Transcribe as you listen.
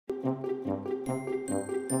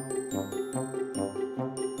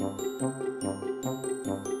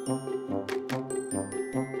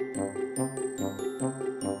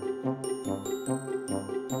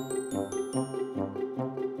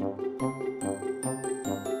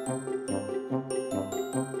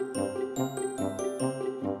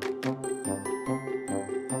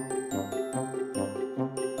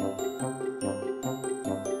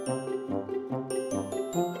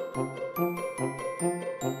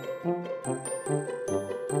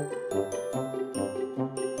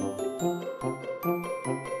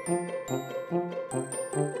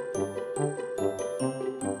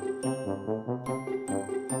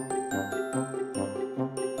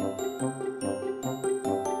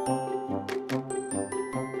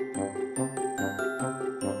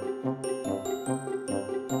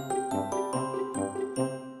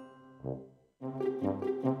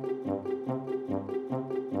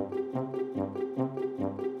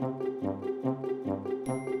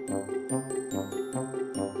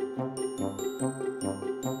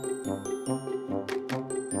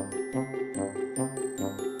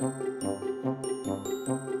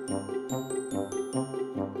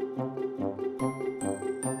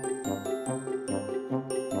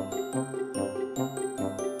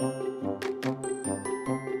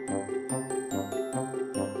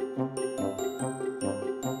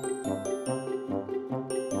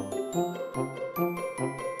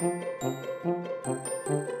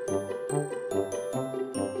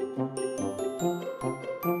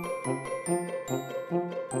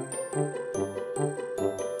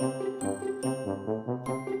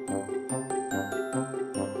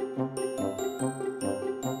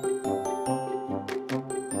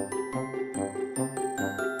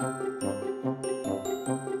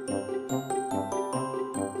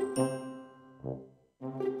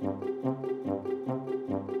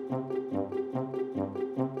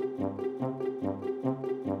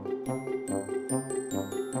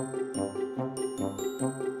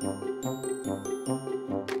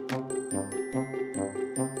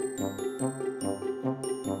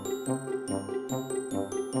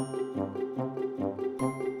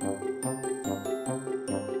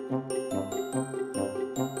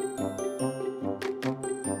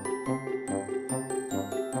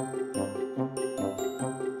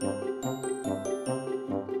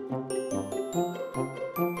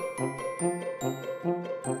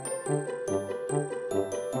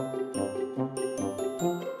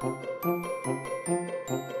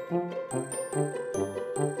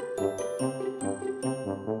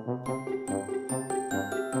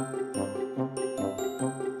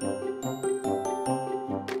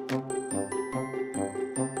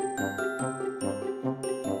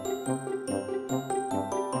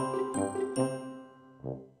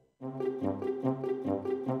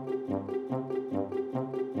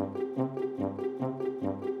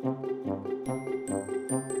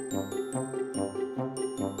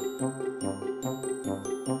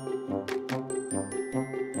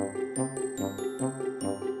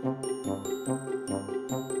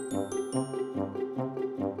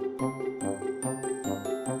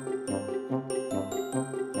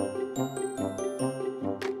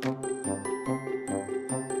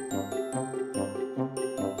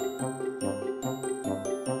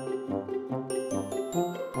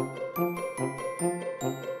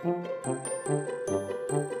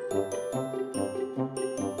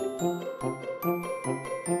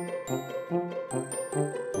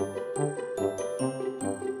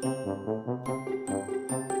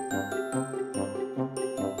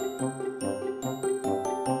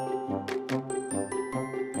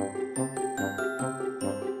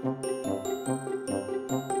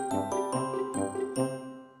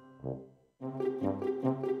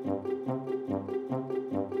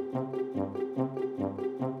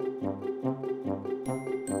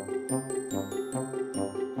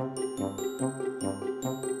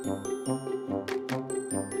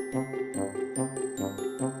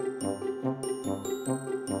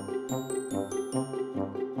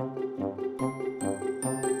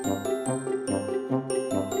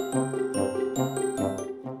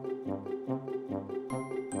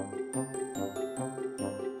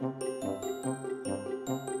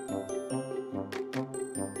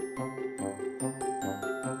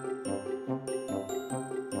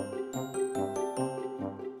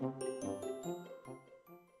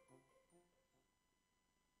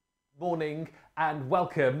Morning and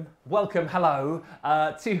welcome, hello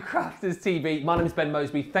to Crafters TV. My name is Ben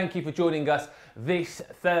Mosby. Thank you for joining us this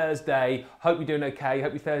Thursday. Hope you're doing okay.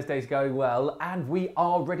 Hope your Thursday's going well. And we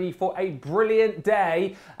are ready for a brilliant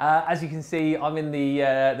day. As you can see, I'm in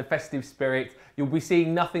the festive spirit. You'll be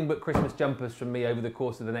seeing nothing but Christmas jumpers from me over the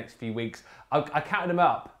course of the next few weeks. I counted them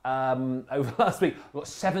up over last week. I've got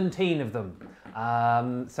 17 of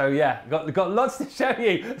them. So yeah, got lots to show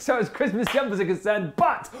you as far as Christmas jumpers are concerned,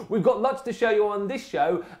 but we've got lots to show you on this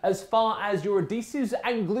show as far as your adhesives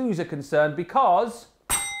and glues are concerned, because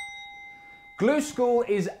Glue School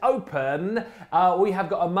is open. We have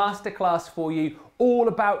got a masterclass for you all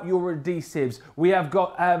about your adhesives. We have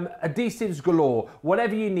got adhesives galore.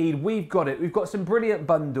 Whatever you need, we've got it. We've got some brilliant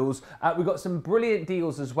bundles. We've got some brilliant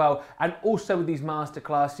deals as well. And also with these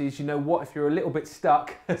masterclasses, you know what, if you're a little bit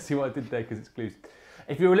stuck, see what I did there because it's glues.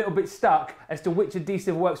 If you're a little bit stuck as to which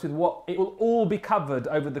adhesive works with what, it will all be covered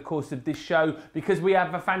over the course of this show, because we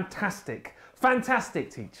have a fantastic,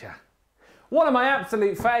 fantastic teacher. One of my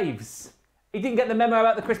absolute faves. He didn't get the memo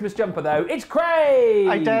about the Christmas jumper though. It's Craig!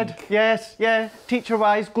 I did, yes, yeah.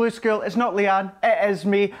 Teacher-wise, Glue School, it's not Leanne, it is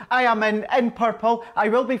me. I am in purple. I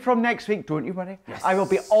will be from next week, don't you worry. Yes. I will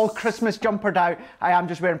be all Christmas jumpered out. I am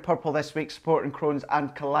just wearing purple this week, supporting Crohn's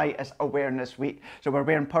and Colitis Awareness Week. So we're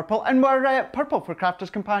wearing purple, and we're purple for Crafter's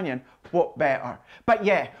Companion. What better? But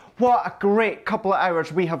yeah, what a great couple of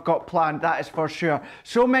hours we have got planned, that is for sure.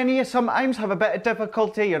 So many of you sometimes have a bit of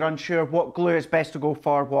difficulty, you're unsure what glue is best to go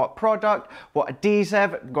for, what product, what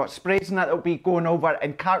adhesive, we've got sprays and that will be going over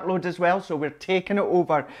in cartloads as well, so we're taking it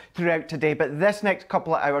over throughout today. But this next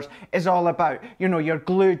couple of hours is all about, you know, your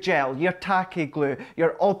glue gel, your tacky glue,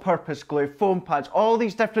 your all-purpose glue, foam pads, all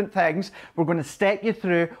these different things. We're going to step you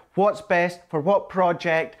through what's best for what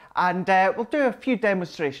project, and we'll do a few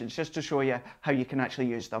demonstrations just to show you how you can actually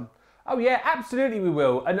use them. Oh yeah, absolutely we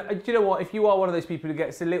will. And do you know what, if you are one of those people who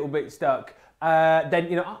gets a little bit stuck, then,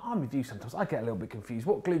 you know, I'm with you sometimes. I get a little bit confused.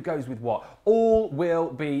 What glue goes with what? All will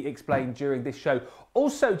be explained during this show.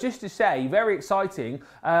 Also, just to say, very exciting,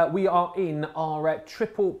 we are in our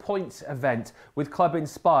Triple Points event with Club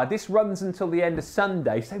Inspired. This runs until the end of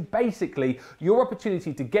Sunday. So basically, your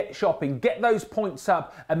opportunity to get shopping, get those points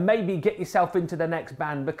up, and maybe get yourself into the next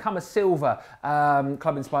band, become a silver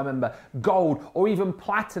Club Inspired member, gold, or even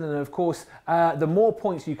platinum. And of course, the more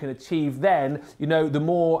points you can achieve, then, you know, the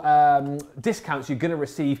more discounts you're going to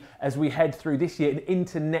receive as we head through this year and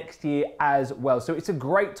into next year as well. So it's a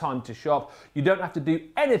great time to shop. You don't have to do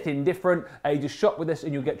anything different. You just shop with us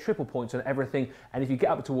and you'll get triple points on everything. And if you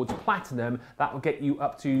get up towards platinum, that will get you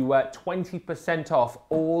up to 20% off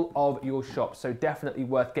all of your shops. So definitely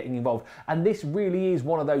worth getting involved. And this really is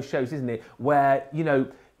one of those shows, isn't it, where, you know,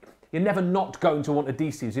 you're never not going to want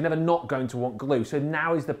adhesives, you're never not going to want glue. So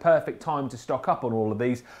now is the perfect time to stock up on all of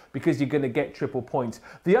these, because you're going to get triple points.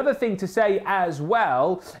 The other thing to say as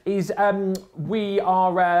well is we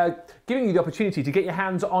are giving you the opportunity to get your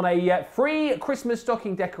hands on a free Christmas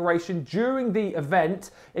stocking decoration during the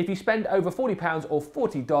event. If you spend over £40 or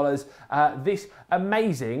 $40, this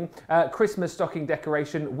amazing Christmas stocking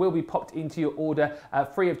decoration will be popped into your order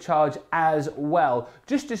free of charge as well.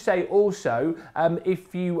 Just to say also,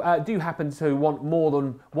 if you do happen to want more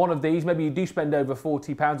than one of these, maybe you do spend over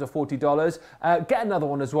 £40 or $40, get another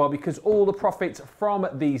one as well, because all the profits from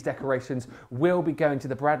these decorations will be going to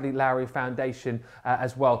the Bradley Lowry Foundation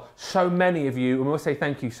as well. So many of you, and we'll say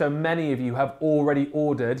thank you, so many of you have already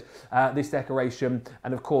ordered this decoration,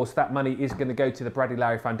 and of course that money is going to go to the Bradley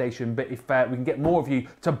Lowry Foundation. But if we can get more of you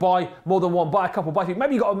to buy more than one, buy a couple, buy a few,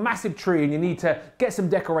 maybe you've got a massive tree and you need to get some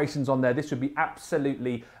decorations on there, this would be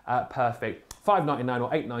absolutely perfect. $5.99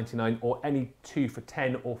 or $8.99 or any two for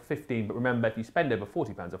 10 or 15. But remember, if you spend over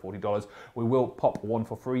 £40 or $40, we will pop one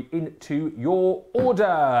for free into your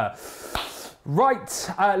order. Right,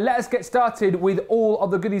 let us get started with all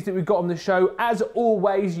of the goodies that we've got on the show. As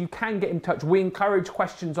always, you can get in touch. We encourage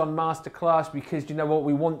questions on Masterclass, because you know what,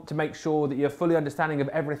 we want to make sure that you're fully understanding of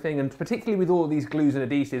everything, and particularly with all of these glues and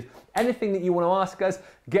adhesives. Anything that you want to ask us,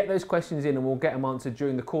 get those questions in and we'll get them answered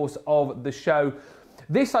during the course of the show.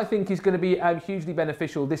 This, I think, is going to be hugely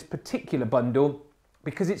beneficial, this particular bundle,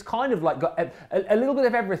 because it's kind of like got a little bit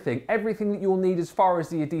of everything that you'll need as far as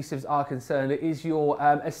the adhesives are concerned. It is your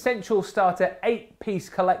essential starter 8-piece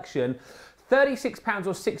collection. £36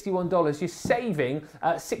 or $61, you're saving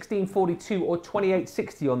 $16.42 or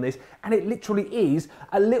 $28.60 on this, and it literally is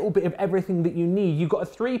a little bit of everything that you need. You've got a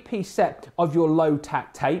 3-piece set of your low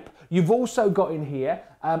tack tape. You've also got in here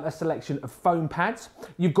a selection of foam pads.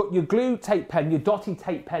 You've got your glue tape pen, your dotty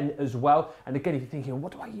tape pen as well. And again, if you're thinking,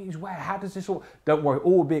 what do I use where? How does this all? Don't worry,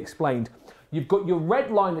 all will be explained. You've got your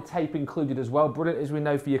red liner tape included as well, brilliant as we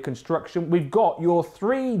know for your construction. We've got your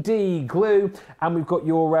 3D glue, and we've got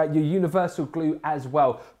your universal glue as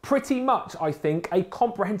well. Pretty much, I think, a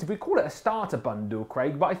comprehensive, we call it a starter bundle,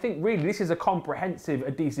 Craig, but I think really this is a comprehensive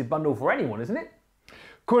adhesive bundle for anyone, isn't it?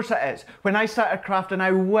 Of course it is. When I started crafting,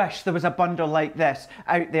 I wish there was a bundle like this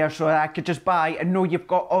out there so I could just buy and know you've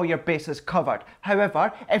got all your bases covered.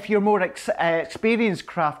 However, if you're more experienced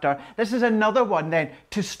crafter, this is another one then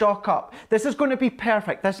to stock up. This is going to be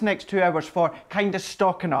perfect, this next 2 hours, for kind of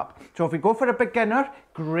stocking up. So if we go for a beginner,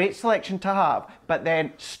 great selection to have, but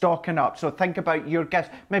then stocking up. So think about your guests,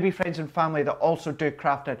 maybe friends and family that also do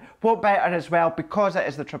crafting. What better as well, because it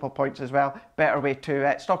is the triple points as well, better way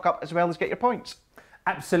to stock up as well as get your points.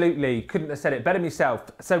 Absolutely, couldn't have said it better myself.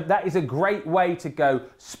 So that is a great way to go.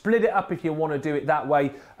 Split it up if you want to do it that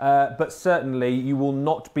way, but certainly you will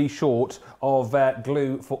not be short of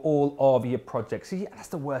glue for all of your projects. See, that's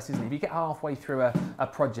the worst, isn't it? If you get halfway through a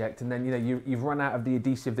project and then you've run out of the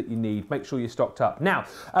adhesive that you need, make sure you're stocked up. Now,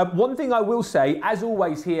 one thing I will say, as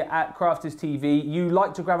always here at Crafters TV, you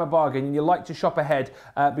like to grab a bargain and you like to shop ahead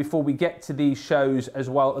before we get to these shows as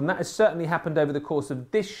well, and that has certainly happened over the course of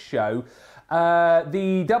this show.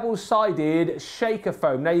 The double-sided shaker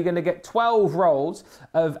foam. Now you're going to get 12 rolls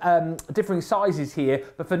of different sizes here,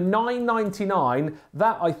 but for $9.99,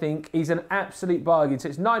 that I think is an absolute bargain. So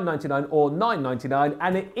it's $9.99 or $9.99,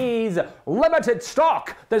 and it is limited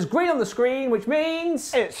stock. There's green on the screen, which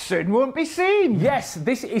means it soon won't be seen. Yes,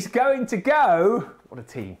 this is going to go. What a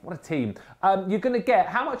team! What a team! You're going to get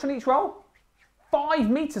how much on each roll? 5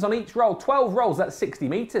 meters on each roll, 12 rolls, that's 60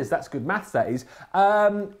 meters. That's good maths, that is.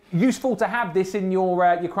 Useful to have this in your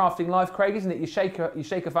crafting life, Craig, isn't it? Your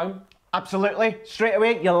shaker foam. Absolutely. Straight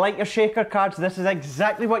away, you like your shaker cards. This is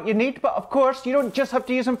exactly what you need. But of course, you don't just have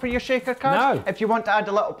to use them for your shaker cards. No. If you want to add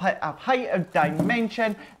a little bit of height or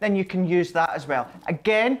dimension, then you can use that as well.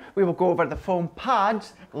 Again, we will go over the foam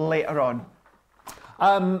pads later on.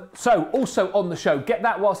 So also on the show, get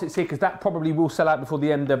that whilst it's here, because that probably will sell out before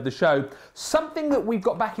the end of the show. Something that we've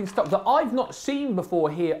got back in stock that I've not seen before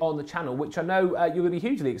here on the channel, which I know you're going to be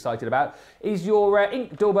hugely excited about, is your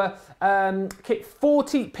Ink Dauber kit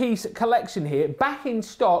 40-piece collection here, back in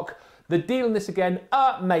stock. The deal on this again,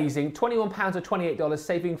 amazing, £21 or $28,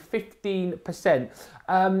 saving 15%.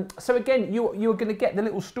 So again, you're going to get the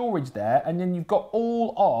little storage there, and then you've got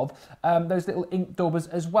all of those little ink daubers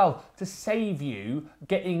as well to save you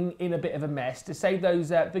getting in a bit of a mess, to save those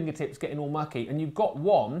fingertips getting all mucky. And you've got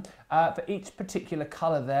one for each particular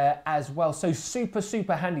colour there as well. So super,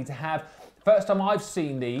 super handy to have. First time I've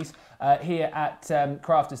seen these here at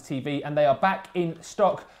Crafters TV, and they are back in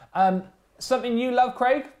stock. Something you love,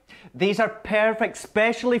 Craig? These are perfect,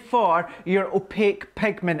 especially for your opaque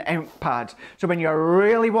pigment ink pads. So when you're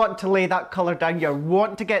really wanting to lay that colour down, you're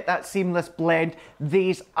wanting to get that seamless blend,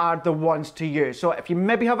 these are the ones to use. So if you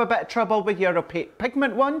maybe have a bit of trouble with your opaque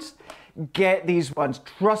pigment ones, get these ones.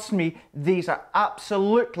 Trust me, these are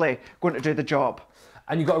absolutely going to do the job.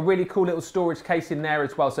 And you've got a really cool little storage case in there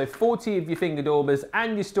as well. So 40 of your finger daubers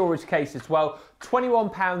and your storage case as well.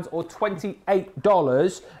 £21 or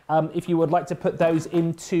 $28 if you would like to put those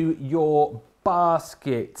into your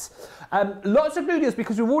basket. Lots of glue deals,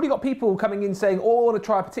 because we've already got people coming in saying, oh, I want to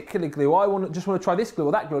try a particular glue. Just want to try this glue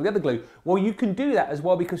or that glue or the other glue. Well, you can do that as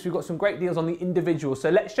well, because we've got some great deals on the individual. So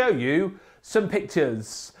let's show you some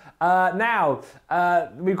pictures. Now,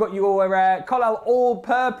 we've got your Collall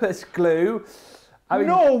all-purpose glue. I mean,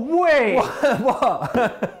 no way! What?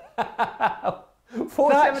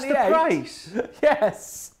 That's the price?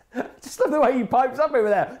 Yes. Just love the way he pipes up over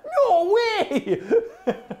there. No way!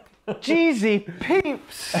 Jeezy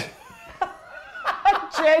peeps! I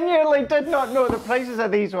genuinely did not know the prices of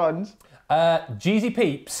these ones. Jeezy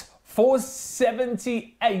peeps.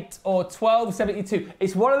 $4.78 or $12.72.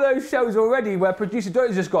 It's one of those shows already where producer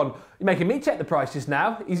Doty's just gone, you're making me check the price just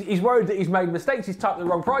now. He's worried that he's made mistakes, he's typed the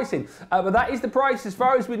wrong price in. But that is the price as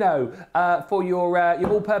far as we know for your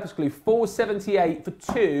all-purpose glue. $4.78 for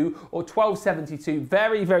 2 or $12.72.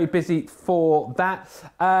 Very, very busy for that.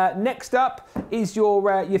 Next up is your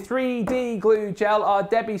 3D glue gel, our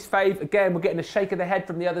Debbie's fave. Again, we're getting a shake of the head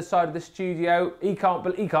from the other side of the studio. He can't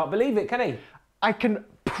believe it, can he? I can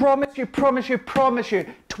promise you,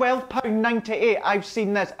 £12.98. I've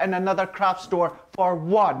seen this in another craft store for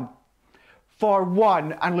one.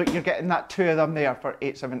 And look, you're getting that 2 of them there for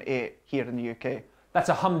 $8.78 here in the UK. That's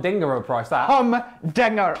a humdinger of a price, that.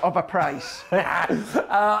 Humdinger of a price.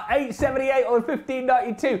 $8.78 or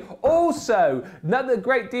 $15.92. Also, another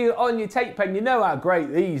great deal on your tape pen. You know how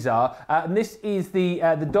great these are. And this is the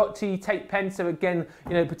Doty tape pen. So again,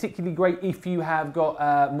 particularly great if you have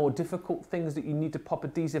got more difficult things that you need to pop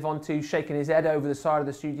adhesive onto. Shaking his head over the side of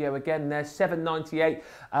the studio again. They're $7.98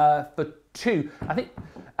 for 2. I think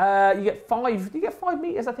you get 5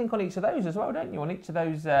 meters, I think, on each of those as well, don't you? On each of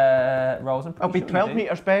those rolls. It'll be 12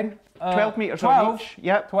 meters, Ben. 12 meters on each.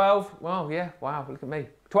 Yep. 12. Well, yeah. Wow. Look at me.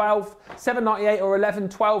 12, $7.98 or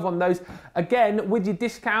 $11.12 on those. Again, with your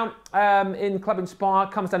discount in Club Inspire,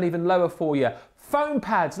 comes down even lower for you. Foam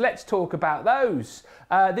pads, let's talk about those.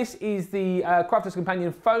 This is the Crafters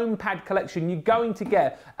Companion foam pad collection. You're going to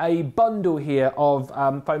get a bundle here of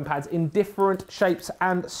foam pads in different shapes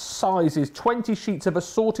and sizes. 20 sheets of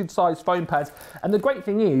assorted size foam pads. And the great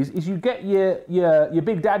thing is you get your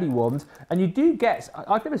Big Daddy ones, and you do get,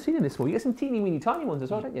 I've never seen in this one, you get some teeny weeny tiny ones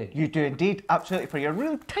as well, don't you? You do indeed, absolutely, for your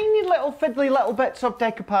really tiny little fiddly little bits of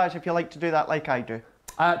decoupage if you like to do that like I do.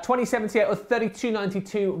 $20.78 or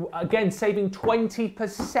 $32.92, again saving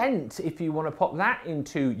 20% if you want to pop that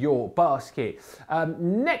into your basket.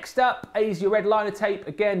 Next up is your red liner tape.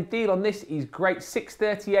 Again, deal on this is great,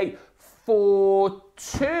 $6.38 for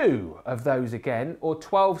 2 of those again, or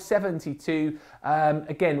 $12.72.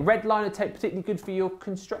 Again, red liner tape, particularly good for your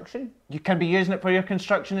construction. You can be using it for your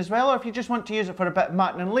construction as well, or if you just want to use it for a bit of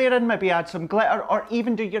matting and layering, maybe add some glitter, or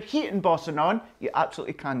even do your heat embossing on, you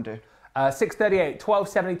absolutely can do. $6.38,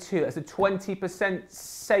 $12.72, that's a 20%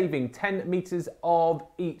 saving, 10 metres of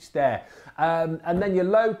each there. And then your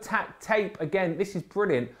low tack tape, again, this is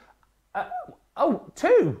brilliant.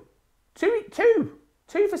 Two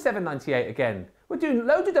for $7.98 again. We're doing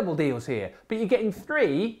loads of double deals here, but you're getting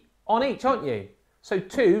 3 on each, aren't you? So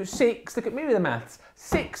 2, 6, look at me with the maths,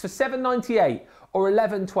 6 for $7.98 or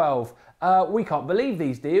 $11.12. We can't believe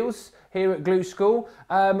these deals here at Glue School.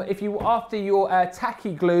 If you after your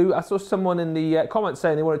tacky glue, I saw someone in the comments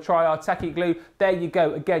saying they want to try our tacky glue. There you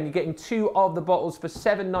go. Again, you're getting 2 of the bottles for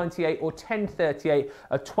 $7.98 or $10.38,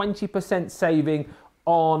 a 20% saving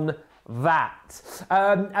on that.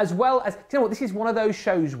 As well as, do you know what, this is one of those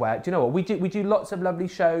shows where, do you know what, we do lots of lovely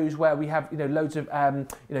shows where we have, you know, loads of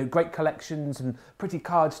great collections and pretty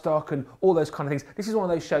card stock and all those kind of things. This is one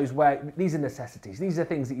of those shows where these are necessities. These are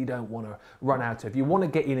things that you don't want to run out of. You want to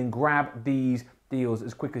get in and grab these deals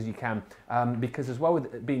as quick as you can, because as well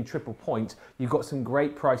with it being triple point, you've got some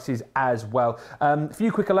great prices as well. A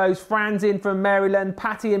few quick hellos. Fran's in from Maryland,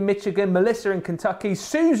 Patty in Michigan, Melissa in Kentucky,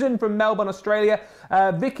 Susan from Melbourne, Australia,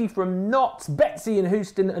 Vicky from Notts, Betsy in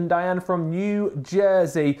Houston, and Diane from New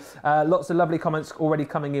Jersey. Lots of lovely comments already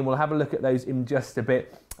coming in. We'll have a look at those in just a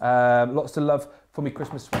bit. Lots of love for me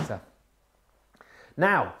Christmas sweater.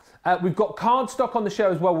 Now, we've got card stock on the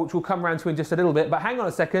show as well, which we'll come around to in just a little bit, but hang on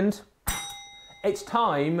a second. It's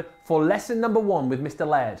time for lesson number 1 with Mr.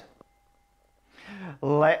 Laird.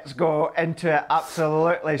 Let's go into it,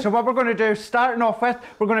 absolutely. So what we're going to do, starting off with,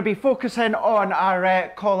 we're going to be focusing on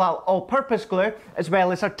our Collall all-purpose glue, as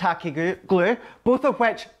well as our tacky glue, both of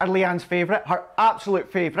which are Leanne's favourite, her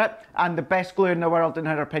absolute favourite, and the best glue in the world, in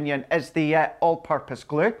her opinion, is the all-purpose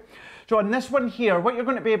glue. So on this one here, what you're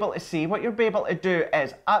going to be able to see, what you'll be able to do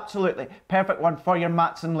is absolutely perfect one for your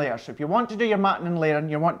mats and layers. So if you want to do your matting and layering,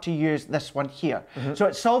 you want to use this one here. So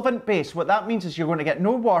it's solvent based. What that means is you're going to get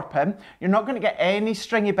no warping. You're not going to get any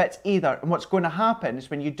stringy bits either. And what's going to happen is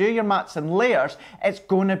when you do your mats and layers, it's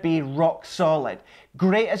going to be rock solid.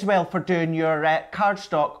 Great as well for doing your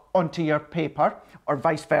cardstock onto your paper, or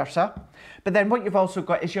vice versa. But then what you've also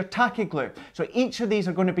got is your tacky glue. So each of these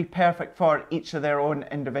are going to be perfect for each of their own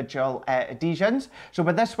individual adhesions. So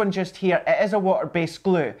with this one just here, it is a water-based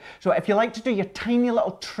glue. So if you like to do your tiny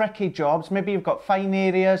little tricky jobs, maybe you've got fine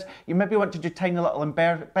areas, you maybe want to do tiny little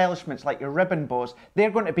embellishments like your ribbon bows,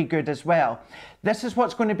 they're going to be good as well. This is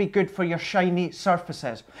what's going to be good for your shiny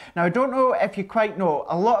surfaces. Now I don't know if you quite know,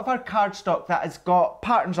 a lot of our cardstock that has got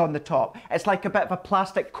patterns on the top, it's like a bit of a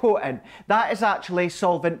plastic coating. That is actually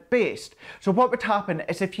solvent based. So what would happen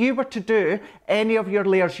is if you were to do any of your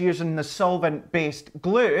layers using the solvent-based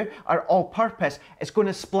glue or all-purpose, it's going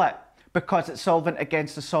to split because it's solvent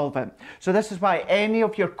against the solvent. So this is why any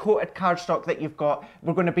of your coated cardstock that you've got,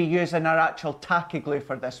 we're going to be using our actual tacky glue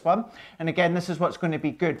for this one. And again, this is what's going to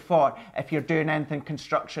be good for if you're doing anything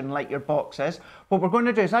construction like your boxes. What we're going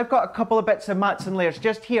to do is I've got a couple of bits of mats and layers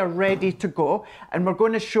just here ready to go, and we're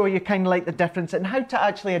going to show you kind of like the difference and how to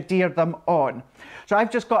actually adhere them on. So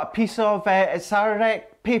I've just got a piece of, it's our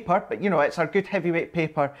paper, but you know, it's our good heavyweight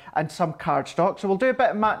paper and some cardstock. So we'll do a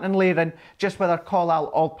bit of matting and layering just with our Collall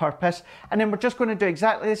all-purpose, and then we're just going to do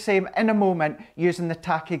exactly the same in a moment using the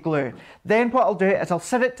tacky glue. Then what I'll do is I'll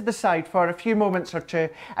set it to the side for a few moments or two,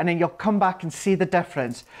 and then you'll come back and see the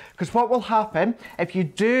difference. Because what will happen if you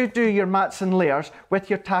do your mats and layers with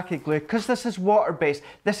your tacky glue, because this is water-based,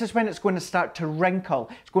 this is when it's going to start to wrinkle.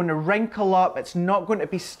 It's going to wrinkle up, it's not going to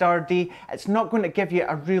be sturdy, it's not going to give you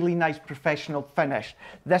a really nice professional finish.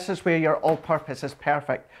 This is where your all-purpose is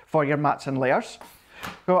perfect for your mats and layers.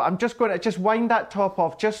 So I'm just going to just wind that top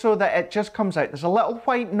off just so that it just comes out. There's a little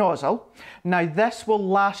white nozzle. Now this will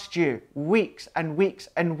last you weeks and weeks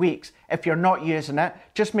and weeks if you're not using it.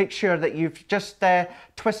 Just make sure that you've just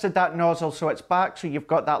twisted that nozzle so it's back, so you've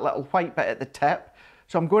got that little white bit at the tip.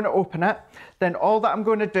 So I'm going to open it. Then all that I'm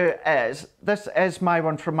going to do is, this is my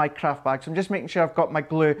one from my craft bag. So I'm just making sure I've got my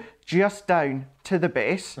glue just down to the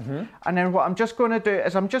base. And then what I'm just going to do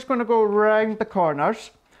is I'm just going to go around the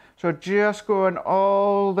corners. So just going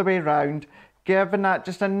all the way around, giving that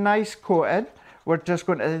just a nice coating. We're just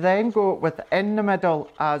going to then go within the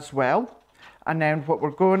middle as well. And then what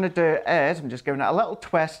we're going to do is, I'm just giving it a little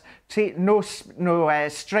twist. See, no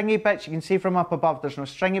stringy bits. You can see from up above, there's no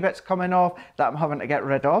stringy bits coming off that I'm having to get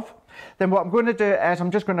rid of. Then what I'm going to do is,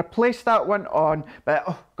 I'm just going to place that one on. But,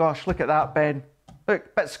 oh gosh, look at that, Ben.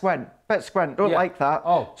 Look, bit squint, don't like that.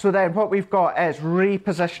 Oh. So then what we've got is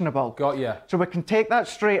repositionable. Got you. So we can take that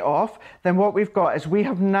straight off. Then what we've got is we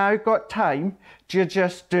have now got time to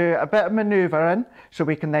just do a bit of manoeuvring. So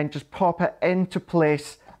we can then just pop it into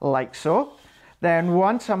place like so. Then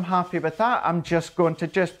once I'm happy with that, I'm just going to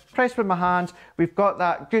just press with my hands. We've got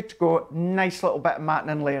that good to go, nice little bit of matting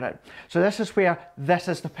and layering. So this is where this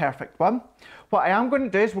is the perfect one. What I am going to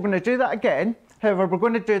do is we're going to do that again. However, we're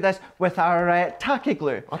going to do this with our tacky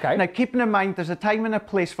glue. Okay. Now, keeping in mind, there's a time and a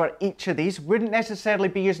place for each of these. Wouldn't necessarily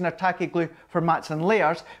be using our tacky glue for mats and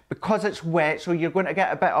layers because it's wet, so you're going to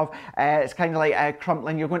get a bit of, it's kind of like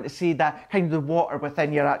crumpling. You're going to see that kind of the water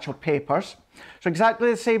within your actual papers. So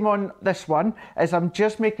exactly the same on this one, is I'm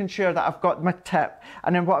just making sure that I've got my tip.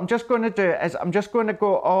 And then what I'm just going to do is I'm just going to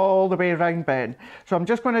go all the way around, Ben. So I'm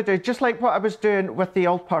just going to do just like what I was doing with the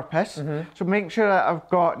all-purpose. So making sure that I've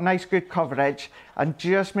got nice good coverage and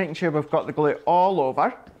just making sure we've got the glue all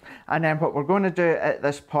over. And then what we're going to do at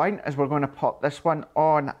this point is we're going to pop this one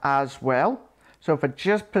on as well. So if I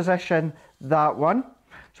just position that one,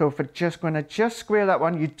 so if we're just going to just square that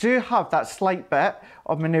one, you do have that slight bit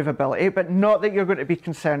of manoeuvrability, but not that you're going to be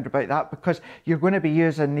concerned about that because you're going to be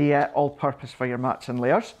using the all-purpose for your mats and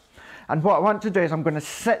layers. And what I want to do is I'm going to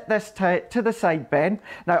sit this to the side, Ben.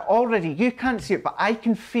 Now already you can't see it, but I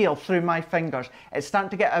can feel through my fingers it's starting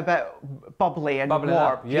to get a bit bubbly and warm.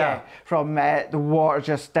 Up, yeah. From the water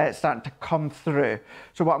just starting to come through.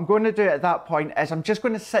 So what I'm going to do at that point is I'm just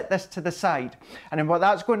going to sit this to the side. And then what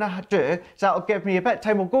that's going to do is that'll give me a bit of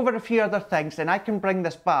time. We'll go over a few other things, then I can bring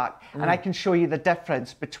this back and I can show you the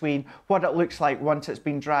difference between what it looks like once it's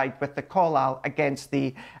been dried with the collal against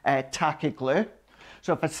the tacky glue.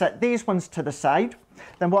 So if I set these ones to the side,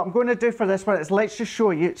 then what I'm going to do for this one is let's just show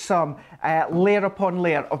you some layer upon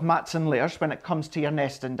layer of mats and layers when it comes to your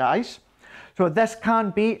nesting dies. So this can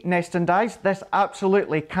be nesting dies. This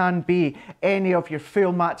absolutely can be any of your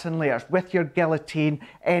full mats and layers with your guillotine,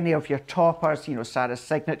 any of your toppers, you know, Sarah's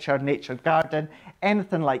Signature, Nature Garden,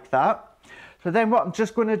 anything like that. So then what I'm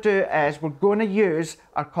just going to do is we're going to use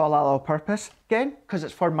our collal all-purpose again because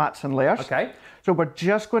it's for mats and layers. Okay. So we're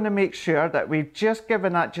just going to make sure that we've just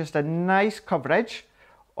given that just a nice coverage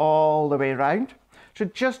all the way around. So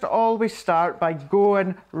just always start by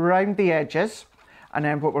going round the edges, and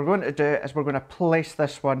then what we're going to do is we're going to place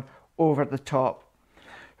this one over the top.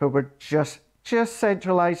 So we're just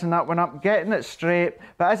centralising that one up, getting it straight.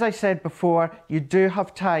 But as I said before, you do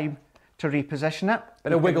have time to reposition it.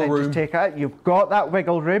 Bit of wiggle room. Just take it. You've got that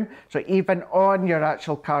wiggle room. So even on your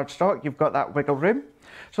actual cardstock, you've got that wiggle room.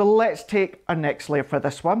 So let's take our next layer for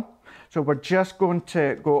this one. So we're just going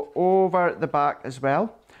to go over the back as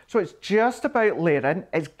well. So it's just about layering.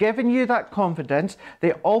 It's giving you that confidence.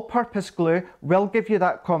 The all-purpose glue will give you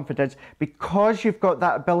that confidence because you've got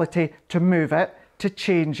that ability to move it, to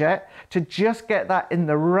change it, to just get that in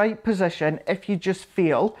the right position if you just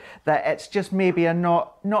feel that it's just maybe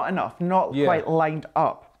not enough, not quite lined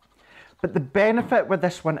up. But the benefit with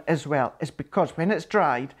this one as well is because when it's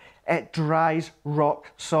dried, it dries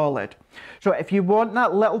rock solid. So if you want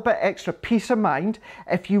that little bit extra peace of mind,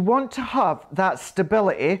 if you want to have that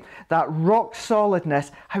stability, that rock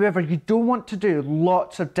solidness, however, you don't want to do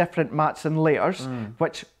lots of different mats and layers,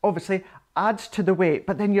 which obviously adds to the weight,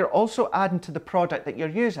 but then you're also adding to the product that you're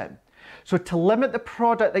using. So to limit the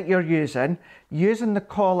product that you're using the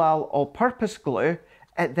collal all-purpose glue,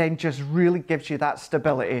 it then just really gives you that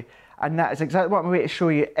stability. And that is exactly what I'm going to show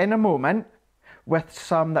you in a moment with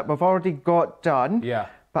some that we've already got done. Yeah.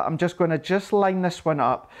 But I'm just going to just line this one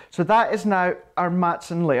up. So that is now our mats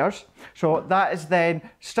and layers. So that is then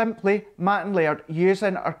simply mat and layered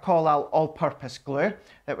using our collal all-purpose glue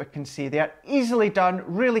that we can see there. Easily done,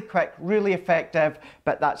 really quick, really effective,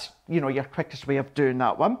 but that's, you know, your quickest way of doing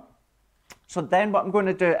that one. So then what I'm going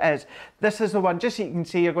to do is, this is the one, just so you can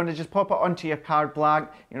see, you're going to just pop it onto your card blank,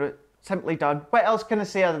 you know, simply done. What else can I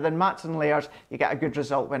say other than mats and layers? You get a good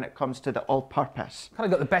result when it comes to the all-purpose. Kind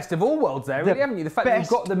of got the best of all worlds there, really, haven't you? The fact that you've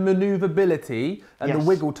got the manoeuvrability and the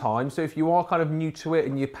wiggle time. So if you are kind of new to it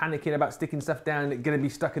and you're panicking about sticking stuff down and it's going to be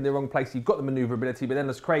stuck in the wrong place, you've got the manoeuvrability. But then,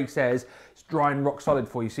 as Craig says, it's dry and rock solid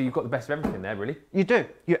for you. So you've got the best of everything there, really. You do.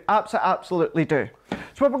 You absolutely do.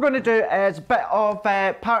 So what we're going to do is a bit of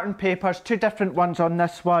pattern papers, 2 different ones on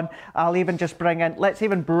this one. I'll even just let's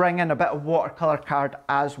even bring in a bit of watercolour card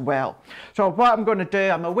as well. So what I'm going to do,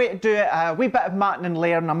 I'm away to do it, a wee bit of matting and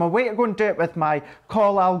layering. I'm away to go and do it with my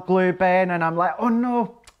Collall glue pen, and I'm like, oh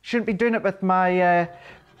no, shouldn't be doing it with my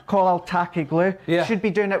Collall tacky glue. Yeah. Should be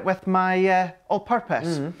doing it with my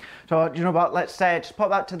all-purpose. So you know what? Let's just pop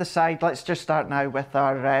that to the side. Let's just start now with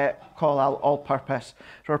our Collall all-purpose.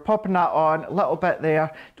 So we're popping that on a little bit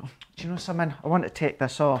there. Do you know something? I want to take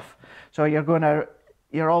this off. So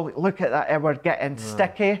you're all, look at that, we're getting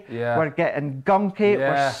sticky, we're getting gunky,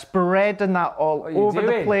 we're spreading that all over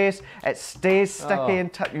the place. It stays sticky and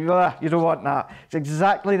you don't want that. It's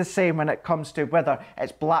exactly the same when it comes to whether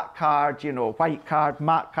it's black card, you know, white card,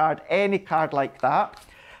 matte card, any card like that.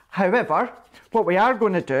 However, what we are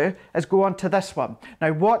going to do is go on to this one.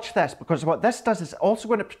 Now watch this, because what this does is also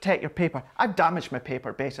going to protect your paper. I've damaged my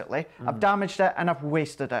paper basically. I've damaged it and I've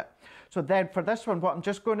wasted it. So then for this one, what I'm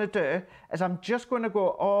just going to do is I'm just going to go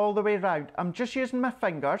all the way around. I'm just using my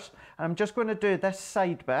fingers and I'm just going to do this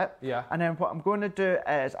side bit. Yeah. And then what I'm going to do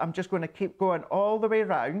is I'm just going to keep going all the way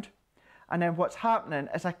around. And then what's happening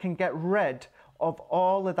is I can get rid of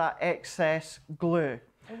all of that excess glue.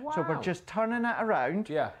 Oh, wow. So we're just turning it around.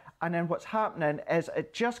 Yeah. And then what's happening is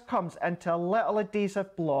it just comes into a little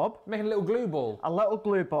adhesive blob. Making a little glue ball. A little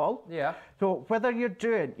glue ball. Yeah. So whether you're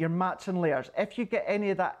doing your mats and layers, if you get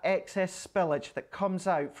any of that excess spillage that comes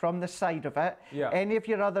out from the side of it, any of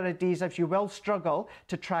your other adhesives, you will struggle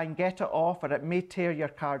to try and get it off, or it may tear your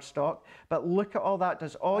cardstock. But look at all that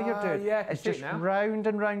does. All you're doing is just round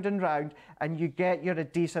and round and round, and you get your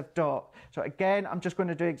adhesive dot. So again, I'm just going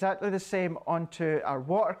to do exactly the same onto our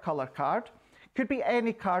watercolour card. Could be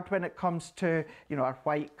any card when it comes to, you know, our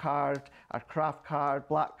white card, our craft card,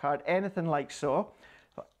 black card, anything like so.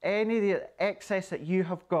 So any of the excess that you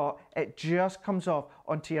have got, it just comes off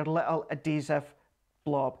onto your little adhesive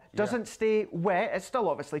blob. Doesn't stay wet. It's still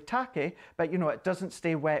obviously tacky, but you know, it doesn't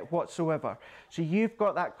stay wet whatsoever. So you've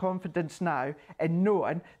got that confidence now in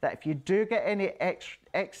knowing that if you do get any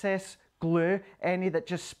excess glue, any that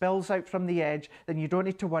just spills out from the edge, then you don't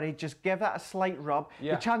need to worry. Just give that a slight rub.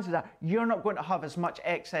 The chances are you're not going to have as much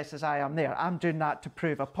excess as I am there. I'm doing that to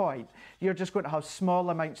prove a point. You're just going to have small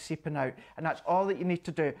amounts seeping out, and that's all that you need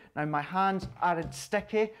to do. Now my hands aren't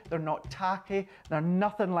sticky, they're not tacky, they're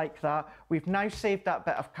nothing like that. We've now saved that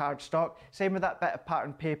bit of cardstock. Same with that bit of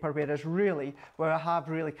pattern paper, whereas really, where I have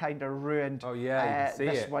really kind of ruined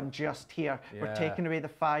this one just here. We're taking away the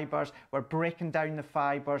fibres, we're breaking down the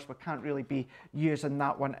fibres, we can't really be using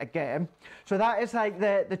that one again. So that is like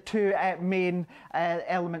the two main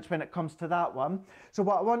elements when it comes to that one. So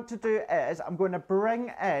what I want to do is I'm going to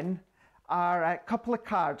bring in our couple of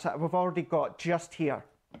cards that we've already got just here.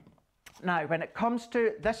 Now, when it comes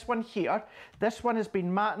to this one here, this one has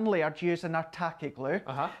been matte and layered using our tacky glue.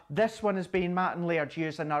 This one has been matte and layered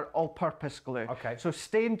using our all-purpose glue. So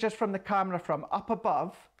staying just from the camera from up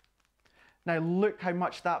above, now look how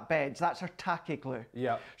much that bends. That's our tacky glue.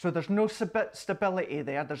 So there's no stability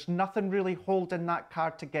there. There's nothing really holding that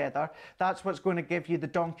card together. That's what's going to give you the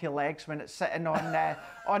donkey legs when it's sitting on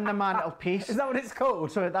the mantelpiece. Is that what it's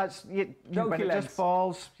called? So that's when it just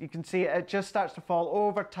falls. You can see it just starts to fall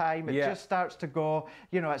over time. It just starts to go.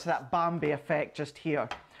 You know, it's that Bambi effect just here.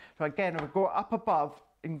 So again, we go up above,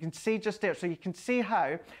 and you can see just there. So you can see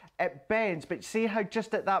how it bends, but see how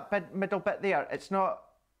just at that middle bit there, it's not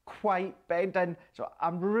quite bending. So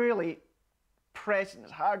I'm really pressing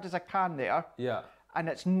as hard as I can there. And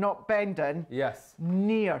it's not bending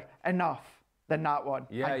near enough than that one.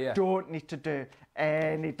 I don't need to do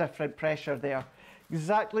any different pressure there.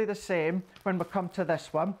 Exactly the same when we come to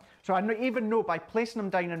this one. So I even know by placing them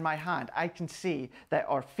down in my hand, I can see that,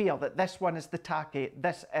 or feel that this one is the tacky,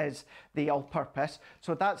 this is the all-purpose.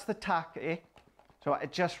 So that's the tacky. So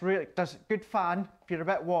it just really does good fan if you're a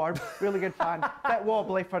bit warm, really good fan. Bit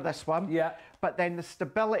wobbly for this one. But then the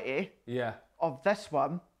stability of this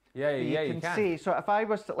one, you can see. So if I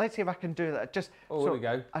was to, let's see if I can do that. Just there we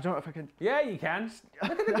go. I don't know if I can. Yeah, you can.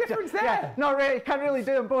 Look at the difference there. Not really. You can't really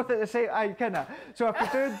do them both at the same time, can I? So if you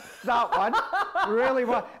do that one, really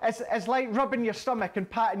well, it's like rubbing your stomach and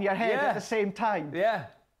patting your head at the same time.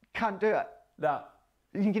 Can't do it. No.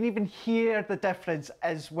 You can even hear the difference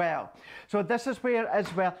as well. So this is where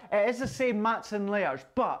as well, it is the same mats and layers,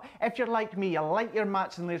 but if you're like me, you like your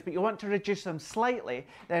mats and layers, but you want to reduce them slightly,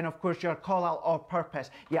 then of course your call out all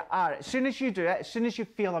purpose. You are. As soon as you do it, as soon as you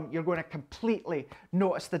feel them, you're going to completely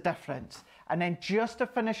notice the difference. And then just to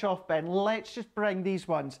finish off, Ben, let's just bring these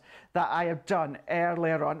ones that I have done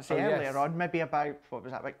earlier on, earlier on, maybe about, what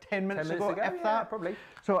was that, about 10 minutes ago, if yeah, that. Probably.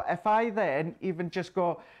 So if I then even just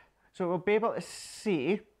go, so we'll be able to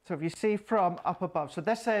see, so if you see from up above, so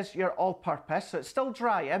this is your all-purpose, so it's still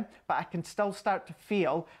drying, but I can still start to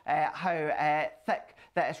feel how thick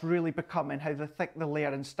that it's really becoming, how thick the layer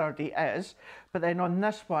and sturdy is. But then on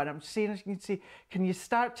this one, I'm seeing, as you can see, can you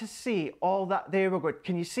start to see all that, there we go,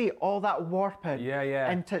 can you see all that warping?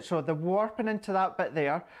 Yeah. Into, so the warping into that bit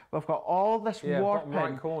there, we've got all this warping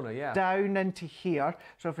right corner, down into here.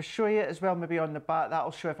 So if I show you as well, maybe on the back,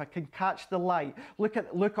 that'll show if I can catch the light. Look at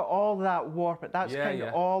all that warping. That's kind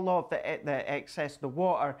of all of the excess, the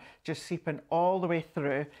water just seeping all the way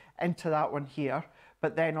through into that one here.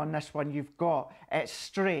 But then on this one, you've got, it's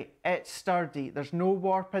straight, it's sturdy, there's no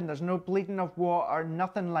warping, there's no bleeding of water,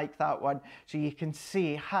 nothing like that one. So you can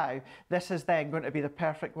see how this is then going to be the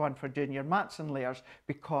perfect one for doing your mats and layers,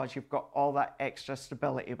 because you've got all that extra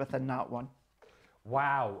stability within that one.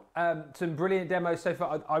 Wow, some brilliant demos so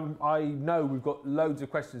far. I know we've got loads of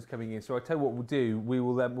questions coming in, so I'll tell you what we'll do.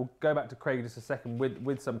 We'll go back to Craig in just a second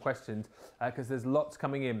with some questions, because there's lots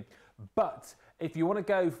coming in. But if you want to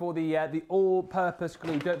go for the all-purpose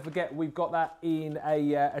glue, don't forget we've got that in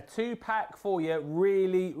a 2-pack for you.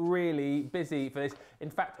 Really, really busy for this. In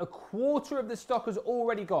fact, a quarter of the stock has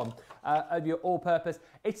already gone of your all-purpose.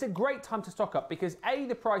 It's a great time to stock up because A,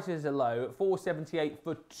 the prices are low at $4.78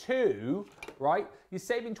 for 2, right? You're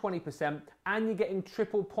saving 20% and you're getting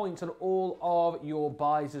triple points on all of your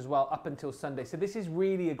buys as well up until Sunday. So this is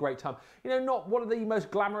really a great time. You know, not one of the most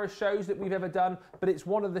glamorous shows that we've ever done, but it's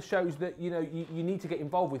one of the shows that, you know, you need to get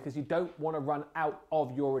involved with because you don't want to run out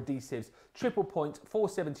of your adhesives. Triple points,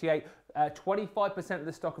 $4.78. 25% of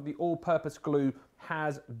the stock of the all-purpose glue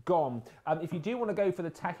has gone. If you do want to go for the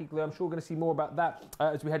tacky glue, I'm sure we're going to see more about that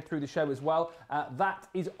as we head through the show as well. That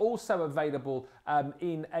is also available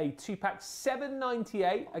in a 2-pack,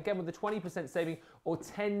 $7.98, again with the 20% saving, or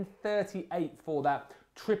 $10.38 for that.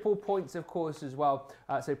 Triple points, of course, as well.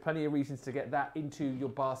 So plenty of reasons to get that into your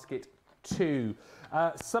basket too.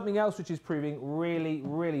 Something else which is proving really,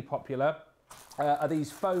 really popular are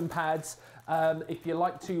these foam pads. If you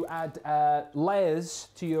like to add layers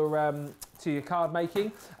to your card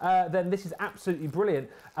making, then this is absolutely brilliant.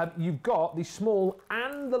 You've got the small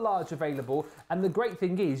and the large available, and the great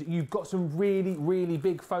thing is you've got some really, really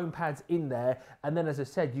big foam pads in there, and then as I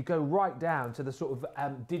said, you go right down to the sort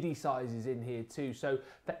of diddy sizes in here too. So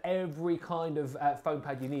for every kind of foam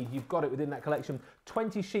pad you need, you've got it within that collection.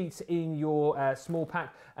 20 sheets in your small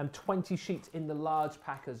pack and 20 sheets in the large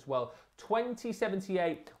pack as well.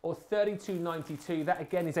 $20.78 or $32.92. That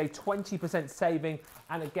again is a 20% saving,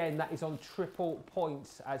 and again that is on triple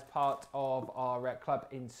points as part of our Club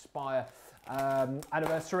Inspire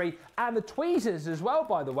anniversary, and the tweezers as well,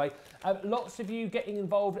 by the way. Lots of you getting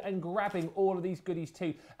involved and grabbing all of these goodies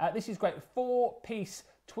too. This is great, 4-piece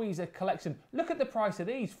tweezer collection. Look at the price of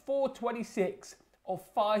these, $4.26 or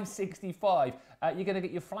 $5.65. You're going to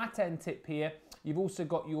get your flat end tip here. You've also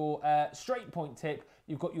got your straight point tip,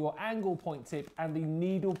 you've got your angle point tip and the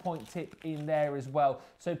needle point tip in there as well.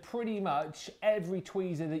 So pretty much every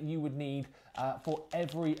tweezer that you would need for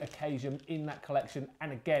every occasion in that collection.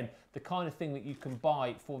 And again, the kind of thing that you can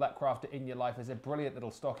buy for that crafter in your life as a brilliant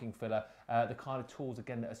little stocking filler. The kind of tools,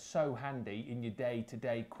 again, that are so handy in your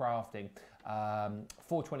day-to-day crafting.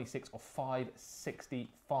 $4.26 or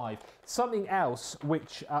 $5.65. Something else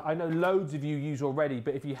which I know loads of you use already,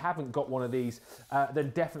 but if you haven't got one of these, then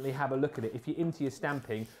definitely have a look at it. If you're into your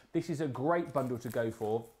stamping, this is a great bundle to go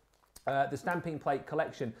for. The stamping plate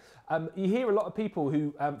collection. You hear a lot of people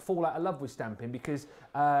who fall out of love with stamping because,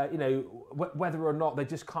 you know, whether or not they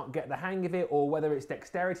just can't get the hang of it, or whether it's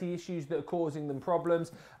dexterity issues that are causing them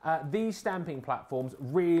problems. These stamping platforms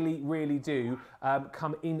really, really do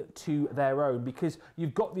come into their own, because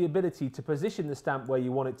you've got the ability to position the stamp where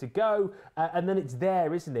you want it to go, and then it's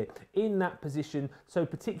there, isn't it, in that position. So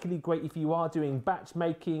particularly great if you are doing batch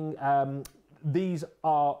making. These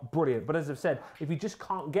are brilliant, but as I've said, if you just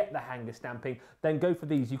can't get the hang of stamping, then go for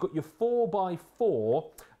these. You've got your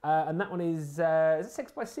 4x4 and that one is it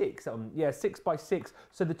 6x6? Yeah, 6x6.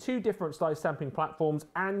 So the two different size stamping platforms,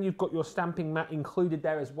 and you've got your stamping mat included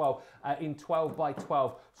there as well in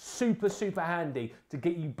 12x12. Super, super handy to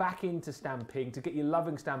get you back into stamping, to get you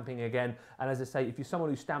loving stamping again. And as I say, if you're someone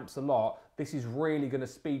who stamps a lot, this is really going to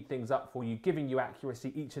speed things up for you, giving you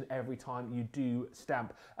accuracy each and every time you do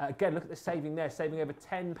stamp. Again, look at the saving there, saving over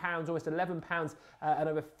 £10, almost £11, and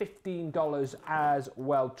over $15 as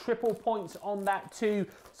well. Triple points on that too.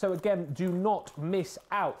 So again, do not miss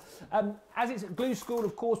out. As it's Glue School,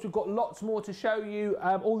 of course, we've got lots more to show you.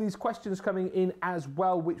 All these questions coming in as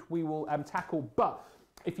well, which we will tackle. But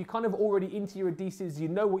if you're kind of already into your adhesives, you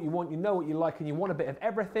know what you want, you know what you like, and you want a bit of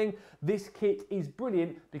everything, this kit is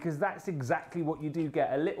brilliant because that's exactly what you do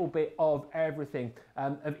get, a little bit of everything,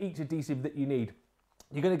 of each adhesive that you need.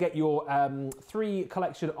 You're going to get your 3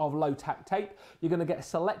 collection of low tack tape. You're going to get a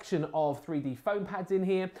selection of 3D foam pads in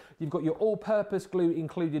here. You've got your all-purpose glue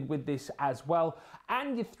included with this as well,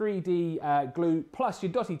 and your 3D glue, plus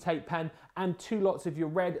your dotty tape pen, and 2 lots of your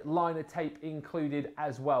red liner tape included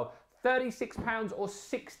as well. £36 or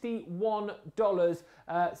 $61,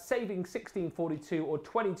 saving $16.42 or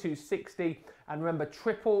 $22.60, and remember,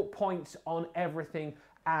 triple points on everything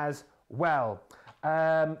as well.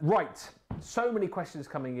 Right, so many questions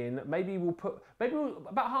coming in. Maybe we'll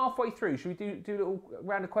about halfway through, should we do a little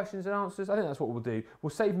round of questions and answers? I think that's what we'll do. We'll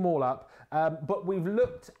save them all up, but we've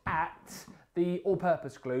looked at the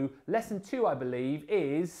all-purpose glue. Lesson 2, I believe,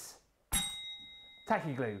 is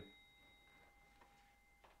tacky glue.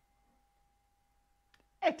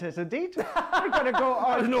 It is indeed. We're going to go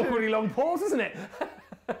on. That's an awkwardly long pause, isn't it?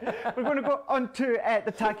 We're going to go on to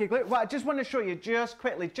the tacky glue. Well, I just want to show you just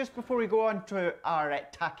quickly, just before we go on to our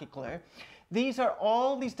tacky glue, these are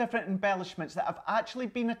all these different embellishments that have actually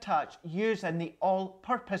been attached using the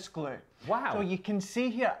all-purpose glue. Wow. So you can see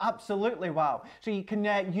here, absolutely wow. So you can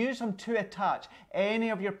use them to attach any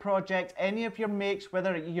of your projects, any of your makes,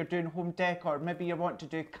 whether you're doing home decor, maybe you want to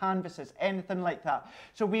do canvases, anything like that.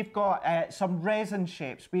 So we've got some resin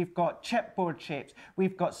shapes, we've got chipboard shapes,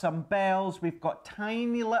 we've got some bells, we've got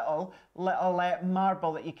tiny little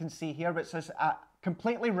marble that you can see here, which is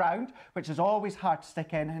completely round, which is always hard to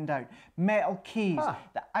stick anything down. Metal keys,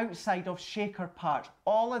 the outside of shaker parts,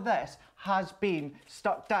 all of this has been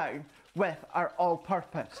stuck down with our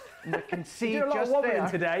all-purpose. And you can see You're just wobbling there,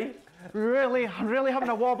 today. really having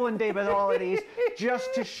a wobbling day with all of these,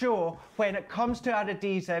 just to show when it comes to our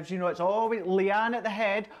adhesives, you know, it's always Leanne at the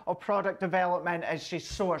head of product development as she's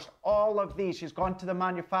sourced all of these. She's gone to the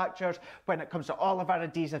manufacturers when it comes to all of our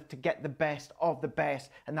adhesive to get the best of the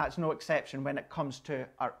best, and that's no exception when it comes to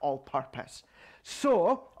our all-purpose.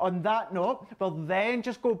 So, on that note, we'll then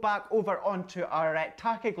just go back over onto our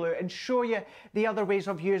tacky glue and show you the other ways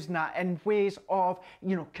of using that in ways of,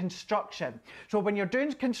 you know, construction. So when you're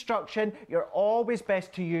doing construction, you're always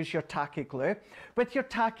best to use your tacky glue. With your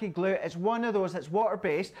tacky glue, it's one of those that's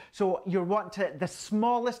water-based, so you want to, the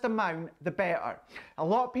smallest amount, the better. A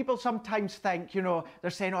lot of people sometimes think, you know, they're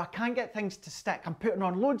saying, oh, I can't get things to stick. I'm putting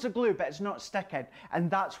on loads of glue, but it's not sticking. And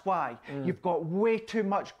that's why. You've got way too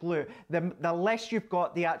much glue. The less you've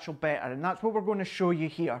got, the actual better, and that's what we're going to show you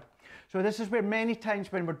here. So this is where many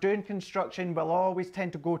times when we're doing construction, we'll always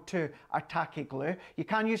tend to go to our tacky glue. You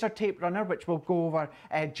can use our tape runner, which we'll go over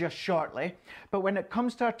just shortly. But when it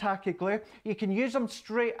comes to our tacky glue, you can use them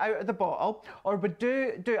straight out of the bottle, or we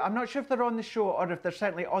do I'm not sure if they're on the show or if they're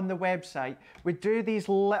certainly on the website, we do these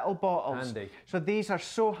little bottles. Handy. So these are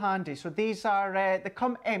so handy. So these are, they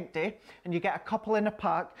come empty, and you get a couple in a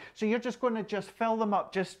pack. So you're just going to just fill them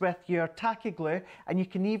up just with your tacky glue, and you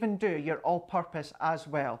can even do your all-purpose as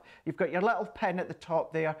well. You've got your little pin at the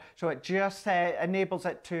top there, so it just enables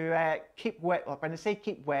it to keep wet. When I say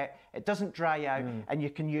keep wet, it doesn't dry out, and you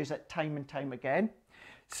can use it time and time again.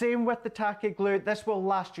 Same with the tacky glue. This will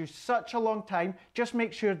last you such a long time. Just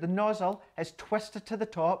make sure the nozzle is twisted to the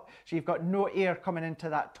top, so you've got no air coming into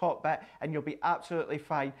that top bit, and you'll be absolutely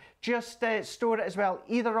fine. Just store it as well,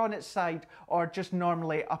 either on its side or just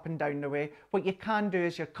normally up and down the way. What you can do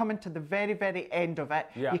is you're coming to the very, very end of it.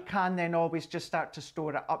 Yeah. You can then always just start to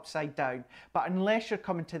store it upside down. But unless you're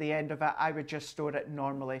coming to the end of it, I would just store it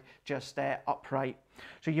normally, just upright.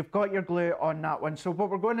 So you've got your glue on that one. So what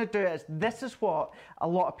we're going to do is, this is what a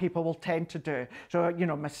lot of people will tend to do. So, you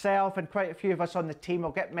know, myself and quite a few of us on the team will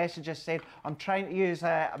get messages saying, I'm trying to use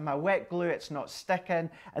my wet glue, it's not sticking.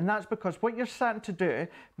 And that's because what you're starting to do,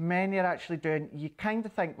 many are actually doing, you kind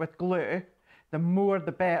of think with glue, the more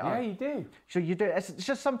the better. Yeah, you do. So you do, it's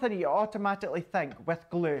just something you automatically think with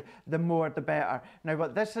glue, the more the better. Now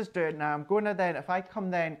what this is doing, now I'm going to then, if I come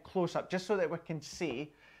then close up, just so that we can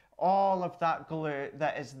see all of that glue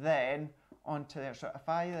that is then onto there. So if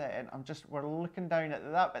I then, we're looking down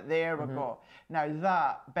at that, but there we go. Now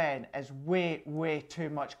that, Ben, is way too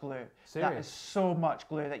much glue. Serious? That is so much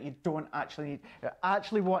glue that you don't actually need. You're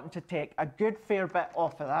actually wanting to take a good fair bit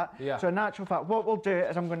off of that. Yeah. So in actual fact, what we'll do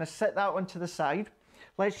is I'm going to sit that one to the side.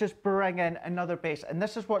 Let's just bring in another base, and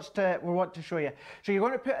this is what we want to show you. So you're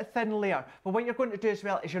going to put a thin layer, but what you're going to do as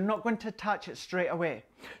well is you're not going to attach it straight away.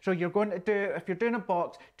 So you're going to do, if you're doing a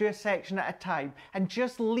box, do a section at a time, and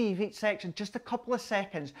just leave each section just a couple of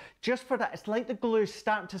seconds, just for that. It's like the glue's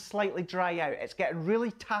starting to slightly dry out. It's getting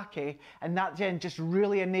really tacky, and that then just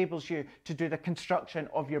really enables you to do the construction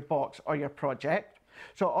of your box or your project.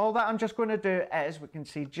 So all that I'm just going to do is, we can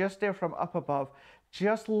see just there from up above,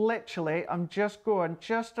 just literally, I'm just going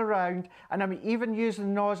just around, and I'm even using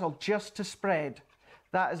the nozzle just to spread.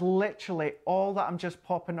 That is literally all that I'm just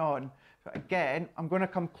popping on. So again, I'm going to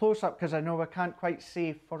come close up because I know I can't quite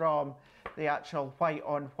see from the actual white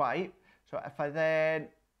on white. So if I then,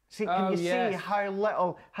 see, can you see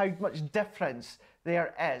how much difference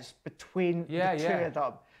there is between the two of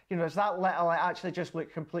them? You know, it's that little, it actually just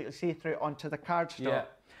looks completely see-through onto the cardstock. Yeah.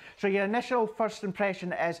 So your initial first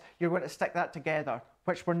impression is you're going to stick that together,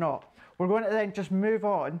 which we're not. We're going to then just move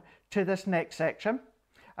on to this next section,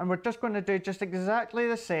 and we're just going to do just exactly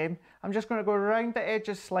the same. I'm just going to go around the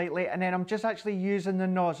edges slightly, and then I'm just actually using the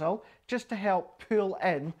nozzle just to help pull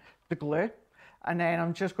in the glue, and then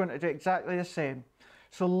I'm just going to do exactly the same.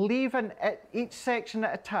 So leaving it each section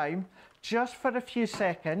at a time, just for a few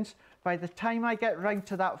seconds. By the time I get round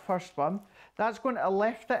to that first one, that's going to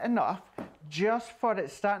lift it enough just for it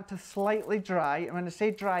starting to slightly dry. And when I say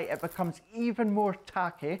dry, it becomes even more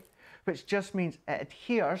tacky, which just means it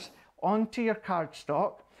adheres onto your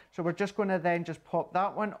cardstock. So we're just going to then just pop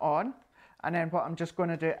that one on. And then what I'm just going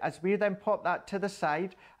to do is we then pop that to the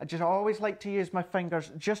side. I just always like to use my fingers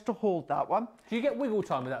just to hold that one. Do you get wiggle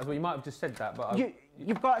time with that as well? You might have just said that, but...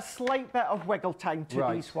 You've got a slight bit of wiggle time to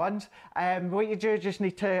these ones. What you do just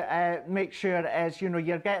need to make sure is, you know,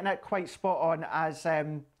 you're getting it quite spot on as,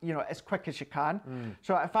 you know, as quick as you can.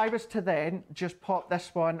 So if I was to then just pop this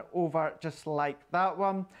one over just like that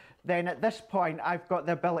one, then at this point I've got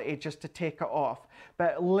the ability just to take it off.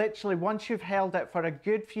 But literally once you've held it for a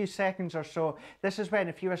good few seconds or so, this is when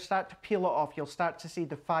if you start to peel it off, you'll start to see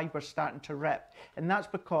the fibres starting to rip. And that's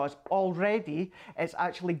because already it's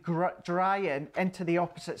actually drying into the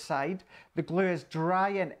opposite side. The glue is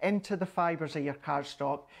drying into the fibres of your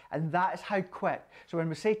cardstock, and that is how quick. So when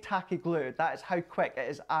we say tacky glue, that is how quick it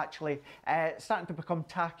is actually starting to become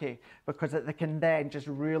tacky, because they can then just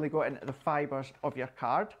really go into the fibres of your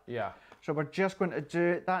card. Yeah. So we're just going to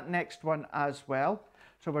do that next one as well.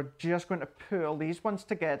 So we're just going to pull these ones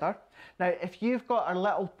together. Now, if you've got our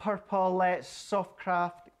little purple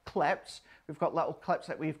Softcraft clips, we've got little clips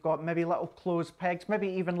that we've got, maybe little clothes pegs, maybe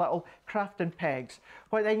even little crafting pegs.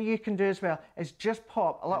 What then you can do as well is just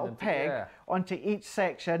pop a little peg onto each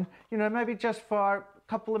section, you know, maybe just for a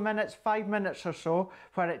couple of minutes, 5 minutes or so,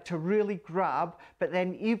 for it to really grab. But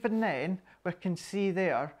then even then, we can see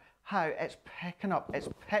there how it's picking up. It's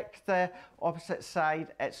picked the opposite side.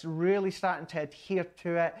 It's really starting to adhere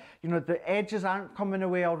to it. You know, the edges aren't coming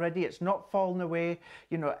away already. It's not falling away.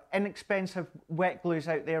 You know, inexpensive wet glues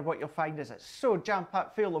out there, what you'll find is it's so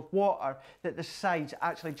jam-packed full of water that the sides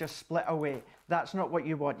actually just split away. That's not what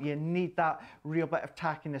you want. You need that real bit of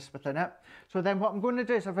tackiness within it. So then what I'm going to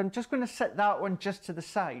do is I'm just going to sit that one just to the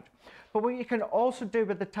side. But what you can also do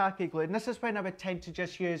with the tacky glue, and this is when I would tend to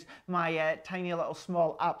just use my tiny little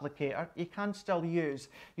small applicator. You can still use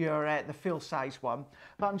your the full size one.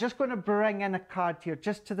 But I'm just going to bring in a card here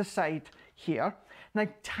just to the side here. Now,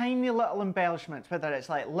 tiny little embellishments, whether it's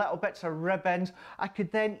like little bits of ribbons, I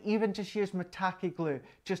could then even just use my tacky glue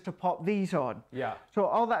just to pop these on. Yeah. So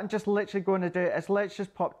all that I'm just literally going to do is let's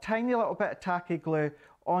just pop tiny little bit of tacky glue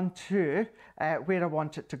onto where I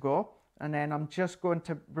want it to go. And then I'm just going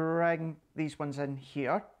to bring these ones in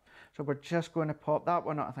here. So we're just going to pop that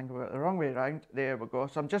one, I think I got it the wrong way around. There we go.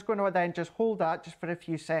 So I'm just going to then just hold that just for a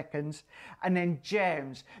few seconds. And then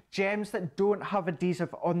gems that don't have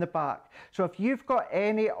adhesive on the back. So if you've got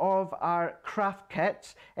any of our craft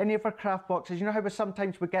kits, any of our craft boxes, you know how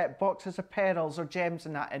sometimes we get boxes of pearls or gems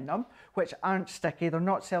and that in them, which aren't sticky, they're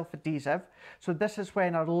not self-adhesive. So this is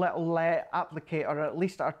when our little applicator, or at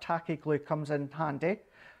least our tacky glue, comes in handy.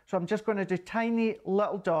 So I'm just going to do tiny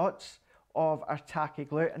little dots of our tacky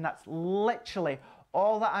glue, and that's literally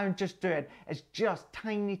all that I'm just doing is just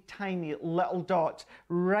tiny little dots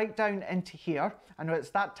right down into here. I know it's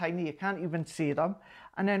that tiny you can't even see them,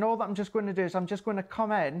 And then all that I'm just going to do is I'm just going to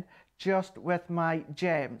come in just with my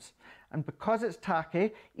gems. And because it's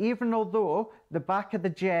tacky, even although the back of the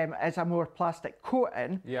gem is a more plastic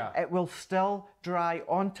coating, it will still dry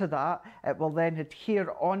onto that. It will then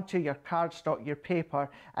adhere onto your cardstock, your paper,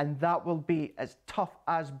 and that will be as tough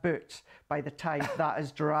as boots by the time that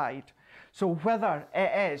is dried. So whether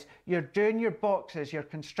it is you're doing your boxes, your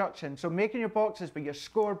construction, so making your boxes with your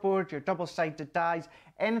scoreboard, your double-sided dies,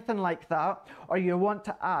 anything like that, or you want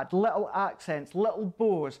to add little accents, little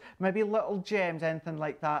bows, maybe little gems, anything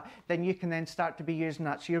like that, then you can then start to be using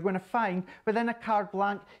that. So you're going to find within a card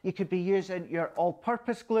blank, you could be using your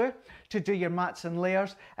all-purpose glue to do your mats and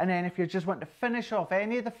layers. And then if you just want to finish off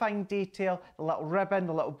any of the fine detail, the little ribbon,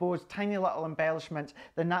 the little bows, tiny little embellishments,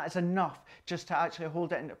 then that is enough just to actually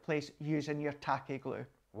hold it into place using your tacky glue.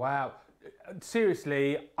 Wow.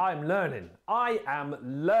 Seriously, I'm learning. I am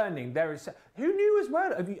learning. There is. Who knew as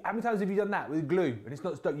well? How many times have you done that with glue? And it's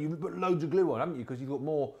not stuck. You've put loads of glue on, haven't you? Because you've got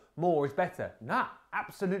more is better. Nah,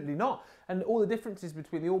 absolutely not. And all the differences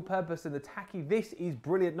between the all-purpose and the tacky. This is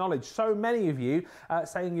brilliant knowledge. So many of you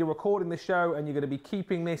saying you're recording the show and you're going to be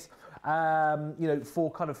keeping this, you know,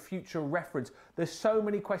 for kind of future reference. There's so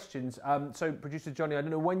many questions. So, producer Johnny, I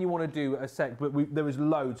don't know when you want to do a sec, but there was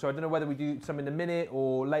loads. So I don't know whether we do some in a minute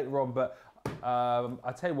or later on, but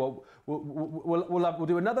I'll tell you what, we'll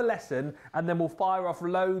do another lesson and then we'll fire off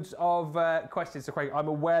loads of questions. So Craig, I'm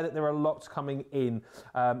aware that there are lots coming in,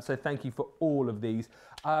 so thank you for all of these.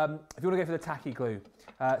 If you want to go for the tacky glue,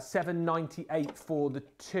 $7.98 for the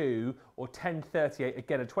 2 or $10.38,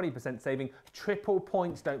 again a 20% saving, triple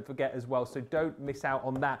points don't forget as well, so don't miss out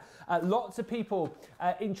on that. Lots of people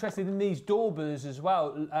interested in these Daubers as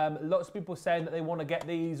well. Lots of people saying that they want to get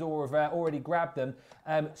these or have already grabbed them.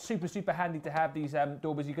 Super handy to have these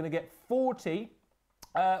Daubers. You're going to get 40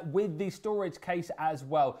 with the storage case as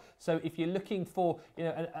well. So if you're looking for, you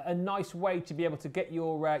know, a nice way to be able to get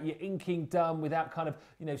your inking done without kind of,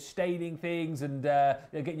 you know, staining things and you know,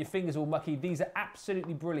 getting your fingers all mucky, these are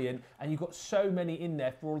absolutely brilliant. And you've got so many in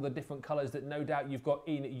there for all the different colours that no doubt you've got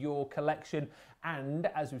in your collection. And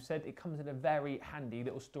as we've said, it comes in a very handy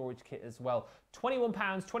little storage kit as well. £21,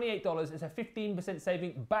 $28. It's a 15%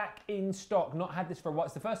 saving, back in stock. Not had this for a while.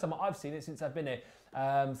 It's the first time I've seen it since I've been here,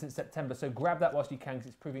 since September. So grab that whilst you can, because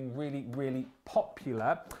it's proving really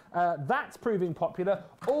popular. That's proving popular.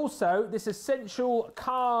 Also, this essential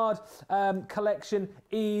card collection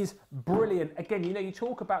is brilliant. Again, you know, you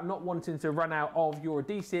talk about not wanting to run out of your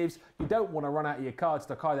adhesives. You don't want to run out of your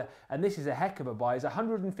cardstock either. And this is a heck of a buy. It's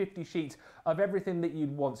 150 sheets of everything that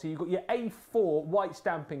you'd want. So you've got your A4 white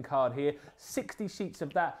stamping card here, 60 sheets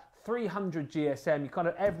of that, 300 GSM, your kind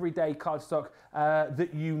of everyday cardstock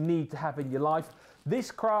that you need to have in your life.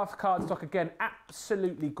 This craft cardstock, again,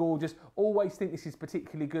 absolutely gorgeous. Always think this is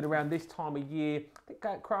particularly good around this time of year. I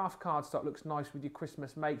think craft cardstock looks nice with your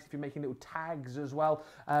Christmas makes, if you're making little tags as well.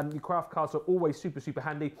 Your craft cardstock, always super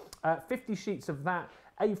handy. 50 sheets of that,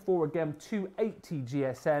 A4 again, 280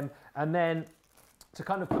 GSM, and then to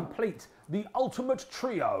kind of complete the ultimate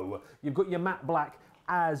trio, you've got your matte black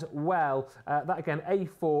as well. That again,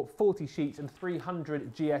 A4, 40 sheets and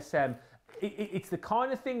 300 GSM. It's the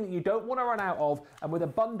kind of thing that you don't want to run out of, and with a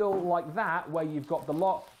bundle like that where you've got the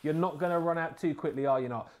lot, you're not going to run out too quickly, are you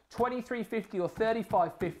not? $23.50 or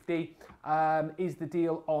 $35.50 is the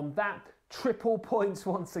deal on that. Triple points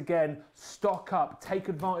once again, stock up, take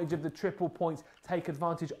advantage of the triple points, take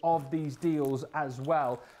advantage of these deals as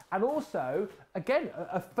well. And also, again,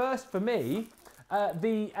 a first for me,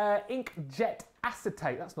 the inkjet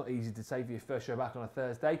acetate. That's not easy to say for your first show back on a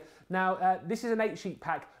Thursday. Now, this is an 8-sheet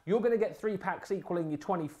pack. You're going to get 3 packs equaling your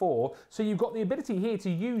 24. So you've got the ability here to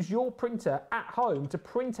use your printer at home to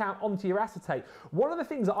print out onto your acetate. One of the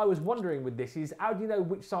things that I was wondering with this is, how do you know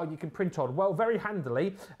which side you can print on? Well, very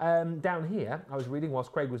handily, down here, I was reading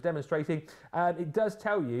whilst Craig was demonstrating, it does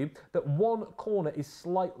tell you that one corner is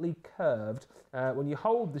slightly curved. When you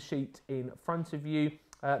hold the sheet in front of you,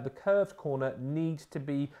 the curved corner needs to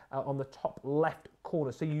be on the top left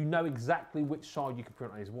corner, so you know exactly which side you can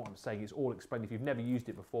print on, is what I'm saying. It's all explained if you've never used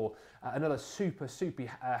it before. Another super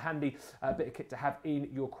handy bit of kit to have in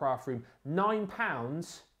your craft room.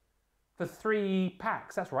 £9 for 3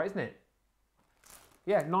 packs, that's right, isn't it?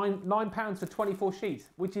 Yeah, £9 for 24 sheets,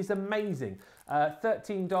 which is amazing.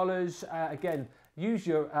 $13, again, use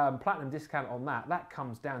your platinum discount on that. That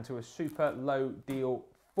comes down to a super low deal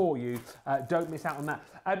for you. Don't miss out on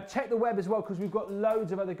that. Check the web as well, because we've got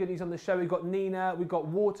loads of other goodies on the show. We've got Nina, we've got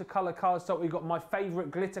watercolour cardstock, we've got my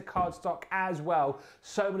favourite glitter cardstock as well.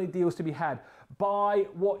 So many deals to be had. Buy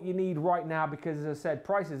what you need right now, because as I said,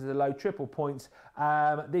 prices are low, triple points.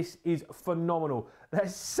 This is phenomenal.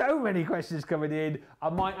 There's so many questions coming in. I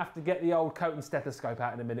might have to get the old coat and stethoscope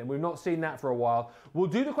out in a minute. We've not seen that for a while. We'll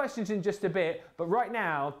do the questions in just a bit, but right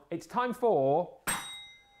now it's time for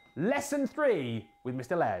Lesson 3 with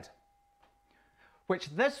Mr. Laird.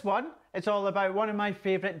 Which this one is all about one of my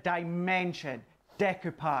favourite dimension,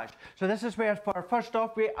 decoupage. So this is where, first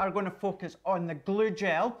off, we are going to focus on the glue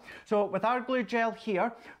gel. So with our glue gel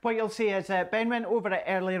here, what you'll see is Ben went over it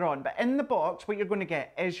earlier on, but in the box, what you're going to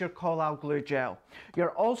get is your Collall glue gel.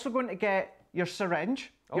 You're also going to get your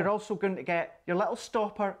syringe. You're also going to get your little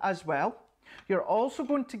stopper as well. You're also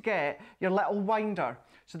going to get your little winder.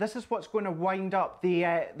 So this is what's going to wind up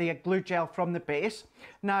the glue gel from the base.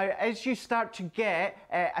 Now, as you start to get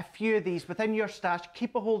a few of these within your stash,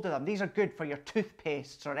 keep a hold of them. These are good for your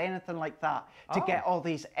toothpastes or anything like that to get all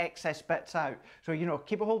these excess bits out. So, you know,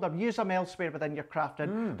 keep a hold of them. Use them elsewhere within your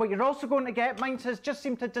crafting. But you're also going to get, mine says just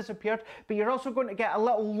seemed to have disappeared, but you're also going to get a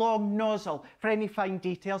little long nozzle for any fine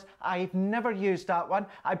details. I've never used that one.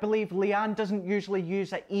 I believe Leanne doesn't usually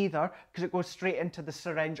use it either, because it goes straight into the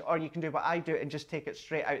syringe, or you can do what I do and just take it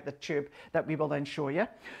straight out the tube that we will then show you.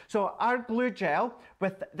 So our glue gel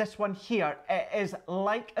with this one here, it is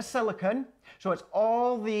like a silicone. So it's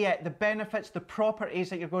all the benefits, the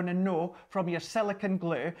properties that you're going to know from your silicone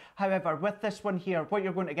glue. However, with this one here, what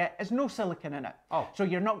you're going to get is no silicone in it. So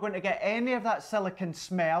you're not going to get any of that silicone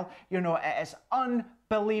smell. You know, it is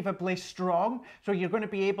unbelievably strong, so you're going to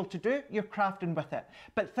be able to do your crafting with it.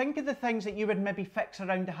 But think of the things that you would maybe fix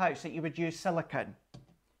around the house that you would use silicone.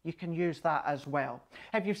 You can use that as well.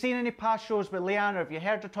 Have you seen any past shows with Leanne, or have you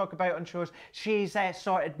heard her talk about on shows? She's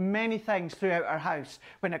sorted many things throughout her house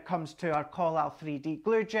when it comes to our Collall 3D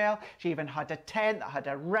glue gel. She even had a tent that had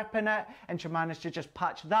a rip in it, and she managed to just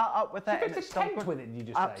patch that up with it. So it's a tent with it, did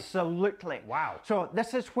you just say? Absolutely. Wow. So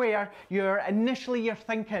this is where you're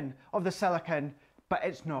thinking of the silicone, but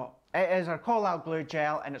it's not. It is our Collall glue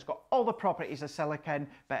gel, and it's got all the properties of silicone,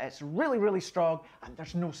 but it's really, really strong, and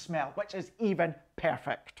there's no smell, which is even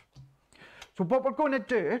perfect. So what we're going to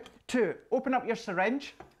do to open up your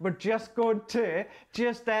syringe, we're just going to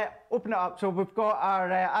open it up. So we've got our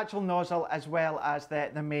actual nozzle as well as the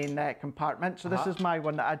main compartment. So this is my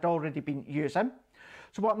one that I'd already been using.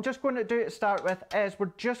 So what I'm just going to do to start with is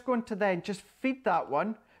we're just going to then just feed that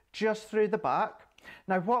one just through the back.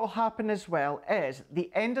 Now what will happen as well is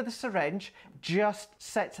the end of the syringe just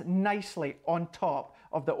sits nicely on top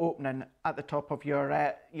of the opening at the top of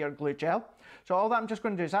your glue gel. So all that I'm just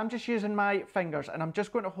going to do is I'm just using my fingers, and I'm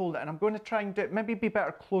just going to hold it, and I'm going to try and do it, maybe be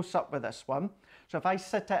better close up with this one. So if I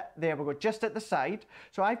sit it, there we go, just at the side.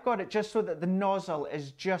 So I've got it just so that the nozzle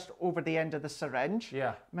is just over the end of the syringe.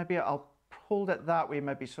 Yeah. Maybe I'll hold it that way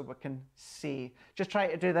maybe so we can see. Just try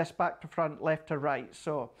to do this back to front, left to right,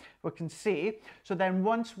 so we can see. So then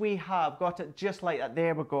once we have got it just like that,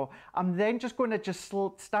 there we go, I'm then just going to just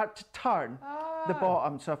start to turn the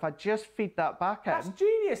bottom. So if I just feed that back in. That's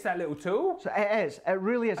genius, that little tool. So it is, it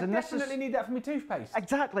really is. I definitely need that for my toothpaste.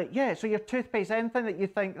 Exactly, yeah. So your toothpaste, anything that you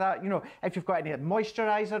think that, you know, if you've got any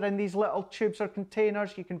moisturiser in these little tubes or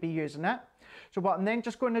containers, you can be using it. So what I'm then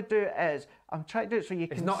just going to do is, I'm trying to do it so you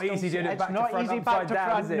can. It's not easy doing it back to front, It's not easy back to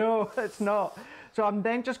front, is it? no, it's not. So I'm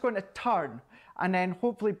then just going to turn, and then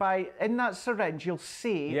hopefully in that syringe, you'll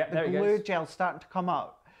see the glue gel starting to come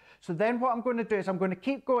out. So then what I'm going to do is I'm going to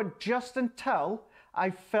keep going just until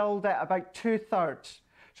I've filled it about 2/3.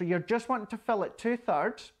 So you're just wanting to fill it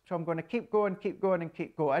 2/3. So I'm going to keep going, and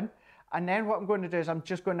keep going. And then what I'm going to do is I'm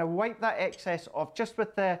just going to wipe that excess off just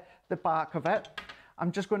with the back of it.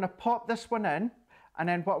 I'm just going to pop this one in, and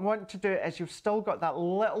then what I want to do is you've still got that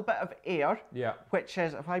little bit of air, which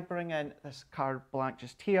is, if I bring in this card blank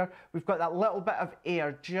just here, we've got that little bit of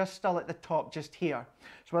air just still at the top just here.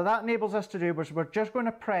 So what that enables us to do is we're just going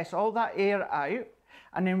to press all that air out,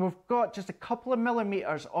 and then we've got just a couple of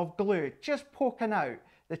millimeters of glue just poking out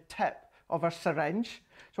the tip of our syringe.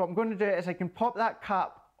 So what I'm going to do is I can pop that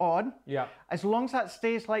cap on. As long as that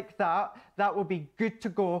stays like that, that will be good to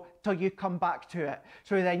go till you come back to it.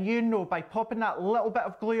 So then you know by popping that little bit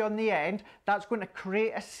of glue on the end, that's going to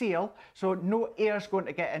create a seal, so no air's going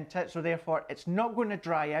to get into it, so therefore it's not going to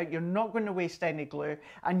dry out, you're not going to waste any glue,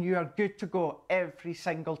 and you are good to go every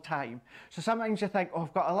single time. So sometimes you think, oh,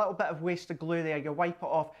 I've got a little bit of wasted glue there, you wipe it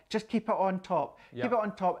off, just keep it on top. Keep it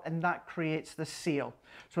on top, and that creates the seal.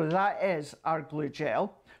 So that is our glue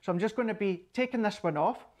gel. So I'm just going to be taking this one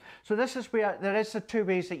off. So this is where there is the two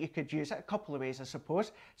ways that you could use it, a couple of ways I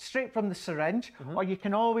suppose. Straight from the syringe, or you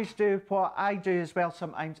can always do what I do as well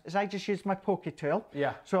sometimes, is I just use my pokey tool.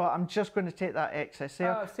 Yeah. So I'm just going to take that excess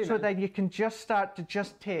there. So then you can just start to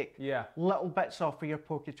just take little bits off with your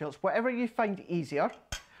pokey tools, whatever you find easier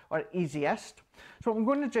or easiest. So what I'm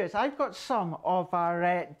going to do is I've got some of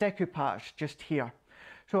our decoupage just here.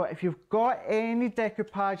 So if you've got any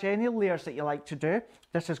decoupage, any layers that you like to do,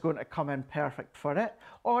 this is going to come in perfect for it.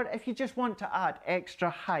 Or if you just want to add extra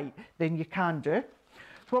height, then you can do.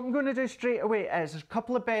 So what I'm going to do straight away is, there's a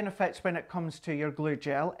couple of benefits when it comes to your glue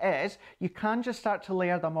gel, is you can just start to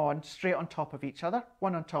layer them on straight on top of each other,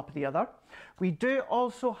 one on top of the other. We do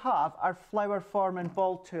also have our flower forming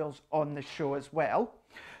ball tools on the show as well.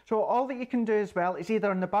 So all that you can do as well is either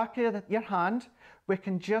on the back of your hand, we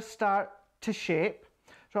can just start to shape.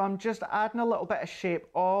 So I'm just adding a little bit of shape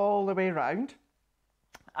all the way around.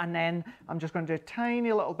 And then I'm just going to do a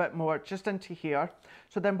tiny little bit more just into here.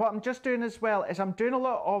 So then what I'm just doing as well is I'm doing a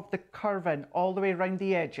lot of the curving all the way around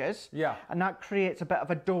the edges. Yeah. And that creates a bit of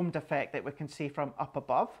a domed effect that we can see from up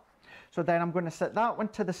above. So then I'm going to set that one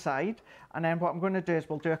to the side. And then what I'm going to do is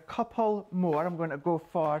we'll do a couple more. I'm going to go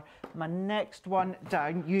for my next one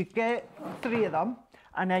down. You get 3 of them.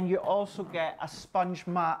 And then you also get a sponge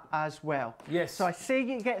mat as well. Yes. So I say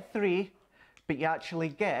you get 3, but you actually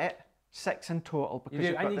get 6 in total. Because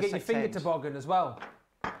you do, and you get your finger toboggan as well.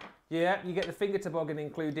 Yeah, you get the finger toboggan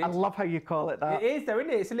included. I love how you call it that. It is though,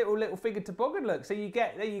 isn't it? It's a little finger toboggan look. So you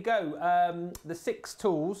get, there you go, the 6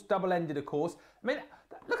 tools, double-ended of course. I mean,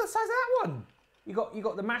 look at the size of that one. You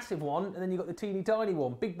got the massive one, and then you got the teeny tiny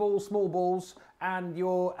one. Big balls, small balls, and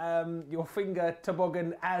your finger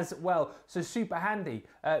toboggan as well. So super handy.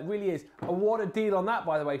 It really is. What a deal on that,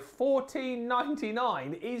 by the way.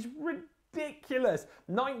 $14.99 is ridiculous.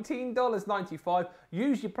 $19.95.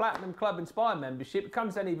 Use your Platinum Club Inspire membership. It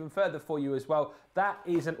comes down even further for you as well. That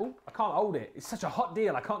is an... Oh, I can't hold it. It's such a hot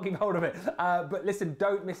deal. I can't keep hold of it. But listen,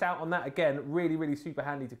 don't miss out on that again. Really, really super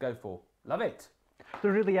handy to go for. Love it. They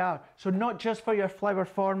really are. So not just for your flower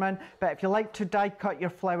forming, but if you like to die cut your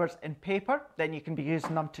flowers in paper, then you can be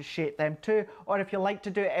using them to shape them too. Or if you like to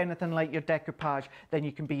do anything like your decoupage, then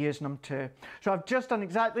you can be using them too. So I've just done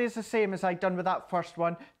exactly the same as I've done with that first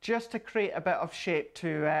one, just to create a bit of shape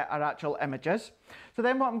to our actual images. So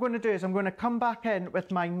then what I'm going to do is I'm going to come back in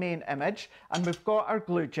with my main image, and we've got our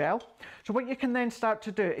glue gel. So what you can then start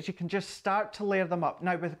to do is you can just start to layer them up.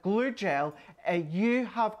 Now with glue gel, you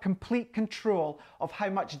have complete control of how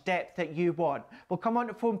much depth that you want. We'll come on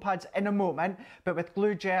to foam pads in a moment, but with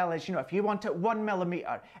glue gel is, you know, if you want it 1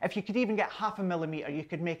 millimeter, if you could even get 0.5 millimeter, you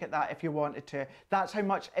could make it that if you wanted to. That's how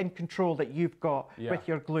much in control that you've got with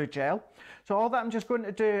your glue gel. So all that I'm just going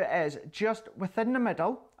to do is just within the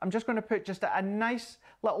middle, I'm just going to put just a nice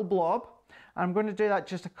little blob. I'm going to do that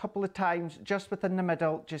just a couple of times, just within the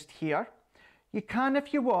middle, just here. You can,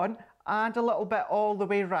 if you want, add a little bit all the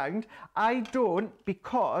way around. I don't,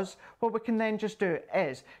 because what we can then just do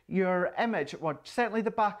is your image, well, certainly the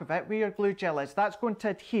back of it, where your glue gel is, that's going to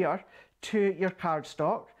adhere to your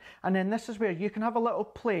cardstock. And then this is where you can have a little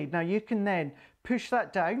play. Now you can then push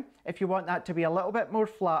that down if you want that to be a little bit more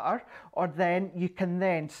flatter, or then you can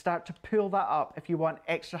then start to pull that up if you want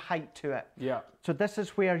extra height to it. Yeah. So this is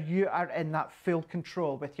where you are in that full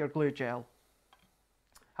control with your glue gel.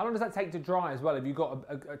 How long does that take to dry as well? Have you got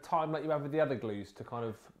a time like you have with the other glues to kind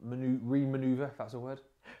of re-maneuver, if that's a word?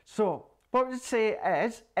 So what I would say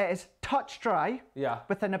is, it is touch dry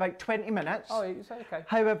within about 20 minutes. Oh, you say okay.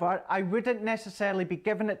 However, I wouldn't necessarily be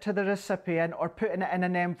giving it to the recipient or putting it in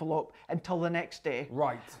an envelope until the next day.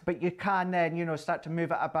 Right. But you can then, you know, start to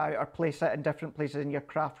move it about or place it in different places in your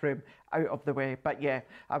craft room out of the way. But yeah,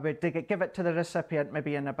 I would give it to the recipient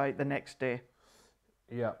maybe in about the next day.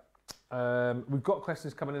 Yeah. We've got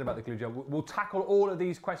questions coming in about the glue gel. We'll tackle all of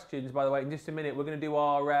these questions, by the way, in just a minute. We're going to do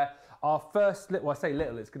our first, well, I say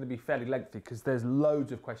little, it's going to be fairly lengthy because there's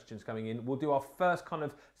loads of questions coming in. We'll do our first kind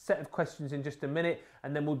of set of questions in just a minute,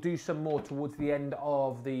 and then we'll do some more towards the end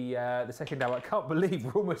of the second hour. I can't believe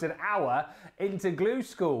we're almost an hour into glue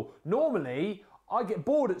school. Normally, I get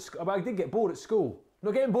bored at school. I did get bored at school.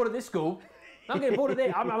 Not getting bored at this school. I'm getting bored of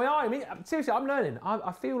this. I mean, seriously, I'm learning.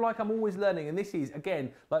 I feel like I'm always learning. And this is,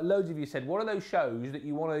 again, like loads of you said, one of those shows that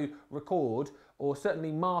you want to record or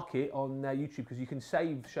certainly market on YouTube, because you can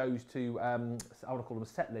save shows to, I want to call them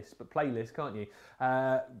set lists, but playlists, can't you?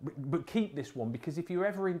 But keep this one, because if you're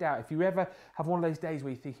ever in doubt, if you ever have one of those days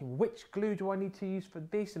where you're thinking, which glue do I need to use for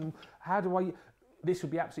this and how do I... This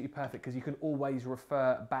would be absolutely perfect because you can always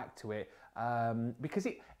refer back to it. because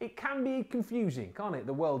it can be confusing, can't it?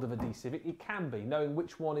 The world of adhesive, it can be, knowing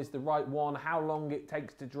which one is the right one, how long it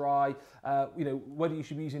takes to dry, you know, whether you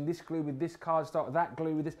should be using this glue with this cardstock, that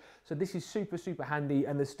glue with this. So this is super, super handy,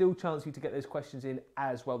 and there's still chance for you to get those questions in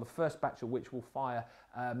as well, the first batch of which will fire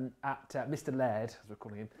at Mr. Laird, as we're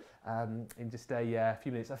calling him, in just a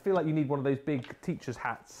few minutes. I feel like you need one of those big teacher's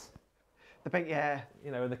hats. The big, yeah. You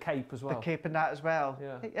know, and the cape as well. The cape and that as well.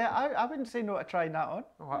 Yeah. I wouldn't say no to trying that on.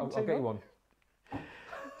 All right, I'll get you one.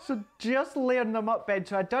 So just layering them up, Ben.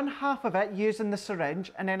 So I'd done half of it using the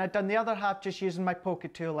syringe, and then I'd done the other half just using my poker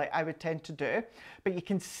tool like I would tend to do. But you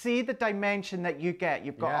can see the dimension that you get.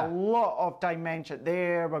 You've got a lot of dimension.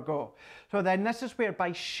 There we go. So then this is where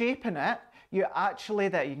by shaping it, you actually,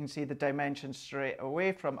 there you can see the dimension straight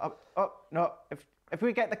away from up. No, if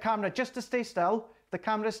we get the camera just to stay still, the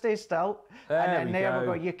camera stays still, and then there we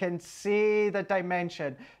go. You can see the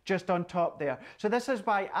dimension just on top there. So this is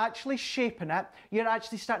by actually shaping it, you're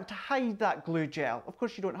actually starting to hide that glue gel. Of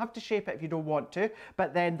course, you don't have to shape it if you don't want to,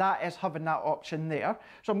 but then that is having that option there.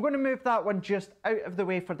 So I'm going to move that one just out of the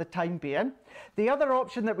way for the time being. The other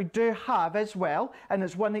option that we do have as well, and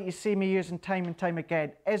it's one that you see me using time and time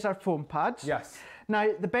again, is our foam pads. Yes. Now,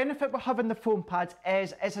 the benefit with having the foam pads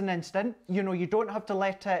is it's an instant. You know, you don't have to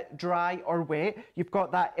let it dry or wait. You've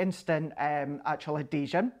got that instant actual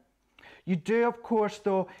adhesion. You do, of course,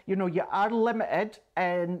 though, you know, you are limited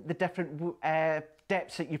in the different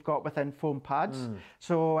depths that you've got within foam pads.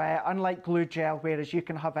 So unlike glue gel, whereas you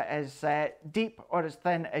can have it as deep or as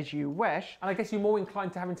thin as you wish. And I guess you're more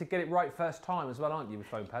inclined to having to get it right first time as well, aren't you, with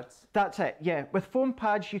foam pads? That's it, yeah. With foam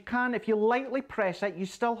pads, you can, if you lightly press it, you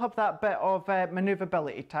still have that bit of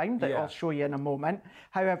manoeuvrability time that I'll show you in a moment.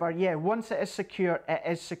 However, yeah, once it is secure, it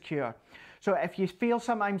is secure. So if you feel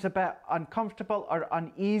sometimes a bit uncomfortable or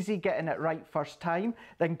uneasy getting it right first time,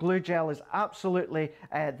 then glue gel is absolutely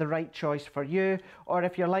the right choice for you. Or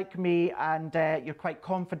if you're like me and you're quite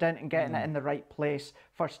confident in getting it in the right place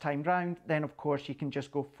first time round, then of course you can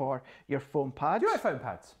just go for your foam pads. Do you like foam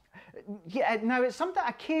pads? Yeah, now it's something I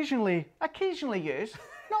occasionally use.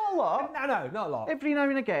 Not a lot. No, not a lot. Every now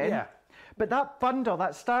and again. Yeah. But that bundle,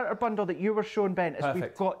 that starter bundle that you were showing, Ben, is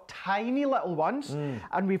we've got tiny little ones,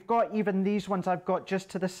 and we've got even these ones I've got just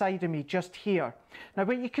to the side of me, just here. Now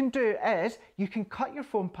what you can do is, you can cut your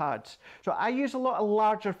foam pads. So I use a lot of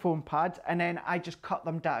larger foam pads, and then I just cut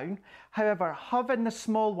them down. However, having the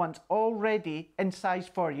small ones already in size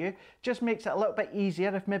for you just makes it a little bit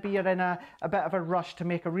easier if maybe you're in a bit of a rush to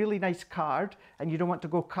make a really nice card, and you don't want to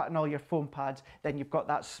go cutting all your foam pads, then you've got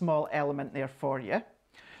that small element there for you.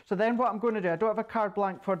 So then what I'm going to do, I don't have a card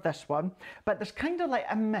blank for this one, but there's kind of like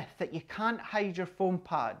a myth that you can't hide your foam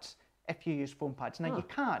pads if you use foam pads. Now you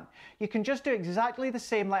can. You can just do exactly the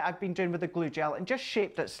same like I've been doing with the glue gel and just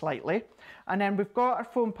shaped it slightly. And then we've got our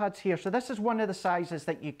foam pads here. So this is one of the sizes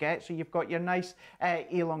that you get. So you've got your nice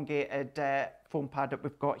elongated foam pad that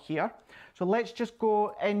we've got here. So let's just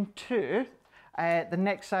go into the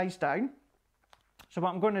next size down. So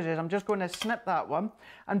what I'm going to do is I'm just going to snip that one.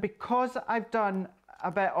 And because I've done a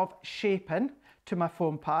bit of shaping to my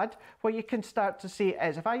foam pad, what you can start to see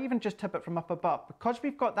is, if I even just tip it from up above, because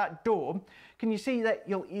we've got that dome, can you see that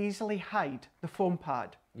you'll easily hide the foam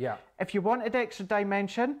pad? Yeah. If you wanted extra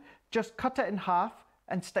dimension, just cut it in half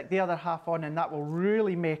and stick the other half on, and that will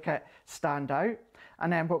really make it stand out.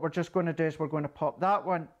 And then what we're just going to do is we're going to pop that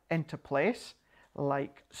one into place,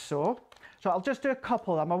 like so. So I'll just do a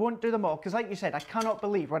couple of them. I won't do them all, because like you said, I cannot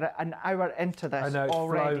believe we're an hour into this I know, it's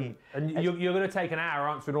already. Flown. And you're going to take an hour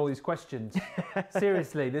answering all these questions.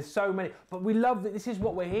 Seriously, there's so many. But we love that this is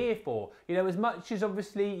what we're here for. You know, as much as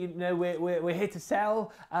obviously, you know, we're here to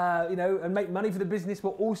sell, you know, and make money for the business, we're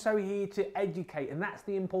also here to educate. And that's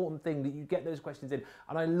the important thing, that you get those questions in.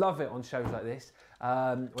 And I love it on shows like this,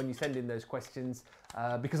 when you send in those questions,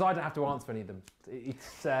 because I don't have to answer any of them.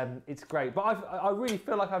 It's great. But I really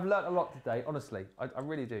feel like I've learnt a lot today. Honestly, I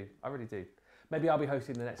really do. I really do. Maybe I'll be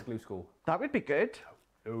hosting the next Glue School. That would be good.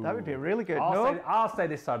 Ooh. That would be really good. I'll stay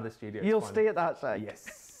this side of the studio. You'll stay at that side.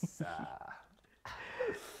 Yes.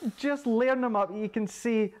 Just layering them up. You can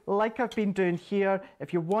see, like I've been doing here,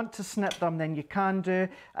 if you want to snip them, then you can do.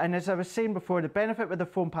 And as I was saying before, the benefit with the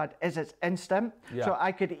foam pad is it's instant. Yeah. So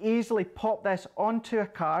I could easily pop this onto a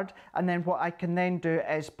card, and then what I can then do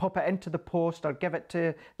is pop it into the post or give it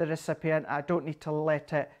to the recipient. I don't need to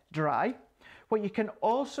let it dry. What you can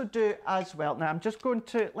also do as well, now I'm just going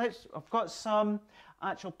to, I've got some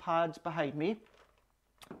actual pads behind me.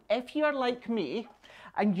 If you're like me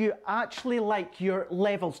and you actually like your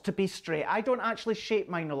levels to be straight. I don't actually shape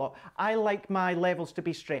mine a lot. I like my levels to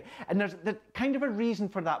be straight. And there's kind of a reason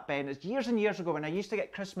for that, Ben, is years and years ago when I used to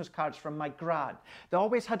get Christmas cards from my gran, they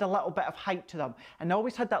always had a little bit of height to them, and they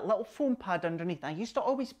always had that little foam pad underneath. And I used to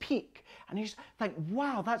always peek, and I used to think,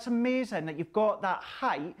 wow, that's amazing that you've got that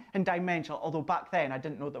height and dimension, although back then I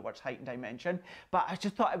didn't know the words height and dimension, but I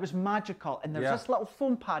just thought it was magical. And there's this little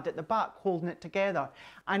foam pad at the back holding it together.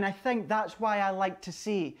 And I think that's why I like to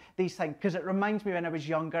see these things, because it reminds me when I was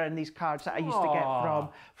younger and these cards that I used to get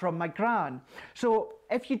from my gran. So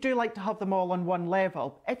if you do like to have them all on one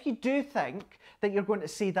level, if you do think that you're going to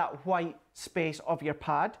see that white space of your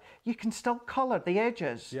pad, you can still colour the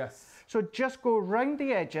edges. Yes. So just go round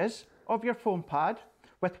the edges of your foam pad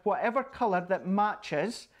with whatever colour that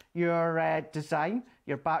matches your design,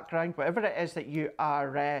 your background, whatever it is that you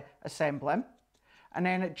are assembling. And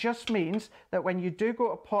then it just means that when you do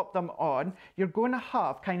go to pop them on, you're going to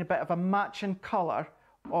have kind of a bit of a matching colour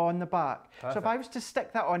on the back. Perfect. So if I was to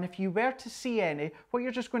stick that on, if you were to see any, what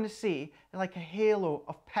you're just going to see is like a halo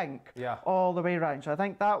of pink all the way around. So I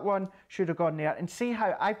think that one should have gone there. And see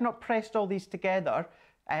how I've not pressed all these together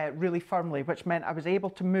really firmly, which meant I was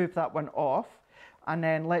able to move that one off. And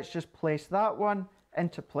then let's just place that one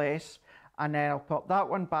into place. And then I'll pop that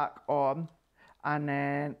one back on. And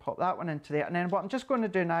then pop that one into there. And then what I'm just going to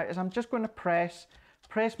do now is I'm just going to press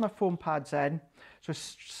my foam pads in. So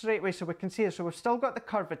straight away, so we can see it. So we've still got the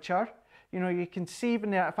curvature. You know, you can see even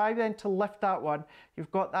there, if I then to lift that one, you've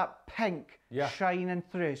got that pink shining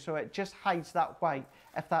through. So it just hides that white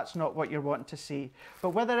if that's not what you're wanting to see.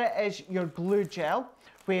 But whether it is your glue gel,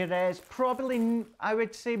 whereas probably I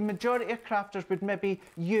would say majority of crafters would maybe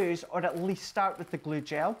use or at least start with the glue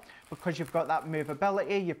gel, because you've got that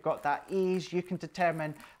movability, you've got that ease, you can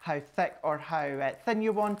determine how thick or how thin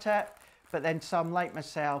you want it. But then some, like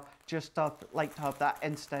myself, just like to have that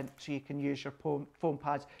instant so you can use your foam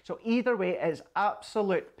pads. So either way, it's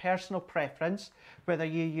absolute personal preference, whether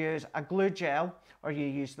you use a glue gel or you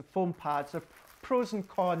use the foam pads. There are pros and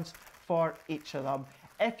cons for each of them.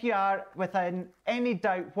 If you are within any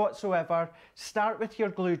doubt whatsoever, start with your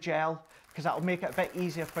glue gel, because that'll make it a bit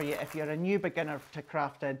easier for you if you're a new beginner to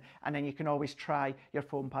crafting, and then you can always try your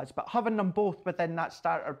foam pads. But having them both within that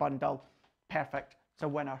starter bundle, perfect. It's a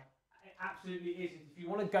winner. Absolutely is. If you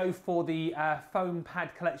want to go for the foam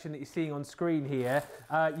pad collection that you're seeing on screen here,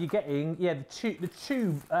 you're getting the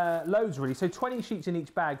two loads really. So 20 sheets in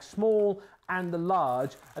each bag, small and the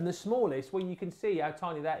large, and the smallest, well, you can see how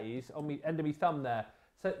tiny that is on the end of my thumb there.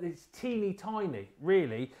 So it's teeny tiny,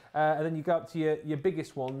 really. And then you go up to your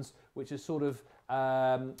biggest ones, which are sort of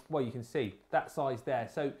well, you can see that size there.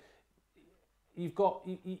 So you've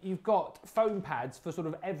got foam pads for sort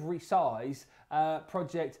of every size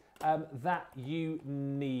project that you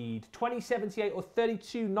need. $20.78 or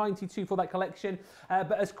 $32.92 for that collection.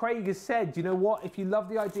 But as Craig has said, you know what? If you love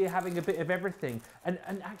the idea of having a bit of everything, and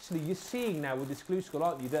actually you're seeing now with this glue school,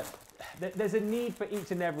 aren't you, that there's a need for each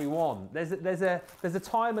and every one. There's a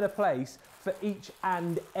time and a place for each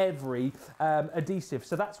and every adhesive.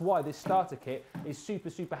 So that's why this starter kit is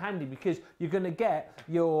super handy, because you're going to get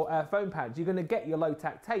your foam pads, you're going to get your low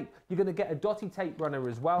tack tape, you're going to get a dotty tape runner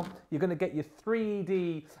as well, you're going to get your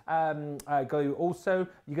 3D glue also,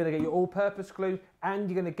 you're going to get your all-purpose glue, and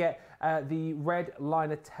you're going to get the red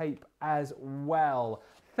liner tape as well.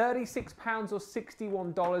 £36 or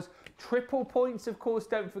 $61. Triple points, of course,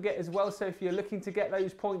 don't forget as well. So if you're looking to get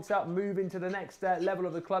those points up, move into the next level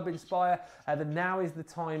of the Club Inspire, then now is the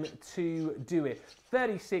time to do it.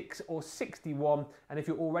 36 or 61. And if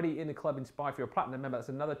you're already in the Club Inspire, if you're a Platinum member, that's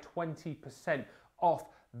another 20% off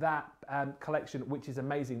that collection, which is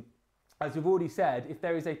amazing. As we've already said, if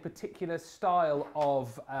there is a particular style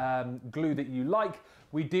of glue that you like,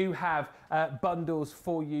 we do have bundles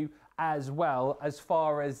for you as well, as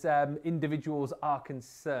far as individuals are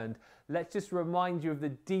concerned. Let's just remind you of the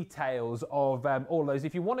details of all those.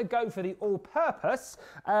 If you want to go for the all-purpose,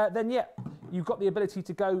 then yeah, you've got the ability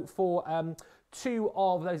to go for two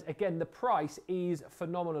of those. Again, the price is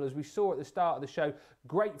phenomenal, as we saw at the start of the show.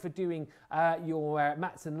 Great for doing your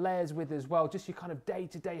mats and layers with as well. Just your kind of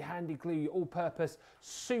day-to-day handy glue, your all-purpose.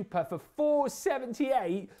 Super for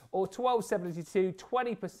 $4.78 or $12.72,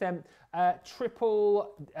 20%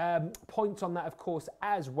 Triple points on that, of course,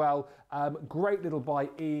 as well. Great little buy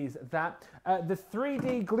is that. The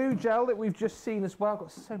 3D glue gel that we've just seen as well.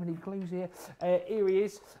 Got so many glues here. Here he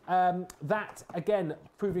is. That, again,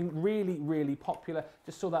 proving really, really popular.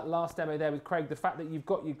 Just saw that last demo there with Craig. The fact that you've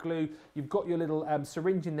got your glue, you've got your little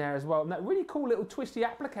syringe in there as well, and that really cool little twisty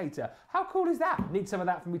applicator. How cool is that? Need some of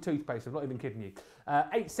that from your toothpaste. I'm not even kidding you.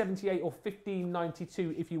 $8.78 or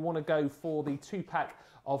 $15.92 if you want to go for the 2-pack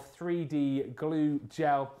of 3D glue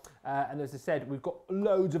gel. And as I said, we've got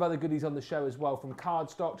loads of other goodies on the show as well, from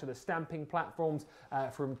cardstock to the stamping platforms,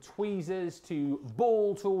 from tweezers to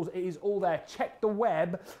ball tools. It is all there. Check the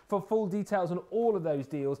web for full details on all of those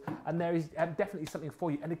deals, and there is definitely something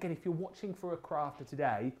for you. And again, if you're watching for a crafter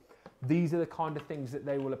today, these are the kind of things that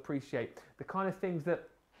they will appreciate. The kind of things that,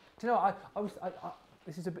 do you know,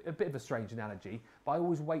 this is a bit of a strange analogy, but I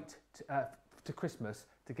always wait to Christmas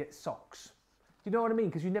to get socks. Do you know what I mean?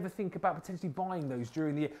 Because you never think about potentially buying those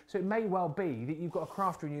during the year. So it may well be that you've got a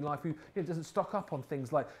crafter in your life who doesn't stock up on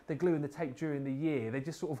things like the glue and the tape during the year. They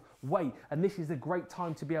just sort of wait, and this is a great